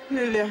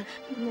 Lillian,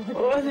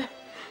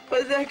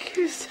 was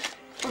accused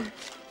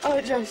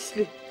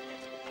unjustly.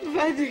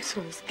 Verdict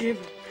was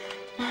given.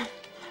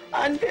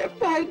 And they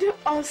barred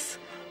us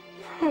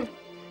from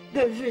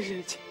the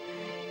village.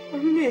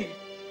 Me,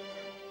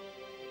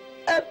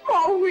 a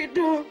poor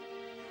widow,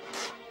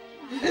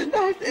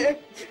 without a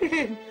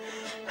pain.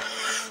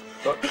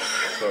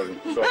 Sorry.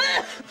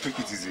 Take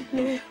it easy.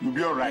 You'll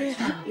be all right.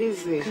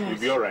 Easy. You'll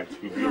be all right.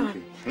 You'll be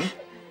okay.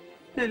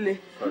 Lily.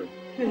 Sorry.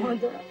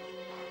 Mother,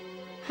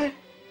 I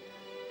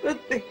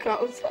don't think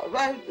I'll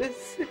survive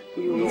this.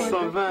 You will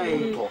survive.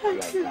 Don't talk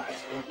like that.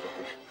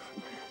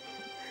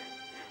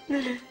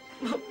 Lily,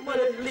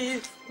 Mother,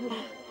 please.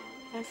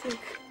 I think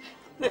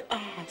the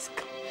ask.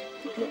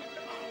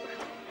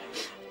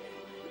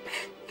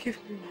 Give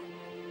me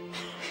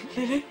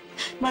Lily,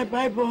 my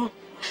Bible.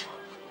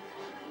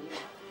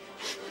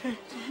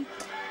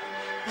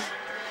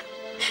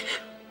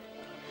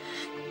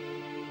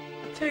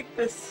 Take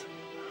this.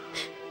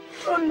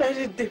 Don't let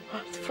it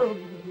depart from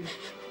you.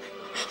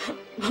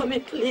 Mommy,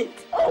 please.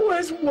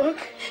 Always walk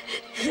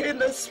in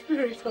the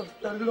spirit of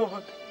the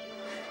Lord.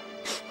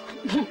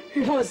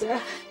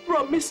 Mother,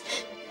 promise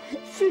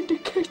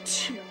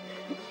vindicate you.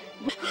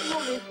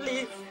 Mommy,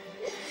 please.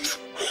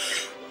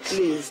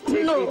 Please,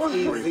 take it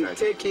easy.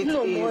 Take it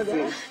easy.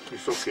 Mother.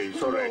 It's okay.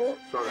 It's all right.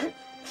 It's all right.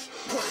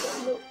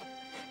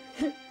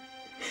 No.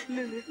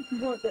 Lily,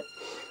 Mother.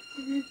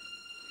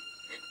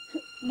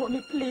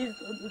 Mommy, please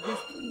don't do this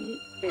to me.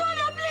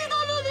 Mother, please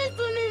don't do this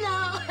to me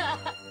now.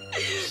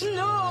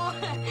 No.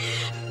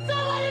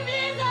 Somebody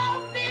please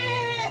help me.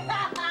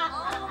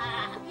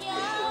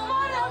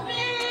 Mother,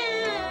 please.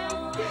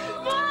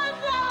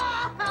 Mother.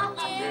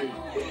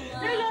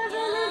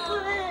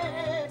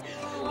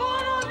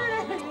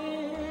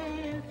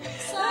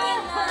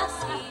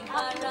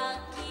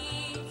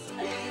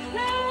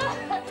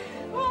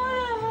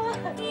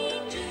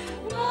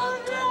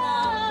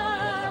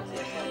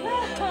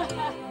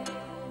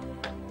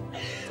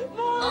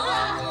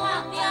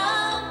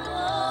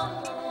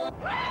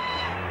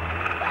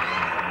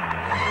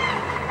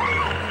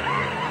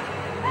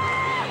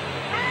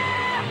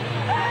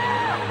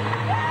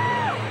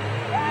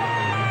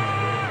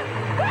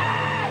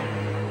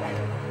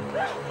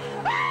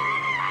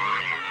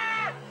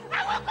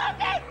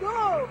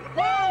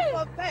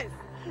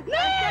 No!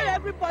 Tell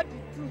everybody the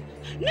truth.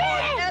 No!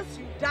 Or else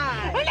you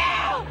die. No!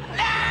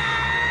 No!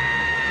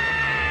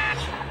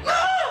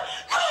 No!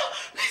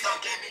 Please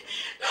don't kill me.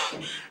 No.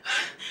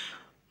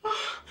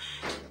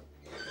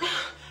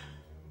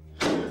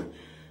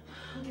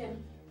 Okay.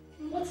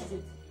 What is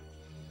it?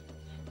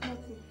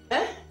 Nothing.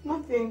 Eh?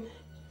 Nothing.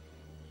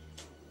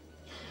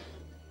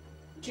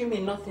 Do you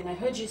mean nothing? I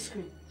heard you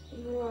scream.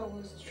 No, I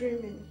was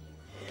dreaming.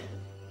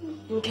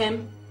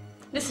 Nkem,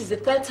 this is the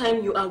third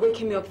time you are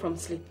waking me up from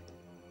sleep.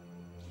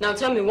 Now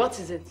tell me, what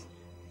is it?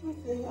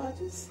 Nothing. I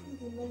just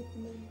had a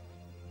nightmare.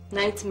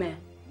 Nightmare?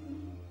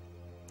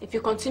 If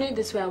you continue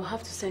this way, I will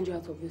have to send you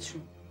out of this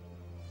room.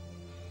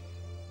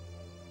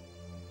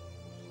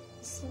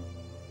 So,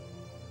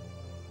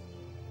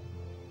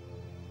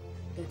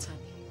 better.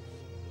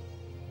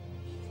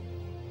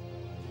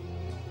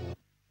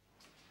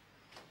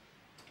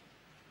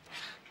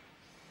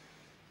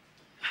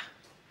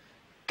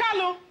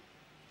 Carlo!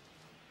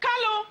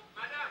 Carlo!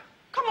 Madam!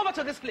 Come over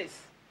to this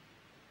place.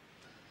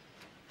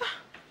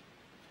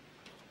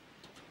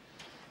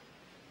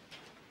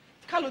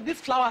 Carlo,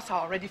 these flowers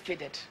are already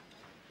faded.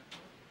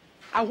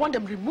 I want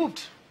them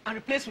removed and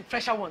replaced with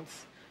fresher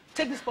ones.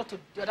 Take this pot to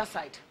the other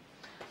side.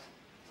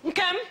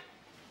 Nkem?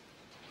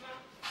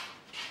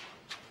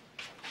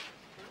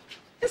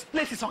 This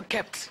place is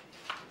unkept.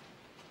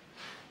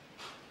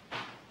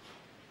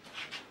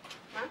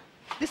 Huh?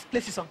 This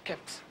place is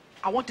unkept.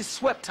 I want it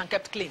swept and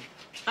kept clean.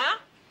 Huh?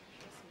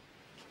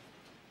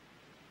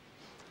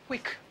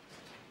 Quick.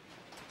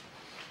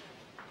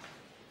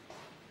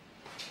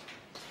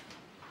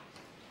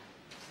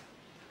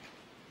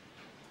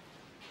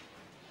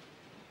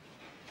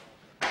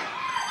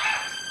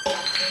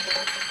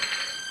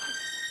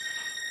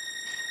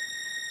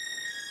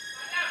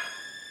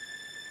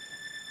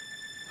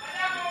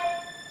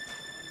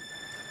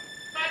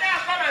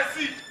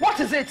 What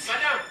is it?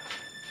 Madam,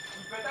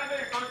 you better make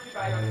you come see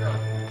by yourself.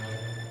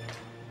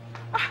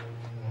 Ah,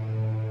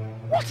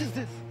 what is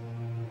this?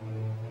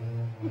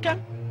 Okay.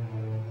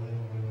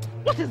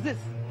 What is this?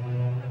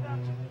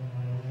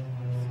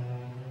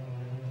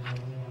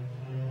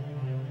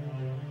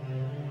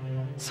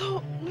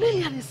 So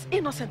Lillian is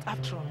innocent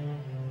after all.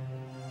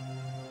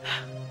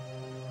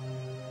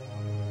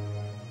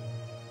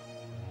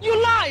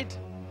 You lied!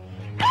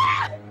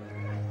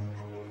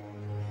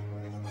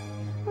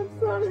 I'm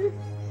sorry.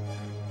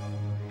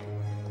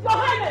 Your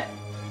Highness!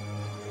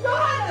 Your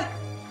Highness!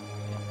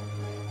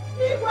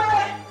 Igwe!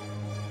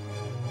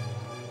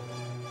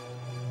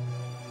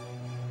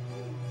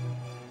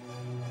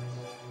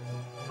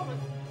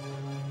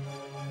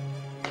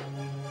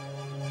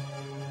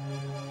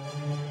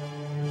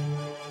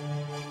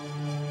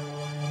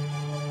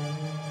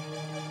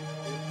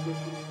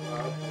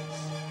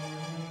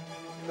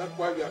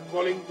 while you are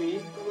calling me,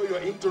 while you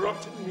are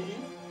interrupting me.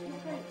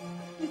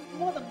 It's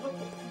more than what you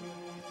see.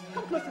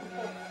 Come closer to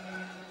us.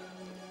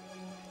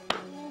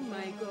 Oh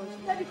my gosh.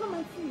 Daddy, come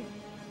and see.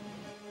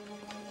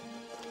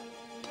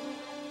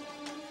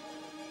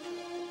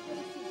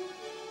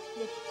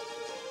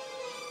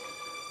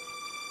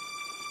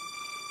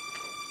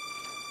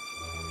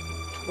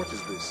 What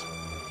is this?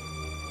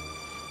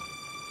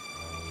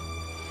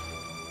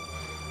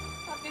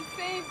 I've been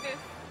saying this.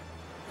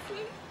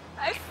 See?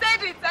 I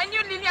said it. I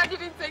knew Lillian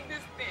didn't take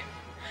this thing.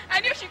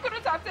 I knew she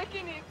couldn't have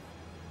taken it.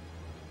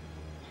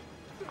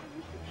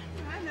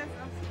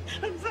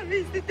 I'm sorry,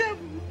 it's the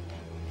devil.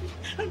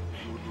 You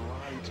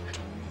lied to me.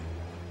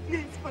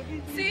 Please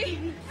forgive me.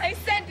 See? I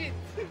said it.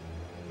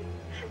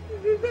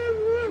 It's the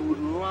devil. You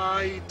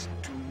lied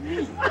to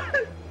me.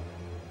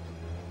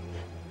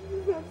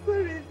 I'm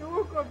sorry, it's the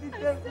work of the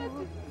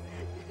devil.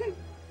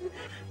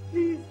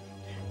 Please.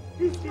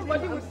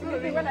 Nobody would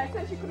believe me when I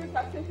said she couldn't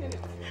have taken it.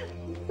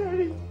 I'm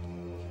sorry.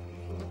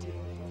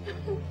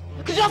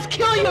 I could just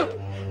kill you! It's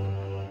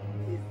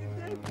the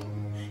devil.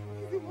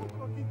 It's the work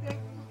of the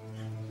devil.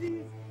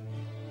 Please.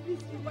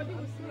 Nobody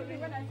would believe me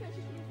when I said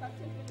she couldn't have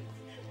taken it.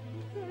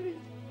 I'm sorry.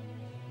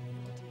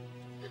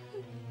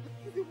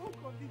 It's the work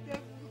of the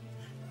devil.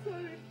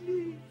 Sorry,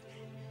 please.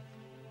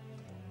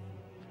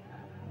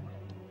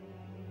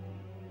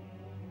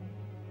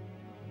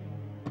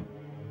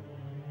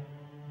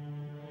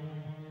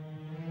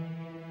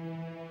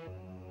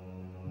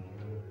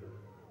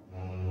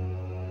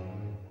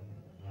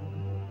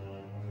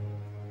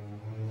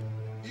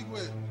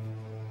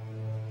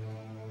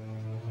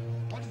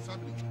 What is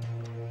happening?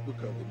 Look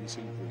at the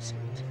missing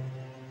bracelet.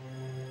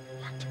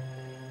 What?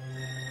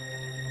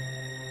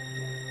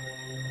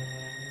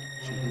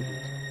 She did it.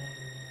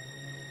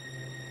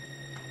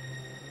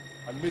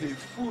 And made a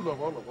fool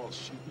of all of us.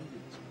 She did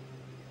it.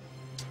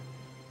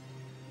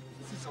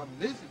 This is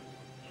amazing.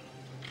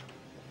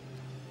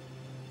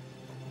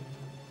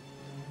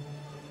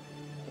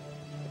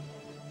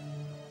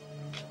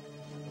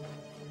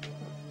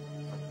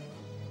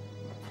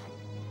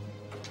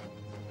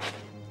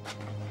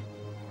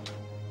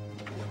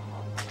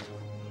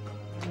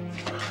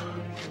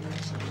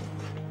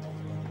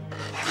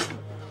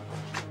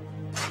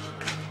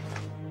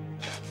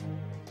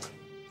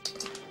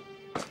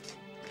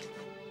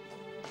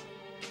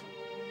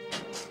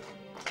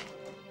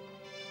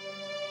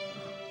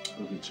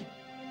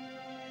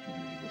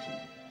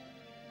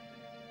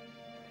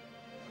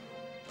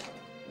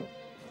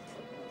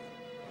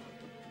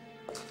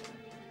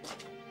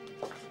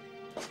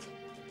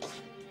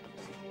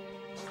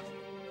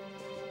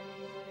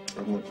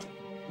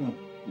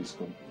 Please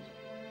come.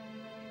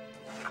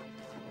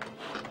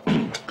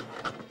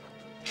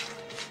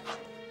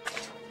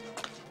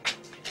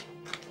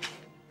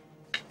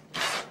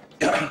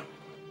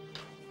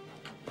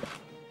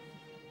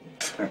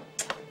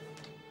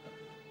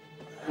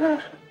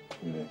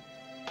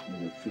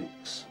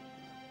 Fix.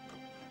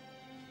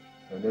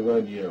 I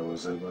never knew I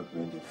was ever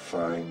going to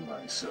find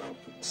myself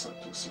in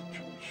such a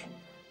situation.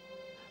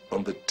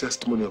 On the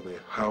testimony of a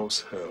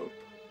house help,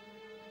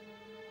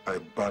 I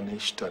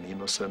banished an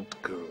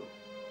innocent girl.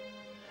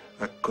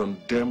 I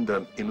condemned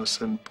an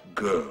innocent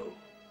girl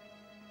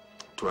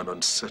to an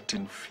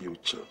uncertain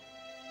future,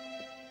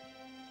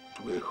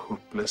 to a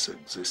hopeless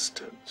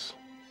existence.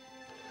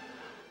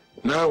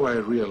 Now I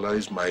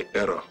realize my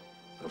error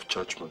of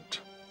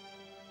judgment.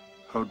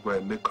 How do I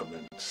make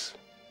amends?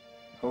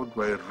 How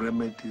do I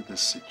remedy the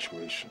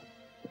situation?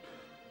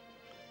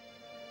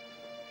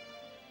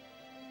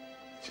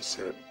 She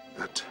said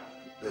that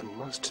there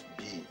must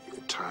be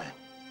a time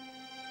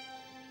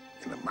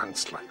in a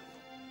man's life.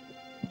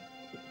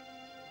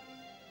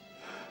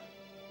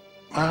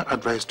 My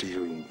advice to you,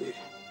 Ingwe,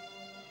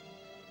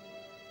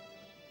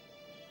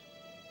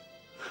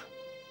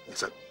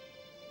 is that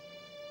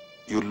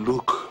you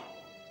look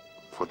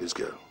for this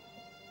girl.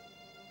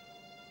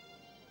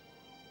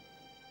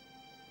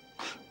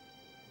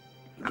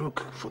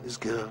 Look for this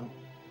girl.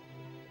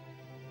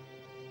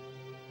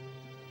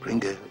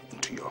 Bring her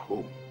into your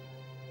home.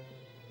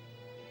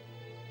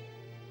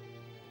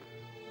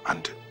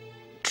 And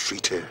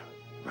treat her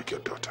like your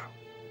daughter.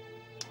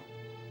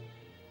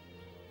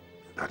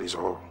 That is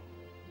all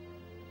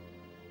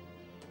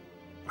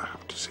I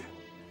have to say.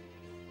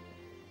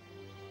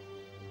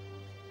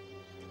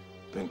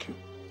 Thank you.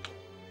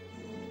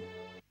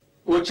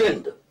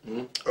 Uchendo,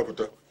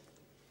 Abuta.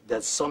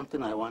 There's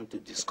something I want to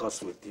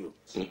discuss with you.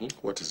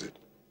 What is it?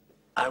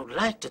 I would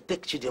like to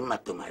take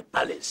Chidinma to my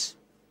palace.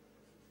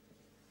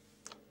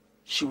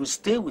 She will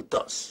stay with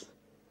us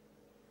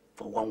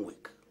for 1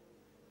 week.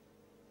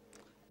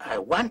 I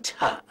want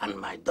her and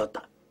my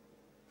daughter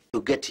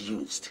to get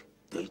used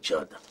to each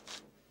other.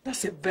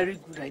 That's a very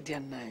good idea,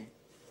 Nai.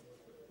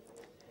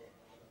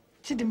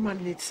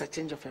 Chidinma needs a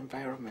change of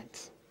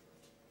environment.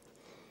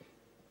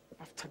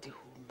 After the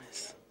whole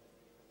mess.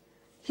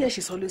 Here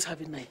she's always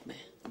having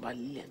nightmare about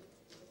Lillian.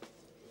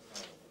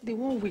 The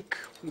 1 week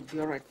will be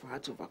all right for her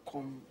to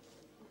overcome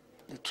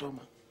the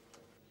trauma.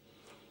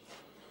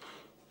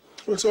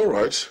 Well, it's all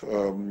right.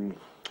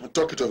 I'll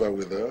talk it over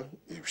with her.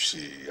 If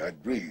she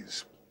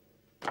agrees,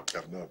 I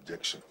have no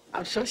objection.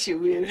 I'm sure she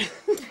will.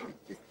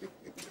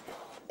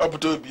 Up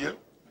to you.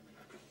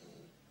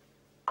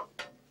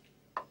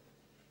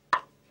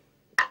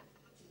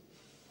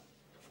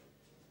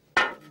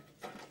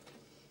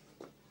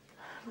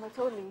 But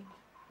Oli,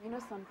 you know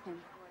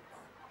something?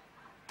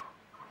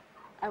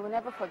 I will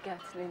never forget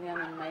Lillian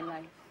in my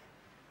life.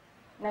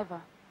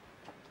 Never.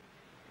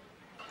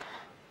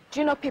 Do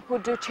you know people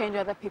do change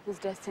other people's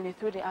destiny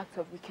through the act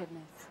of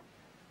wickedness?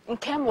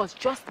 Nkem was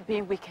just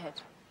being wicked,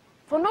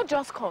 for no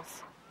just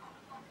cause.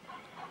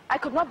 I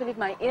could not believe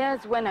my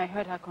ears when I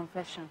heard her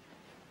confession.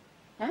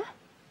 Huh?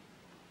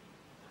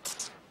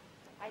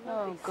 I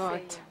know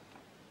God.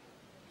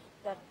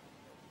 That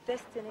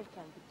destiny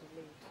can be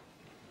delayed,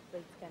 but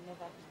it can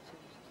never be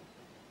changed.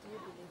 Do you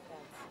believe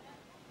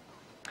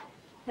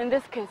that? In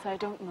this case, I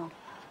don't know.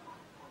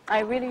 I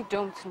really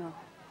don't know.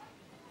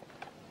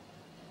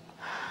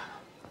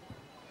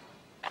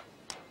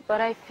 But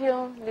I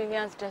feel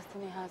Lillian's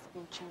destiny has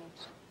been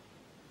changed.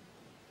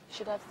 You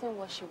should have seen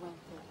what she went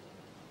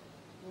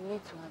through. You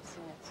need to have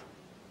seen it.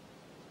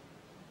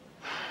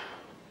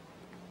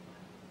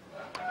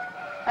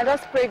 I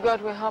just pray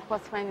God will help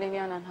us find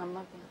Lillian and her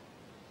mother.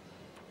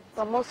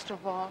 But most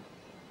of all,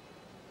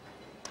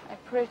 I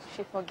pray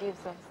she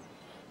forgives us.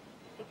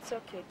 It's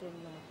okay,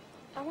 Dino.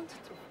 I want you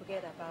to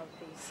forget about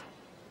this.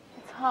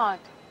 It's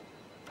hard.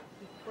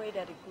 We pray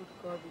that the good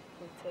God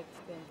will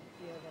protect them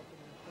here that they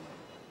may come.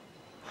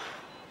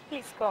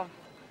 Please come.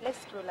 Let's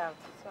stroll out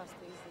so as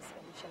to use this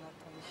additional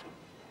permission.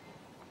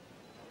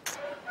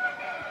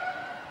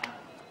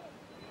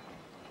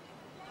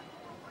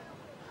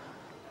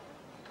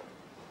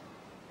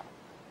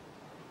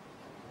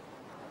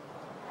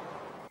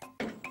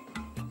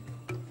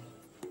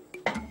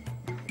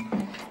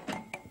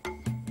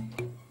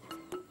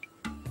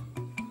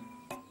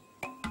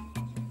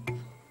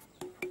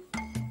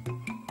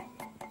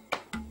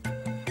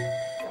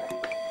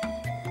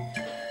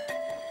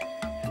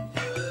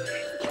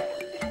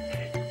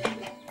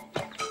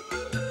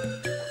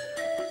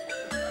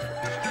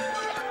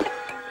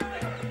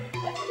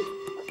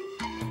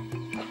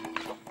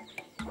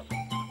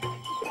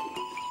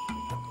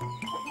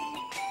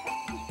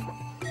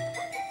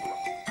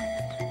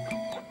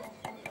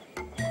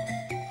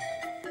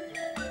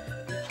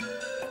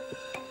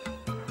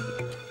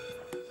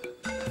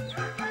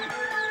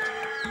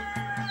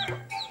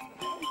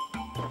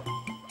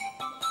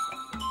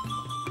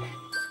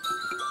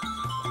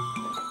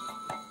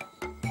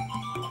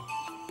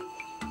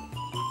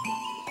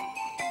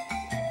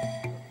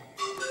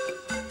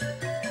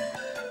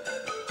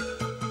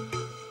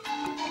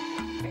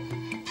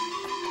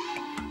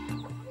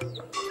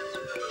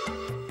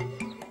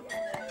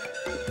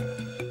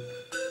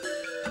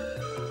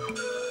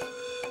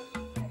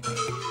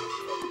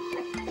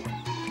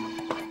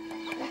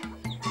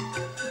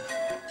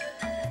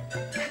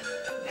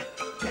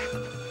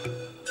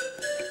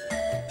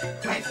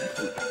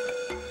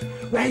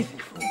 Where is the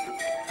food?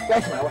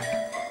 Where's my wife?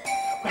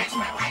 Where's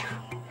my wife?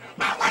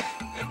 My wife!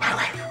 My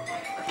wife!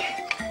 Okay.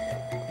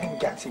 Let me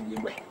go and see you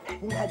where.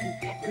 Daddy,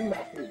 bring my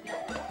food.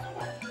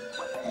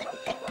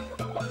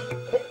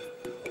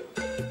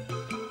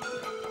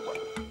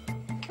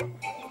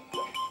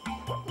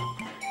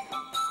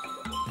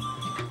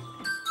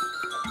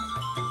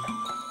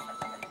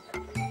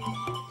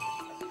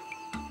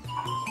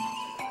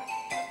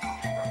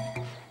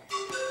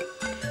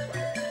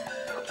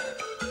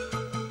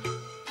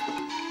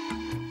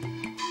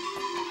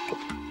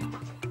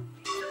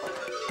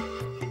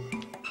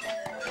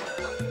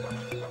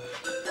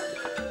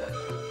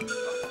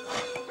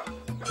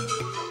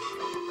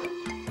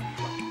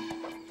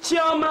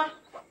 Chioma!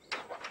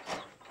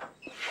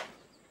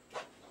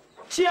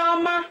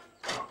 Chioma!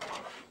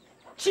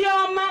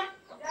 Chioma!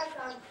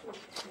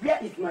 Where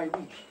is my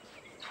wig?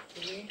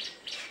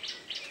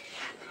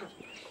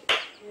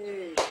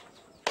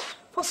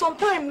 For some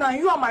time now,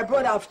 you and my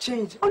brother have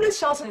changed. Always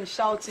shouting and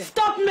shouting.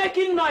 Stop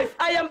making noise!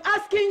 I am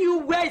asking you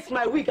where is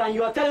my wig and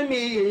you are telling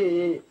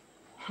me...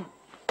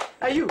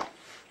 Are you?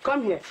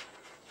 Come here.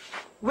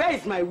 Where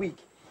is my wig?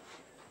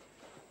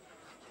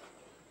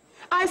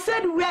 I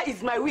said, where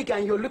is my wig?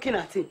 And you're looking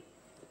at it.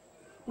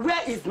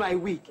 Where is my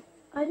wig?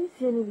 I didn't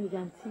see any wig,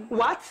 Auntie.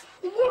 What?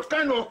 What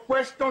kind of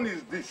question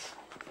is this?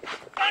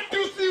 Can't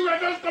you see we're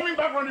just coming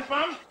back from the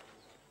farm?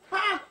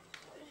 Huh?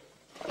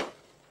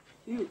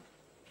 You.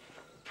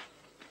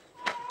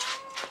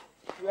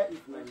 Where is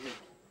my wig?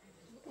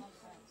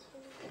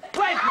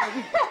 Where is my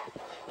wig?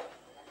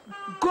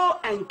 Go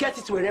and get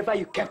it wherever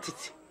you kept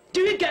it.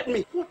 Do you get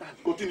me? What has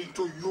gotten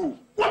into you?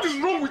 What is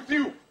wrong with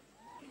you?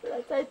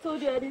 Like I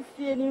told you, I didn't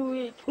see any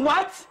wig.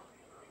 What?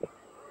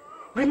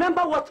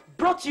 Remember what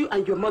brought you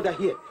and your mother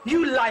here.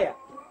 You liar.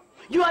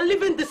 You are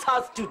leaving this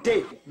house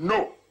today.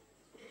 No.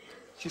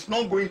 She's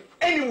not going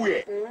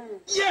anywhere.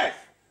 Yes.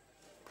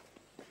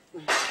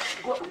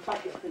 Go and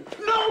pack your things.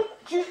 No,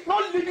 she's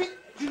not leaving.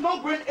 She's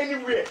not going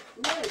anywhere.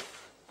 Yes,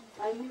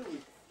 I knew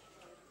it.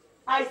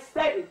 I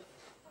said it.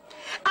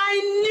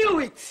 I knew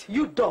it,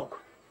 you dog.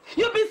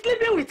 You've been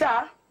sleeping with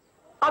her.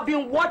 I've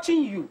been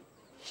watching you.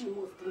 She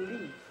must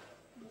leave.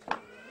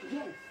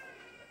 Yes.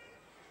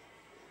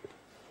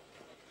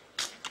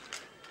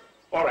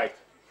 All right.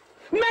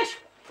 Mesh!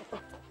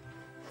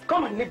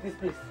 Come and leave this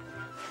place.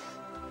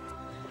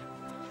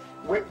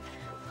 Wait.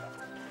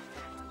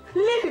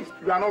 Leave!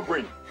 You are not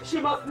going. She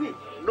must leave.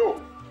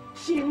 No.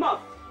 She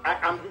must. I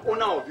am the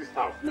owner of this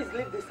house. Please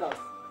leave this house.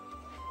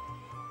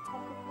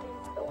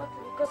 I want to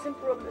be causing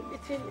problem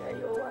between you and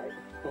your wife.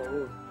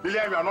 Oh.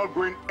 Lillian, you are not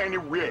going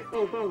anywhere.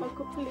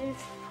 Uncle,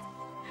 please.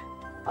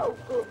 I'll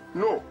go.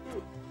 No.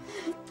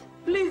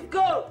 Please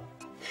go.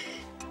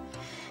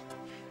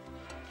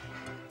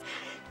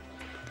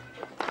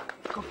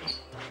 Come here.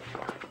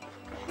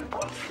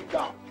 Sit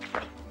down.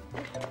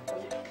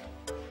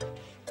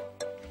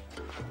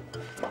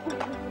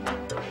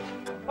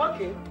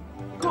 Okay,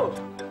 go.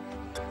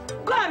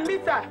 Go and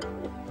meet her.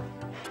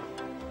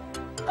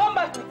 Come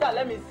back with her,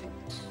 let me see.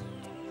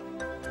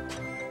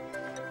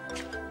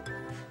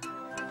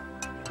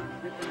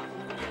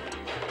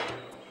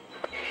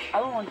 I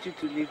don't want you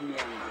to leave me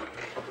anymore.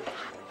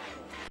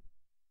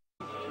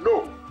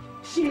 No.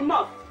 She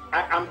must.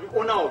 I am the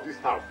owner of this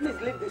house.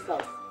 Please leave this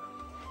house.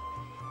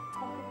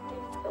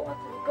 I want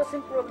to be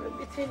causing problem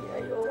between you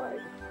and your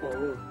wife.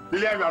 Oh.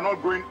 Lillian, you are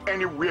not going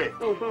anywhere.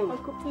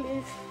 Uncle,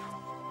 please.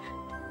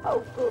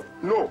 I'll go.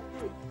 No.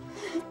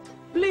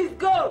 Please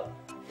go.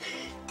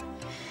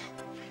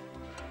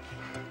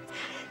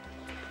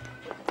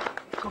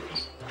 Come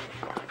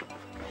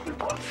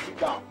on. Sit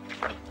down.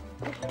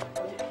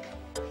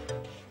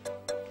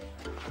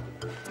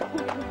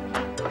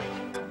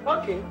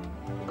 Okay,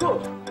 go.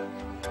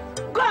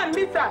 Go and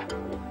meet her.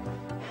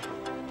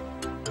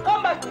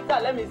 Come back with her,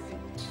 let me see.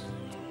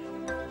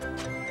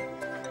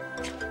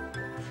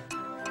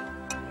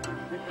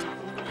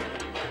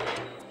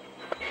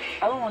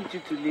 I don't want you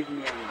to leave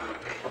me anymore.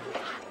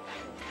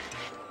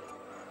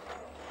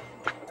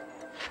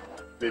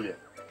 Lillian,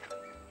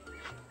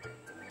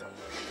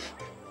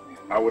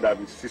 I would have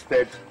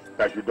insisted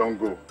that you don't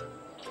go.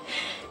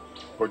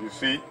 But you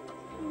see,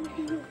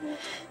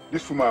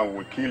 this woman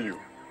will kill you,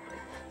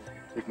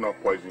 if not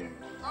poison you.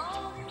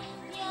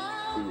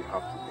 So you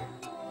have to go.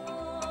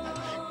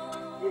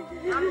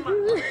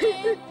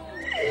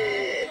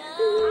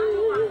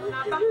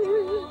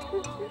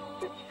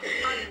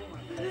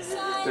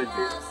 Take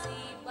this.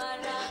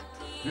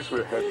 This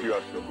will help you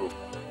as you go.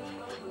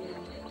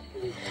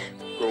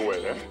 Go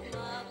well, eh?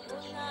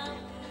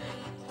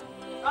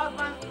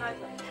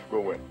 Go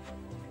well.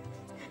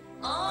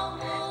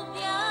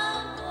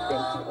 Thank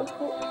you,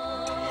 Uncle.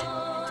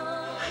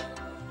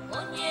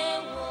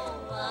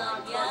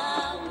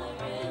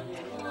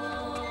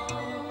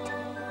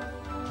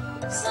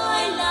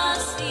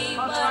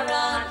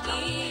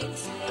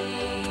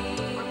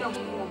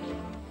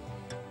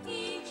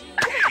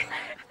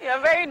 You're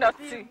very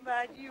naughty.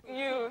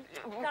 You,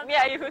 me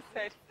and you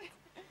said.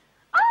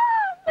 Oh,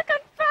 look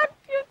at that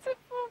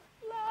beautiful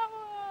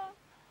flower.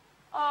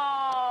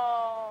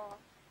 Oh,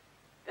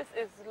 this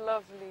is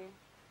lovely.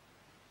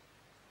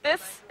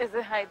 This is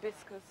a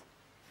hibiscus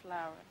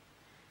flower.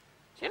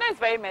 Do you know it's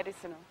very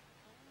medicinal?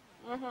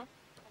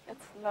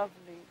 It's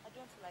lovely. I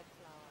don't like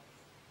flowers.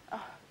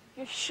 Oh,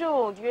 you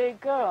should. You're a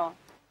girl.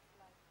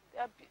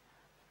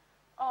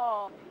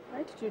 Oh.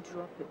 Why did you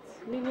drop it?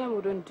 Lillian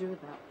wouldn't do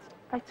that.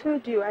 I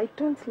told you, I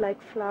don't like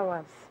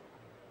flowers.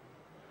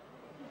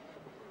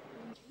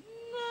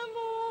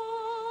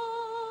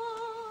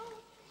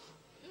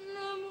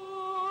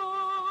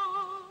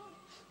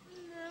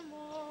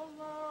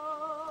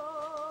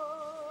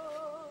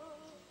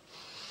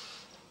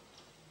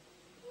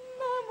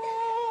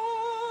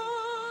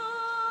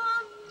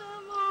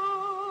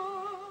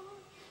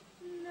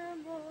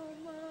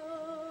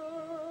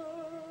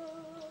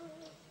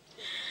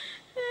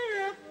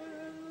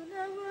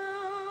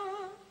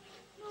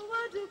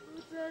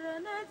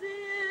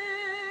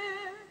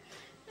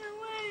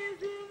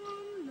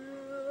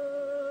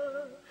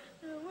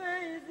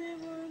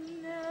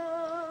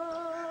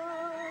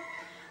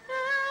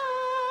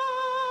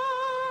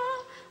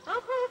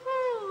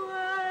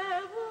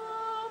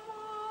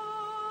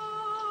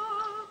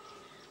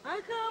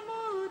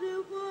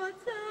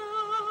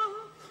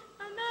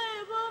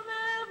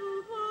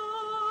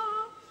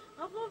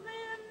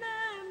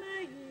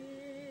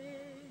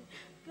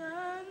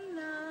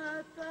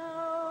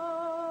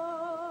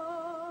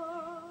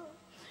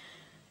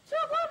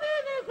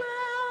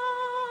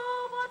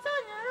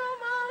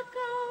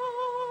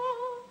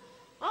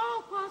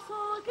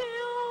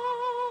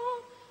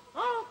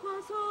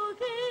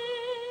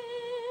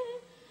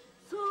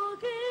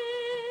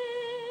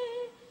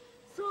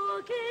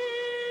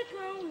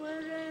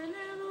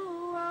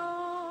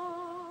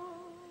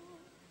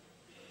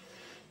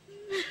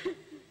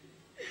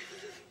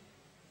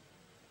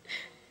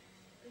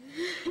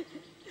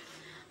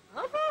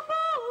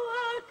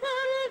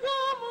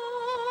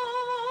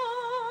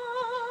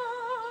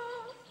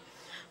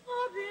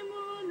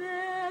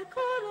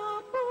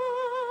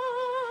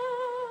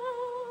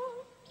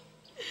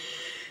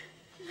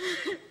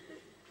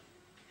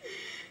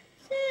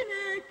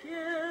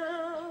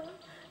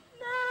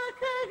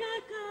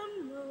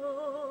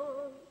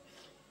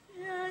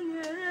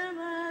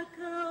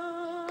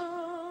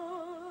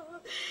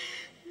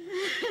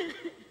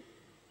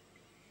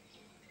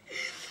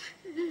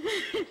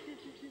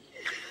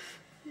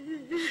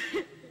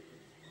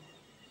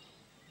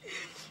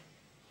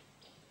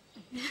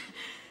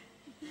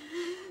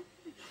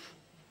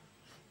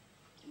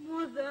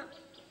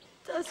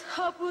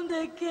 happened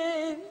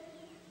again.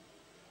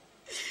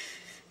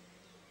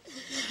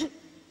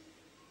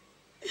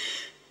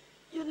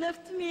 You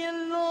left me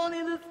alone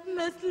in this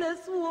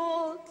messless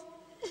world.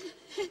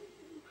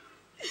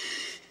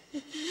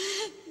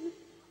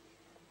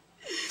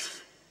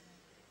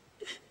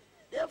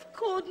 They have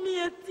called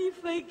me a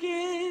thief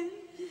again.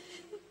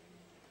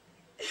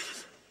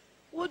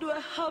 What do I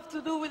have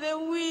to do with a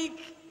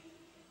weak?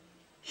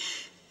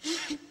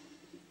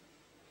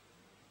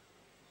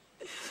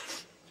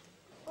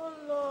 Oh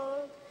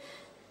Lord.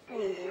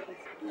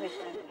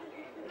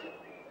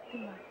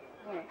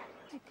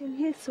 I can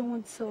hear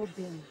someone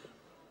sobbing.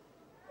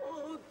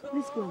 Oh God.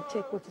 Please go and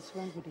check what is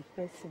wrong with the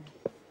person.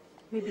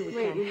 Maybe we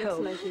Wait, can it help.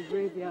 looks like a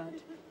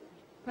graveyard.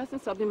 Person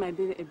sobbing might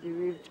be a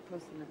bereaved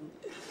person.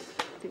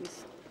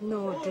 Please.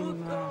 No,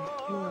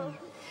 Dima, no.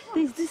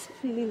 There's this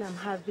feeling I'm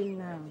having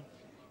now.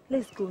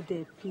 Let's go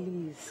there,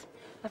 please.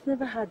 I've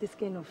never had this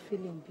kind of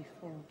feeling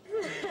before.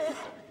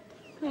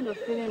 What kind of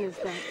feeling is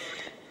that?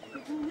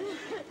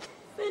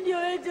 Send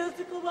your angels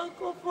to come and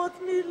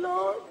comfort me,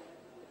 Lord.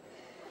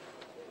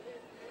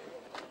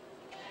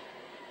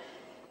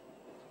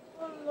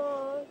 Oh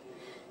Lord.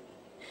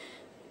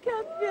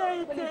 Can't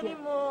bear it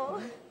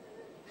anymore.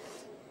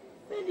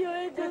 Send your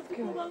angels to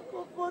come and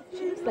comfort me,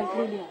 It's Lord. like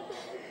Lillian.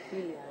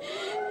 Lillian.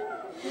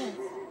 Yes.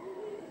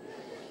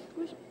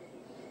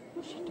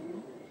 What's she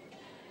doing?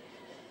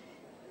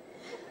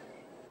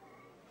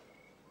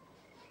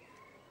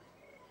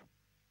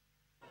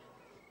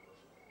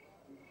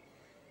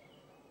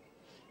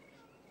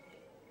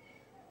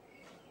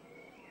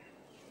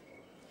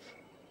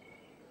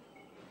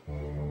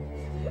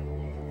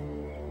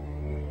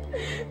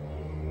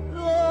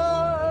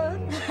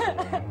 Lord,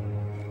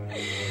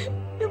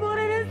 the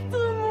burden is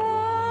too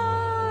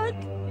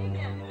much.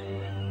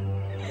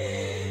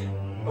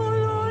 Oh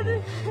Lord,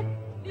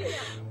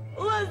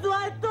 what do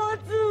I do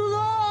to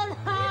Lord?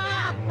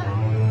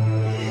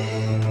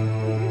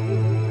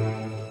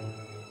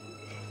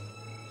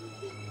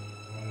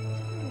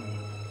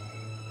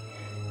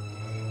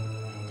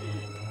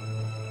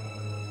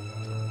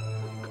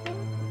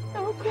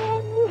 Oh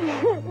God.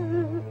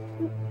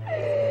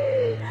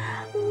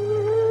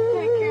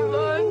 Thank you,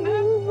 Lord.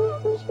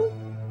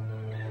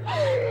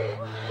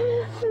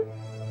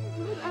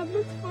 Lord, I've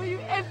looked for you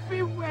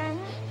everywhere.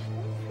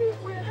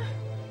 Everywhere.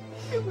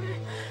 Everywhere.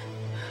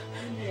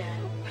 Yeah.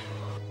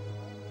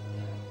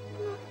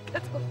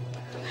 Let's go.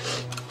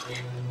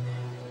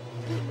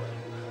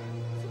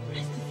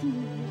 Surprised to see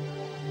you.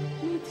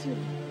 Me too.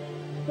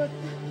 But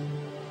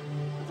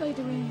what are you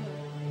doing here?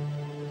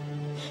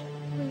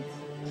 Wait.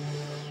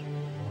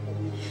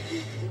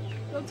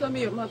 Don't tell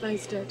me your mother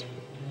is dead.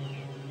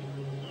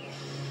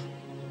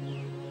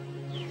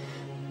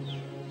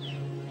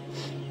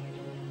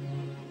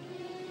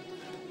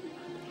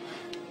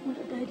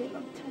 Mother died a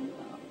long time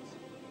now.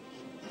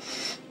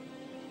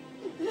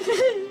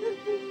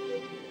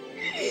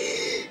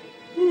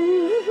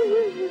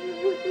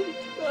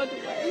 God,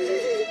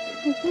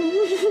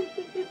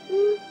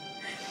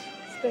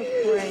 Stop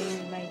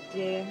praying, my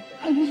dear.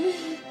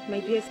 My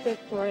dear, stop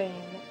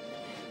praying.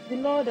 The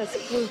Lord has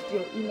proved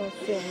your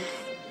innocence.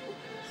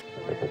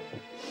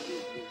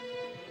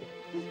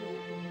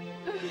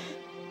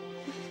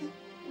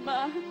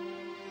 Ma,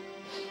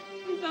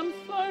 please, I'm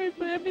sorry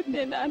for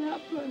everything that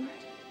happened.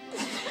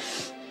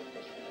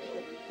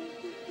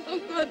 Oh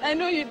God, I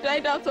know you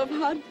died out of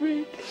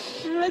heartbreak,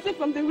 arising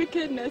from the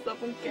wickedness of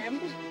Nkem.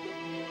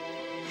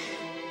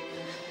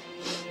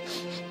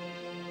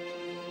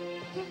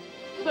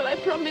 But I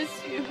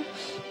promise you,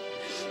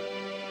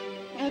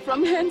 and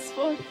from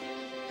henceforth,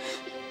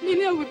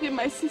 Lillian will be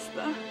my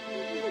sister.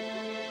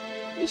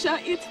 We shall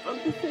eat from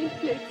the same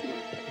plate.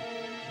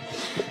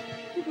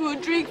 We will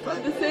drink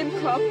from the same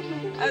cup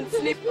and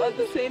sleep on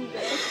the same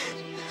bed.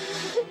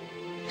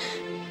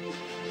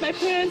 My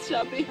parents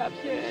shall be her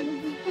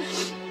parents.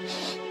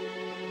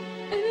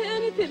 And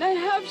anything I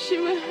have, she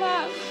will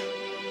have.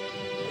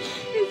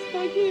 Please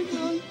forgive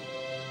us.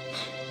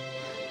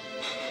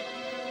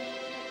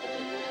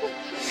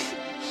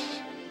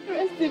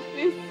 Rest in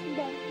peace,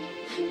 Mom.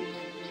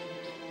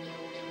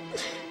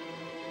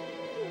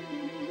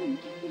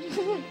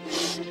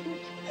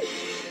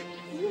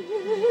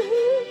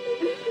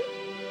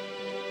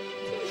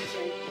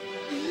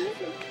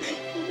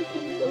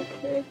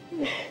 Okay.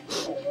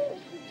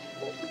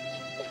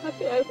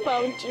 Happy I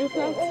found you,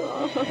 that's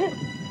all.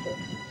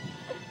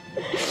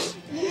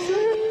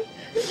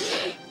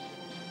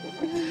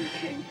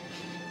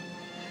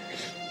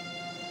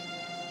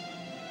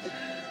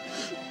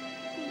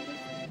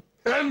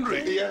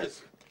 Henry!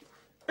 Yes.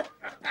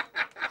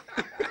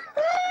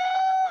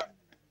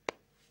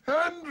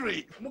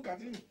 Henry! Look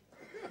at him.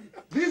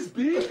 This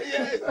big?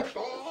 Yes.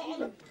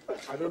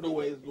 I don't know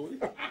where he's going.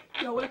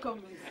 You're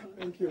welcome, my son.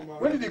 Thank you, Mom.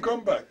 When did he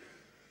come back?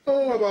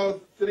 Oh,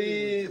 about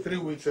three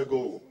weeks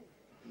ago.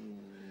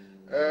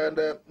 And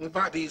in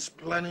fact, he's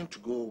planning to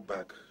go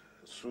back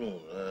soon.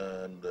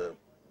 And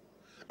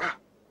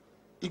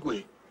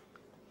Igwe,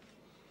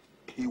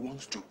 he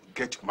wants to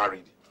get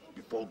married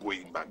before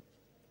going back.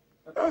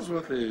 That's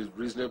what a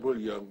reasonable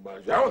young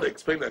man. I would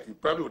expect that he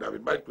probably would have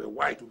been married to a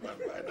white woman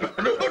by now.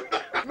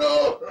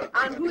 No.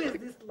 And who is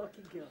this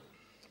lucky girl?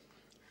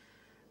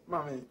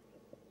 Mommy,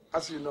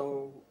 as you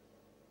know,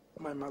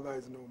 my mother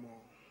is no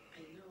more.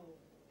 I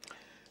know.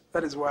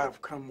 That is why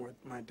I've come with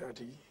my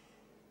daddy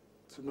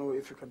to know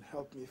if you can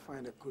help me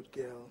find a good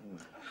girl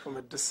from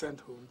a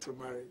decent home to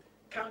marry.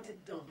 Count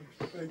it done.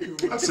 Thank you.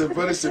 That's a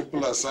very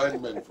simple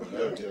assignment for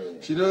her.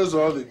 She knows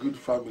all the good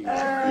families.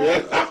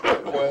 Yeah.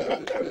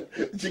 Well,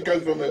 she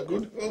comes from a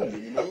good home,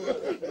 you know.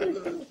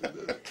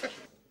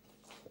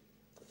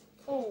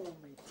 Oh,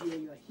 my dear,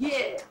 you're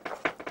here.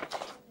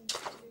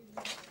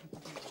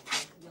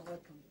 You're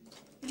welcome.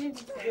 Good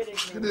evening.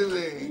 Good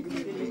evening.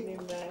 Good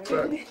evening,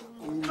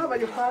 man. How about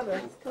your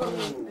father?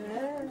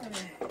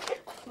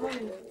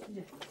 Morning.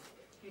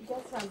 You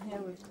got some here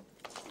with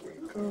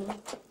you.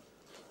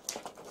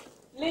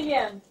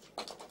 Lillian.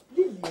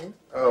 Lillian?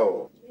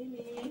 Oh.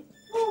 Lily.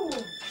 Oh.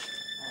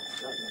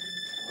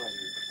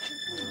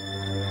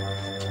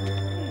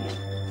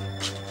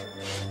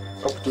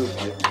 Up to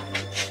you.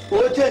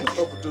 Urgent.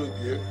 Up to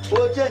you.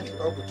 Urgent.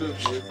 Up to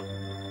you.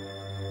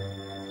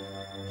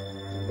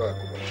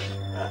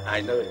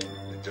 I know him.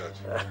 The judge.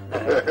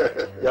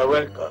 You're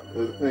welcome.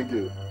 Thank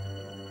you.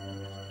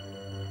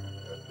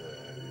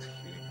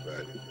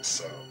 And the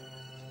sound.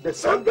 The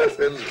sound? That's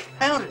Henry.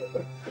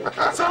 Henry.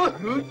 So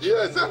huge.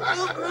 Yes. So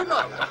grown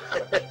up.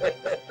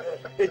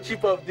 A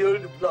chip of the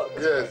old block.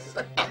 Yes.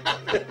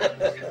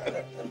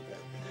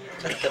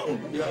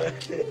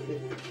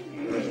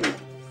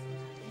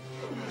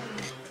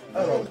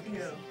 Oh.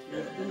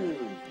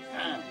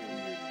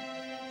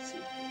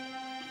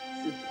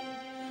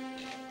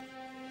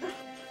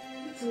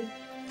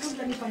 Come,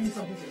 let me find you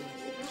something.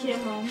 Okay,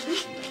 Mom.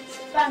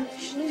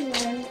 Spanish.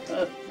 Lillian.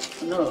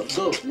 No,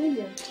 go.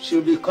 Lillian.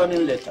 She'll be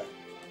coming later.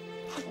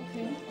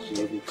 Okay.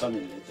 She'll be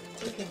coming later.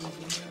 Okay, Mom.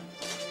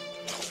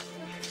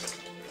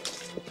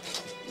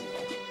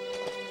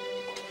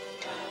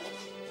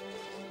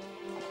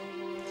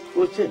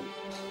 Urgent.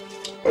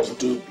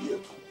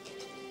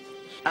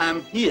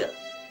 I'm here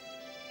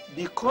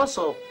because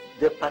of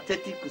the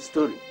pathetic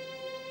story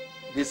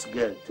this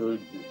girl told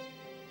you.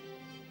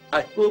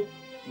 I hope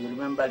you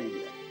remember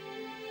Lillian.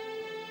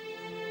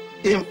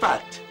 In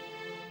fact,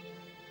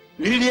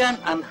 Lillian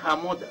and her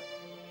mother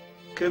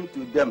came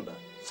to Denver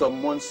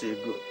some months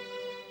ago.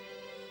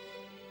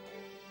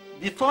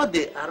 Before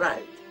they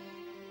arrived,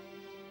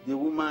 the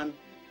woman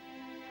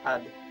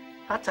had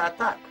heart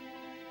attack.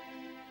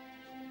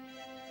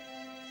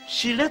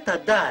 She later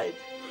died,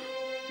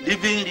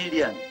 leaving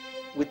Lillian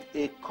with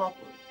a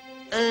couple.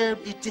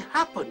 It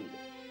happened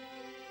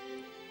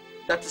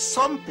that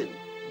something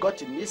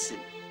got missing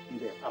in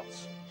the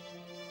house.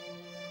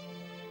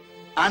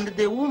 And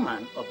the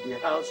woman of the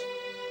house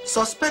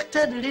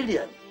suspected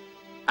Lillian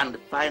and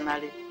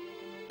finally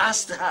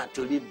asked her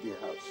to leave the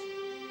house.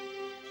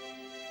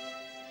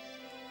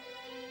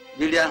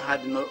 Lillian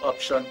had no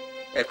option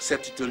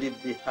except to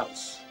leave the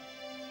house.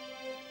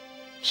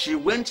 She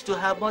went to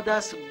her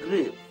mother's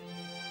grave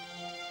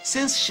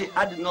since she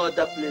had no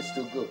other place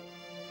to go.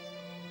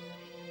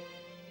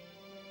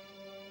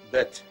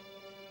 But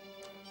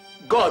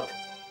God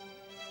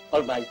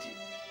Almighty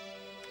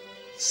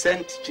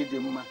sent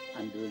Chidimma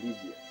and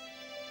Olivia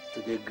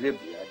to the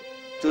graveyard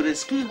to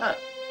rescue her.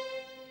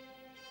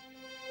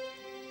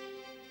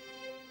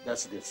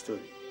 That's the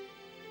story.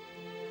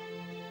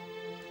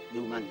 The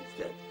woman is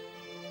dead.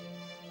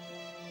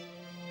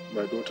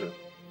 My daughter.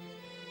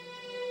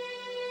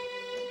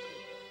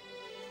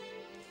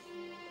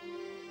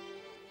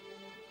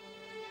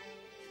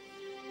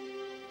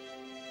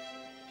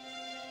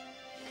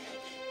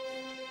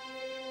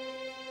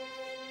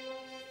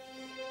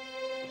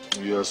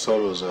 Your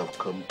sorrows have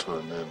come to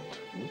an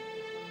end.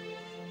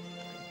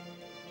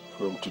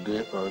 From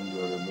today on,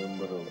 you are a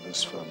member of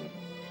this family.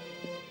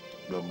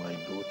 You are my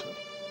daughter.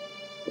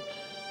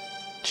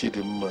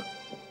 Chidimma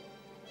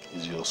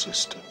is your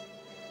sister.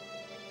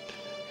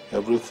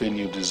 Everything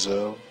you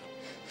deserve,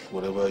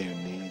 whatever you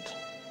need,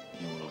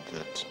 you will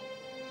get.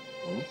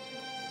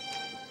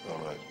 All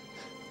right.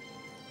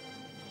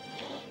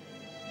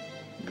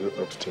 Go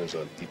upstairs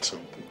and eat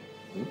something.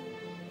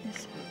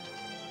 Yes, sir.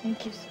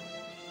 Thank you, sir.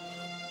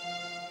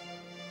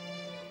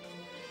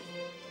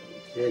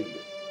 Thank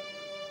you.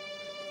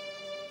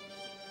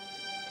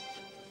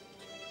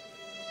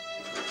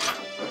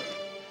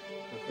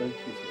 Thank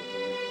you for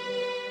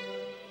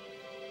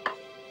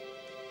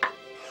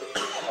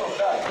Oh,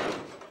 Dad.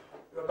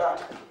 You're back.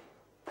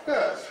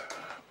 Yes.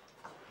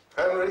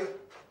 Henry?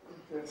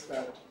 Yes,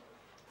 Dad.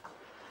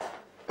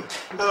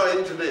 How are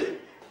you today?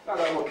 Dad,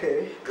 I'm okay.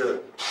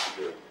 Good.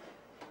 Good.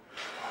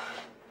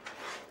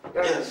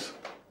 Dad, Yes.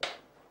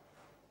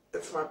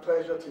 It's my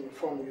pleasure to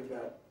inform you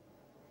that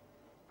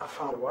I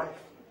found a wife.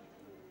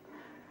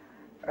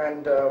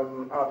 And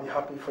I'll be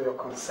happy for your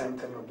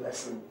consent and your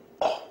blessing.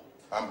 Oh,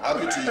 I'm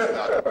happy to hear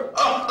that.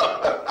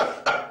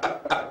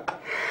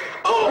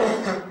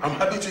 Oh, I'm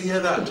happy to hear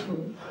that.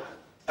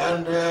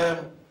 And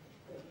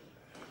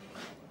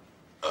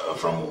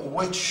from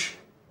which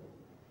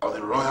of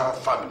the royal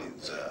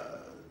families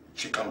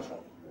she comes from?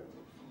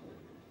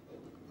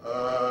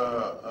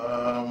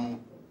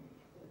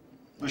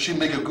 Will she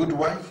make a good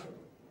wife?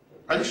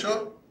 Are you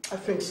sure? I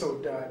think so,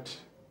 Dad.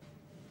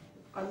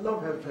 I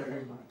love her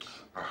very much.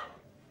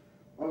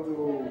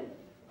 Although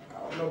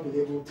I've not been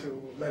able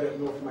to let her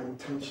know of my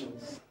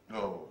intentions.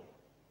 No.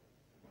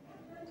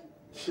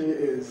 She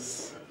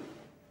is...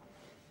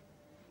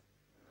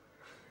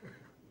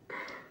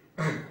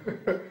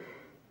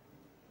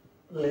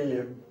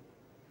 Lillian.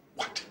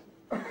 What?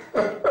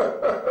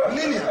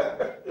 Lillian?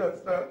 Yes,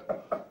 Dad.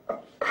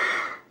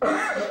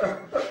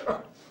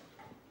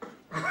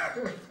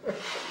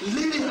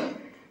 Lillian?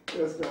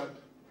 Yes, Dad.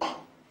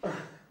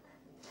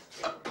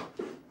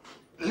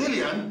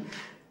 Lillian?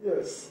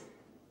 Yes.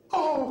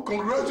 Oh,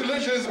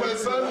 congratulations, my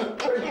son.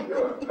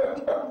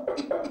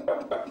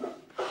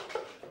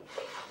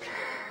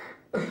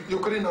 You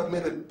couldn't have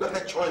made a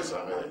better choice,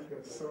 I mean.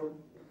 Yes, so.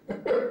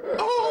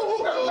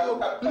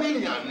 Oh,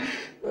 Lillian.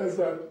 Yes,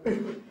 Dad.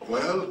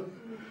 Well,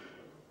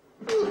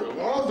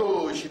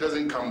 although she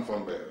doesn't come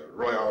from a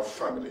royal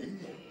family,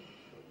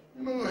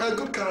 you know, her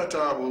good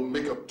character will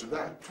make up to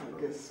that.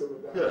 I guess so,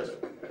 Dad. Yes.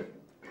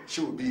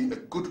 She will be a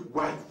good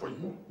wife for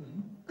you.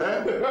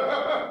 Eh?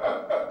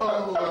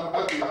 Oh, I'm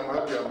happy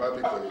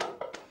for you.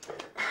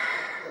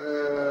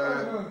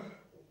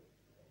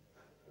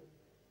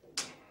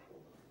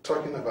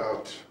 Talking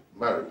about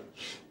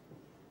marriage,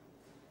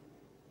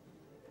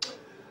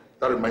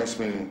 that reminds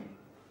me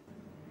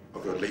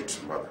of your late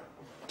mother.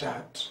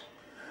 Dad,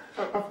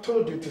 I've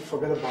told you to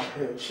forget about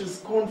her. She's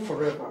gone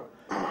forever.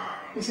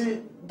 You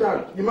see,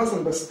 Dad, you must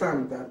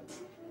understand that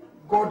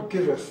God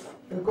giveth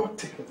and God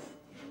taketh.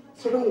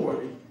 So don't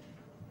worry.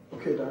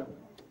 Okay, Dad?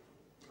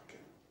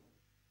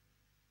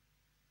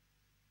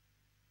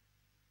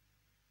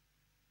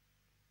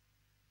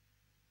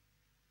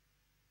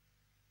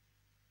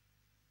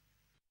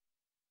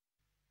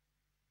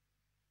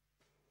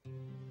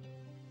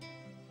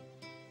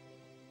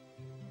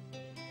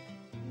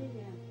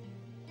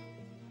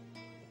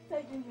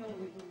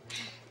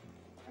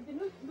 I've been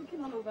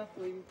looking all over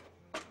for you.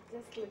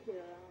 Just looking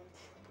around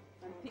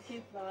and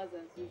picking flowers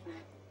as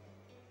usual.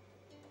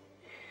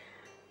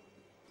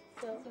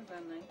 So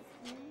very nice.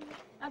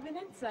 I've been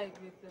inside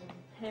with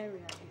Harry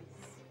and his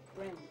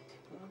friend.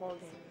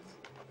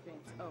 Okay.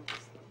 Oh,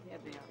 here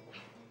they are.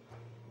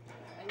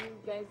 Are you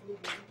guys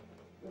leaving?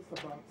 Just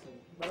about to.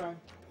 But I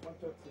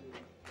wanted to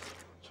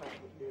chat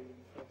with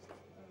Lillian first.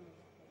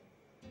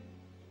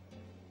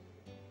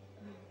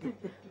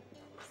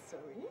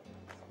 Sorry.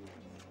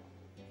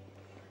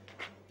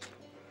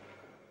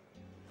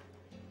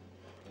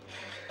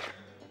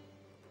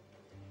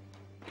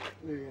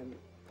 Lillian,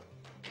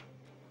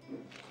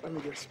 let me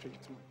get straight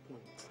to my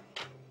point.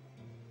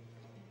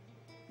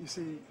 You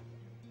see,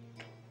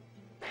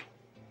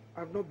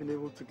 I've not been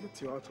able to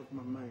get you out of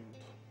my mind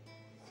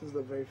since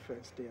the very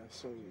first day I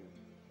saw you.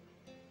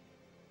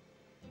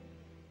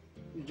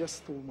 You just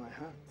stole my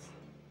heart.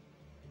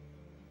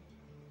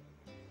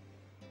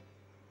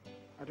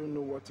 I don't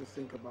know what to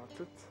think about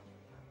it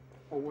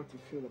or what to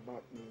feel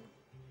about me.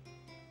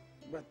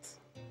 But...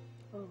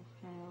 Oh,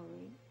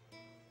 Henry.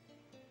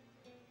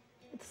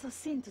 It's a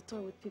sin to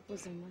toy with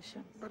people's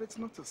emotions. But it's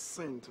not a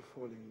sin to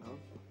fall in love.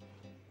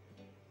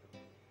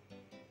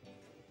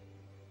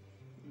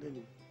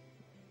 Lily,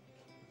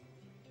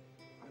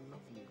 I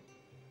love you.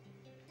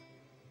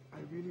 I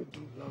really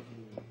do love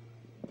you.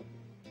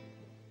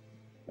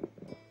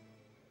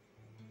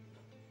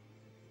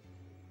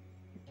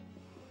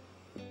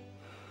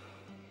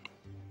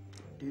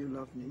 Do you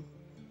love me?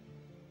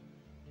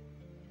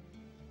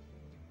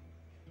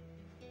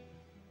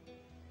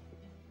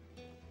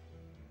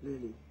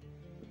 Lily,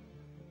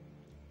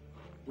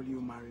 will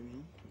you marry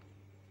me?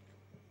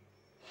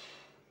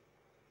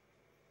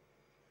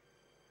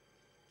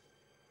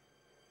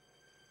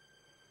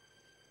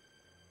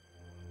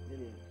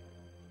 Lily.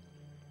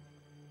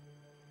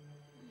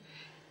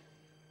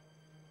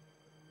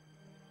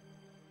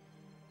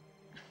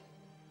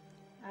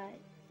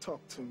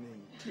 Talk to me.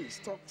 Please,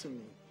 talk to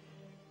me.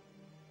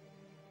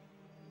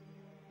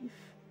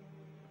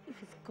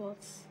 If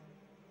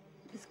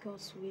it's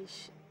God's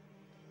wish.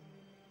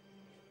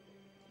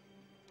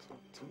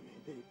 Talk to me,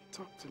 baby.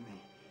 Talk to me.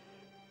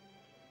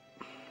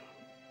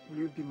 Will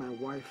you be my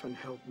wife and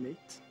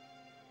helpmate?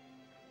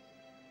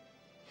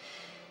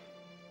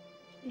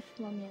 If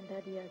Mommy and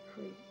Daddy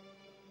agree.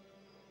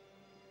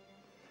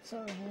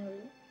 Sorry,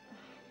 Henry.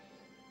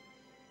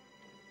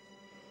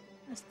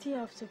 I still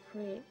have to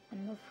pray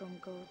and not from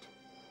God.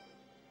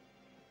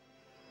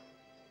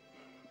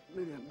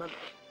 Lillian, but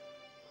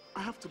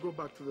I have to go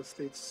back to the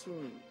States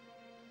soon.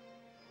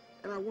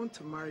 And I want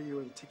to marry you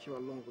and take you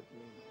along with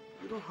me.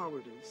 You know how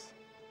it is.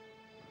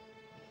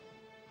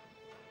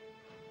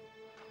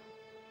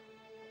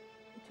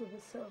 It will be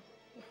so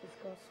if it's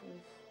God's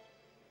wish.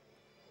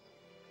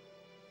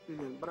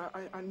 Lillian, but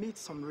I need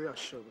some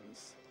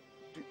reassurance.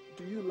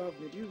 Do you love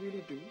me? Do you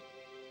really do?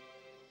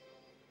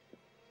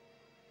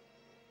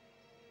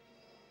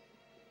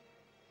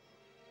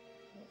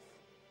 Yes.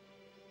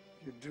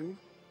 You do?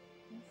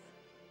 Yes.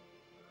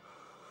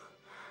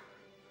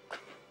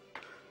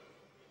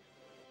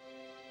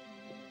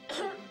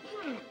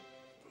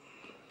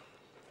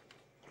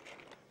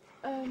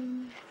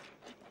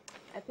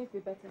 think we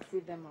better see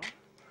them off.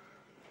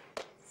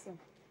 So.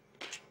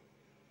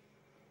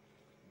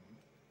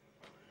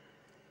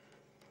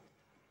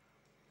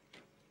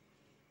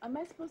 Am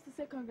I supposed to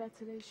say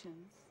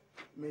congratulations?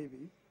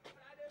 Maybe.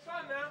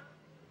 Come now.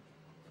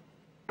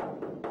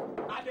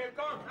 I dey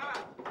come.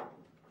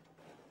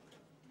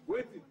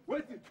 Waiting.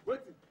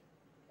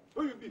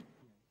 Who you be?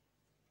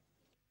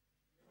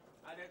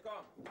 I dey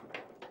come.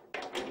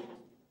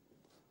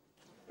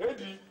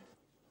 Eddie.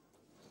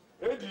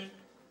 I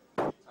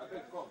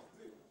dey come.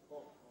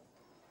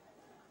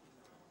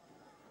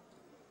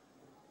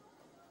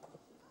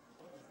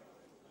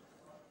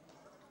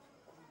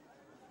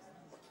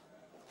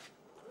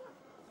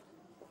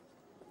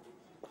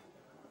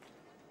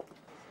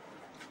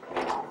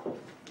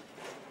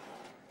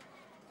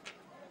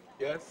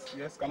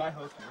 Yes, can I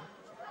help you?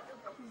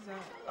 Please,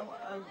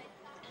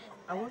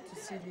 I want to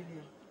see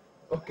Lillian.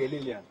 Okay,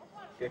 Lillian.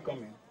 Okay, come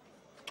in.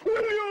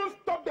 Will you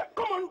stop there?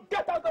 Come on,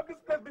 get out of this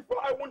place before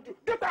I want you.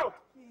 Get out!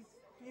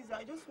 Please,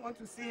 I just want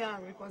to see her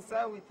and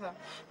reconcile with her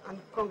and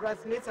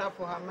congratulate her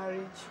for her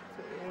marriage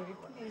to Henry.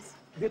 Please.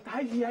 Did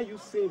I hear you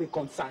say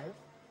reconcile?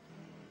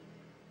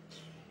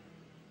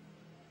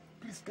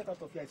 Please get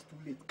out of here, it's too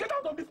late. Get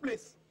out of this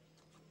place!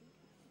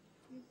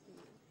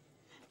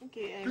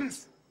 Okay,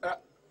 please,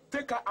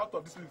 take her out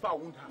of this place before I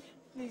wound her.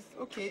 Please,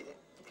 okay.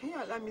 Can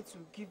you allow me to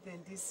give them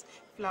this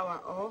flower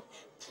or...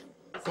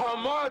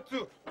 Come on,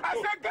 too. I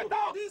said get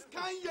out! This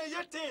kind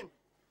of thing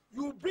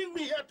you bring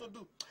me here to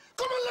do.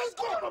 Come on, let's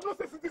go! No,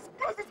 close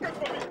this gate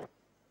for me.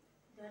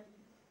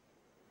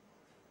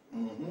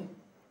 Mm-hmm.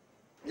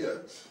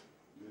 Yes,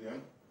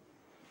 Lillian.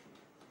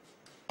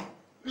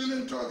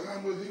 Lillian, talk,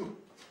 I'm with you.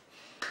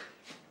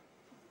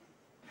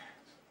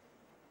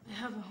 I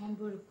have a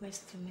humble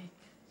request to make.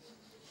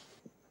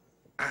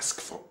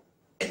 Ask for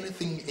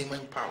anything in my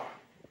power,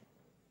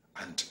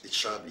 and it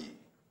shall be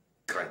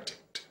granted.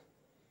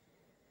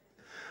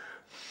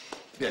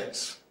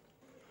 Yes.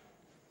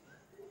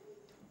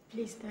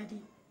 Please, Daddy,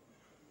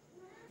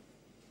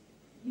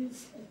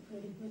 use a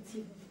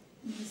prerogative of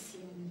mercy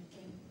on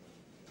Nkem.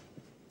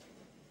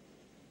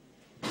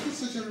 It's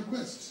such a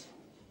request,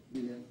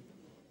 Lillian.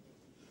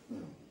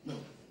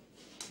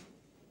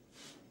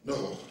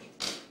 No.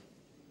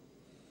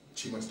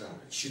 She must die.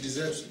 She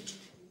deserves it.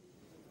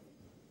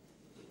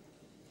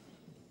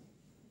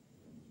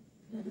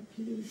 Daddy,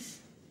 please.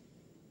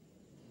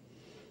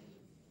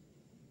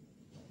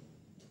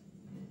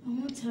 I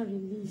want her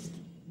released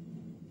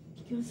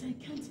because I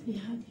can't be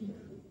happy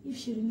if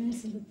she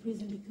remains in the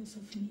prison because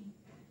of me.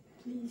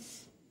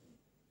 Please.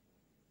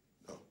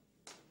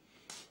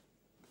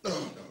 No.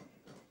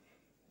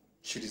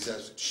 She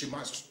deserves it. She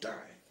must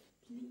die.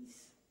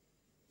 Please.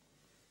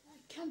 I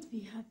can't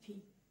be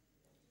happy.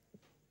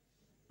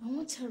 I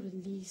want her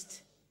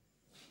released.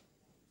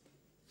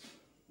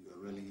 You are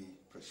really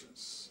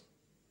precious.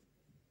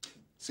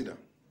 Sit down.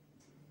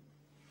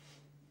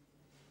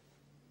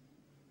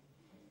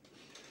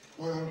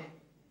 Well,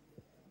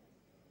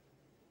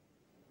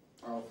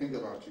 I'll think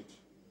about it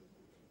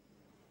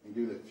and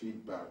give the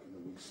feedback in the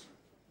weeks.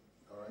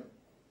 All right?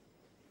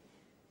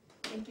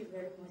 Thank you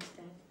very much,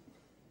 Dad.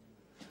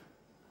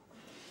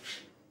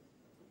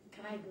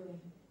 Can I go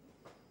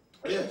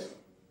in? Yes.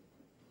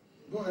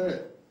 Go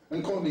ahead.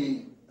 And call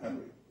me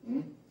Henry.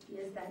 Hmm?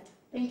 Yes, Dad.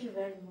 Thank you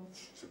very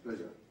much. It's a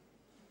pleasure.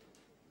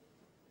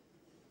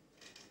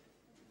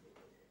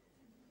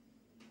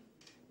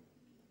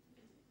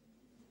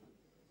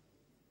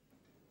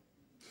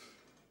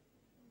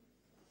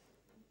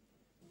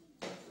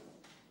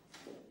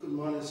 Good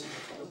morning, sir.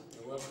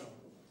 You're welcome.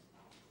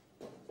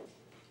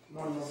 Good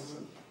morning,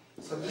 officer.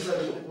 So these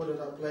are the people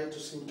that applied to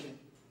Nkem.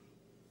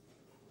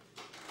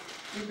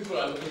 You people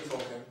are looking for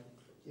him?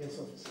 Yes,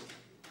 officer.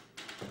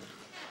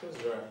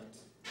 That's right.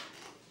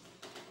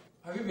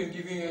 Have you been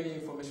giving any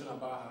information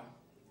about her?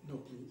 No,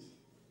 please.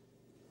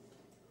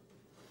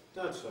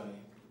 That's fine.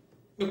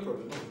 No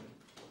problem.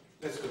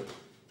 Let's go.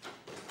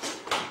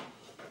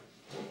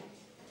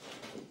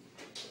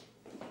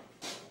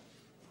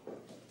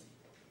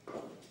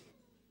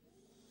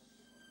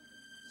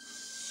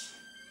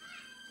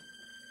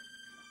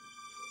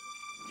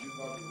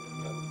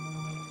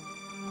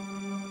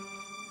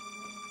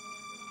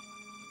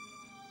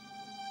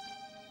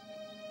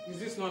 Is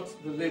this not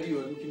the lady you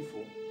are looking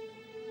for?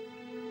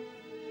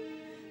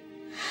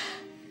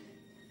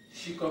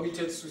 She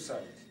committed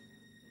suicide.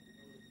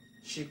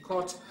 She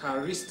cut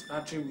her wrist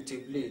artery with a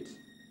blade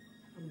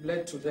and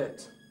bled to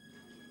death.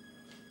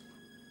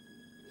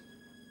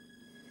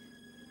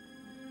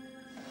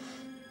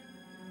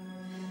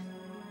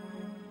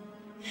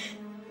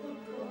 Oh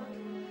God.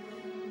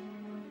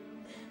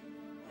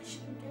 Why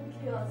should Nkem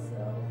kill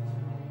herself?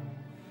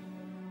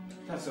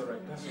 That's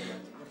alright,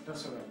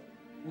 that's alright.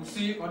 We'll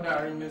see other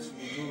arrangements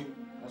we do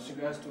as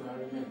regards to her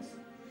remains.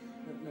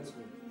 Let's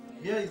go.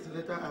 Here is the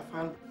letter I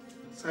found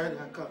inside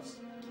her cups.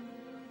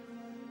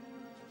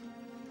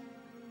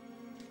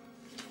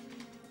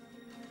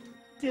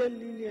 Dear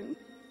Lillian,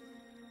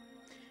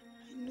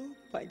 I know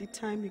by the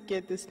time you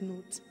get this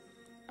note,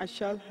 I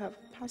shall have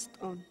passed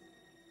on.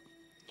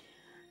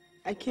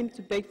 I came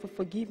to beg for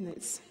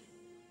forgiveness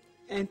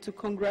and to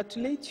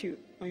congratulate you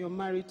on your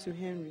marriage to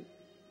Henry,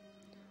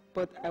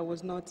 but I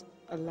was not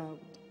allowed.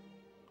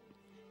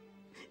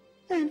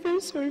 I am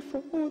very sorry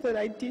for all that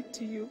I did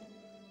to you.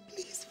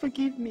 Please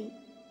forgive me.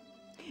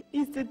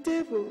 It's the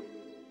devil.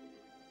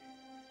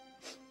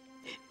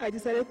 I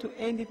decided to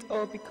end it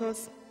all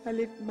because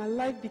my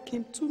life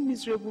became too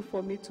miserable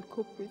for me to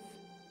cope with.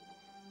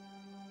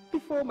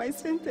 Before my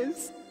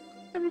sentence,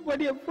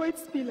 everybody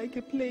avoids me like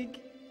a plague.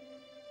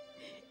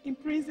 In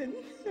prison,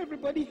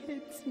 everybody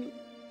hates me.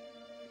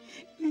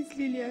 Please,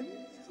 Lillian,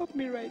 help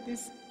me write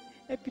this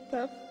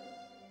epitaph.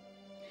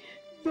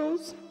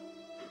 Those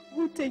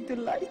who take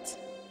delight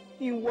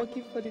in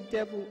working for the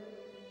devil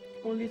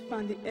only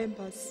find the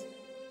embers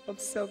of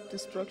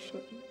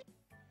self-destruction.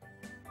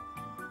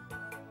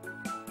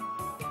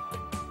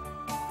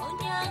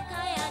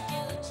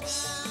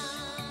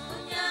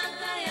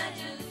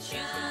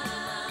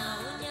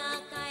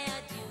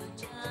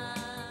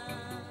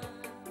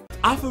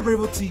 Afro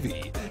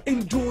TV,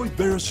 enjoy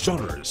various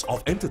genres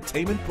of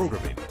entertainment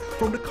programming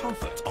from the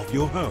comfort of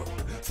your home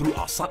through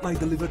our satellite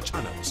delivered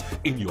channels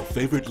in your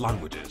favorite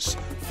languages: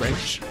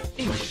 French,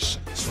 English,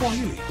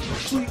 Swahili,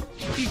 Twi,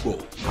 Igbo,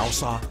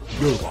 Hausa,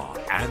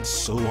 Yoruba, and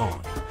so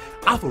on.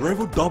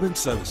 Afro Dubbing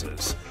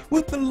Services.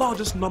 With the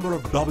largest number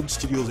of dubbing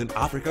studios in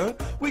Africa,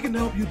 we can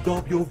help you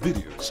dub your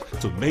videos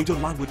to major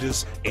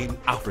languages in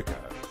Africa: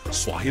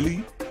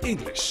 Swahili,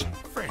 English,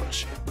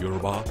 French,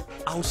 Yoruba,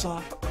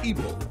 Hausa,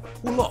 Igbo,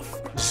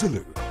 Wolof,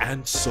 Zulu,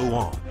 and so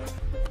on.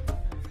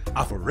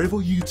 Afro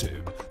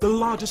YouTube, the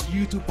largest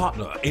YouTube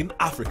partner in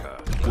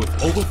Africa, with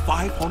over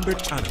 500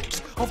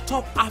 channels of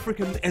top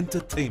African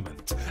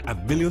entertainment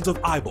and millions of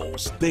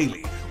eyeballs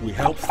daily. We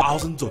help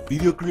thousands of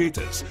video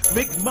creators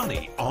make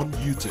money on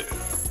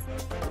YouTube.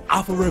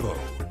 Afro,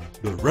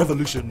 the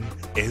revolution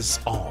is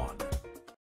on.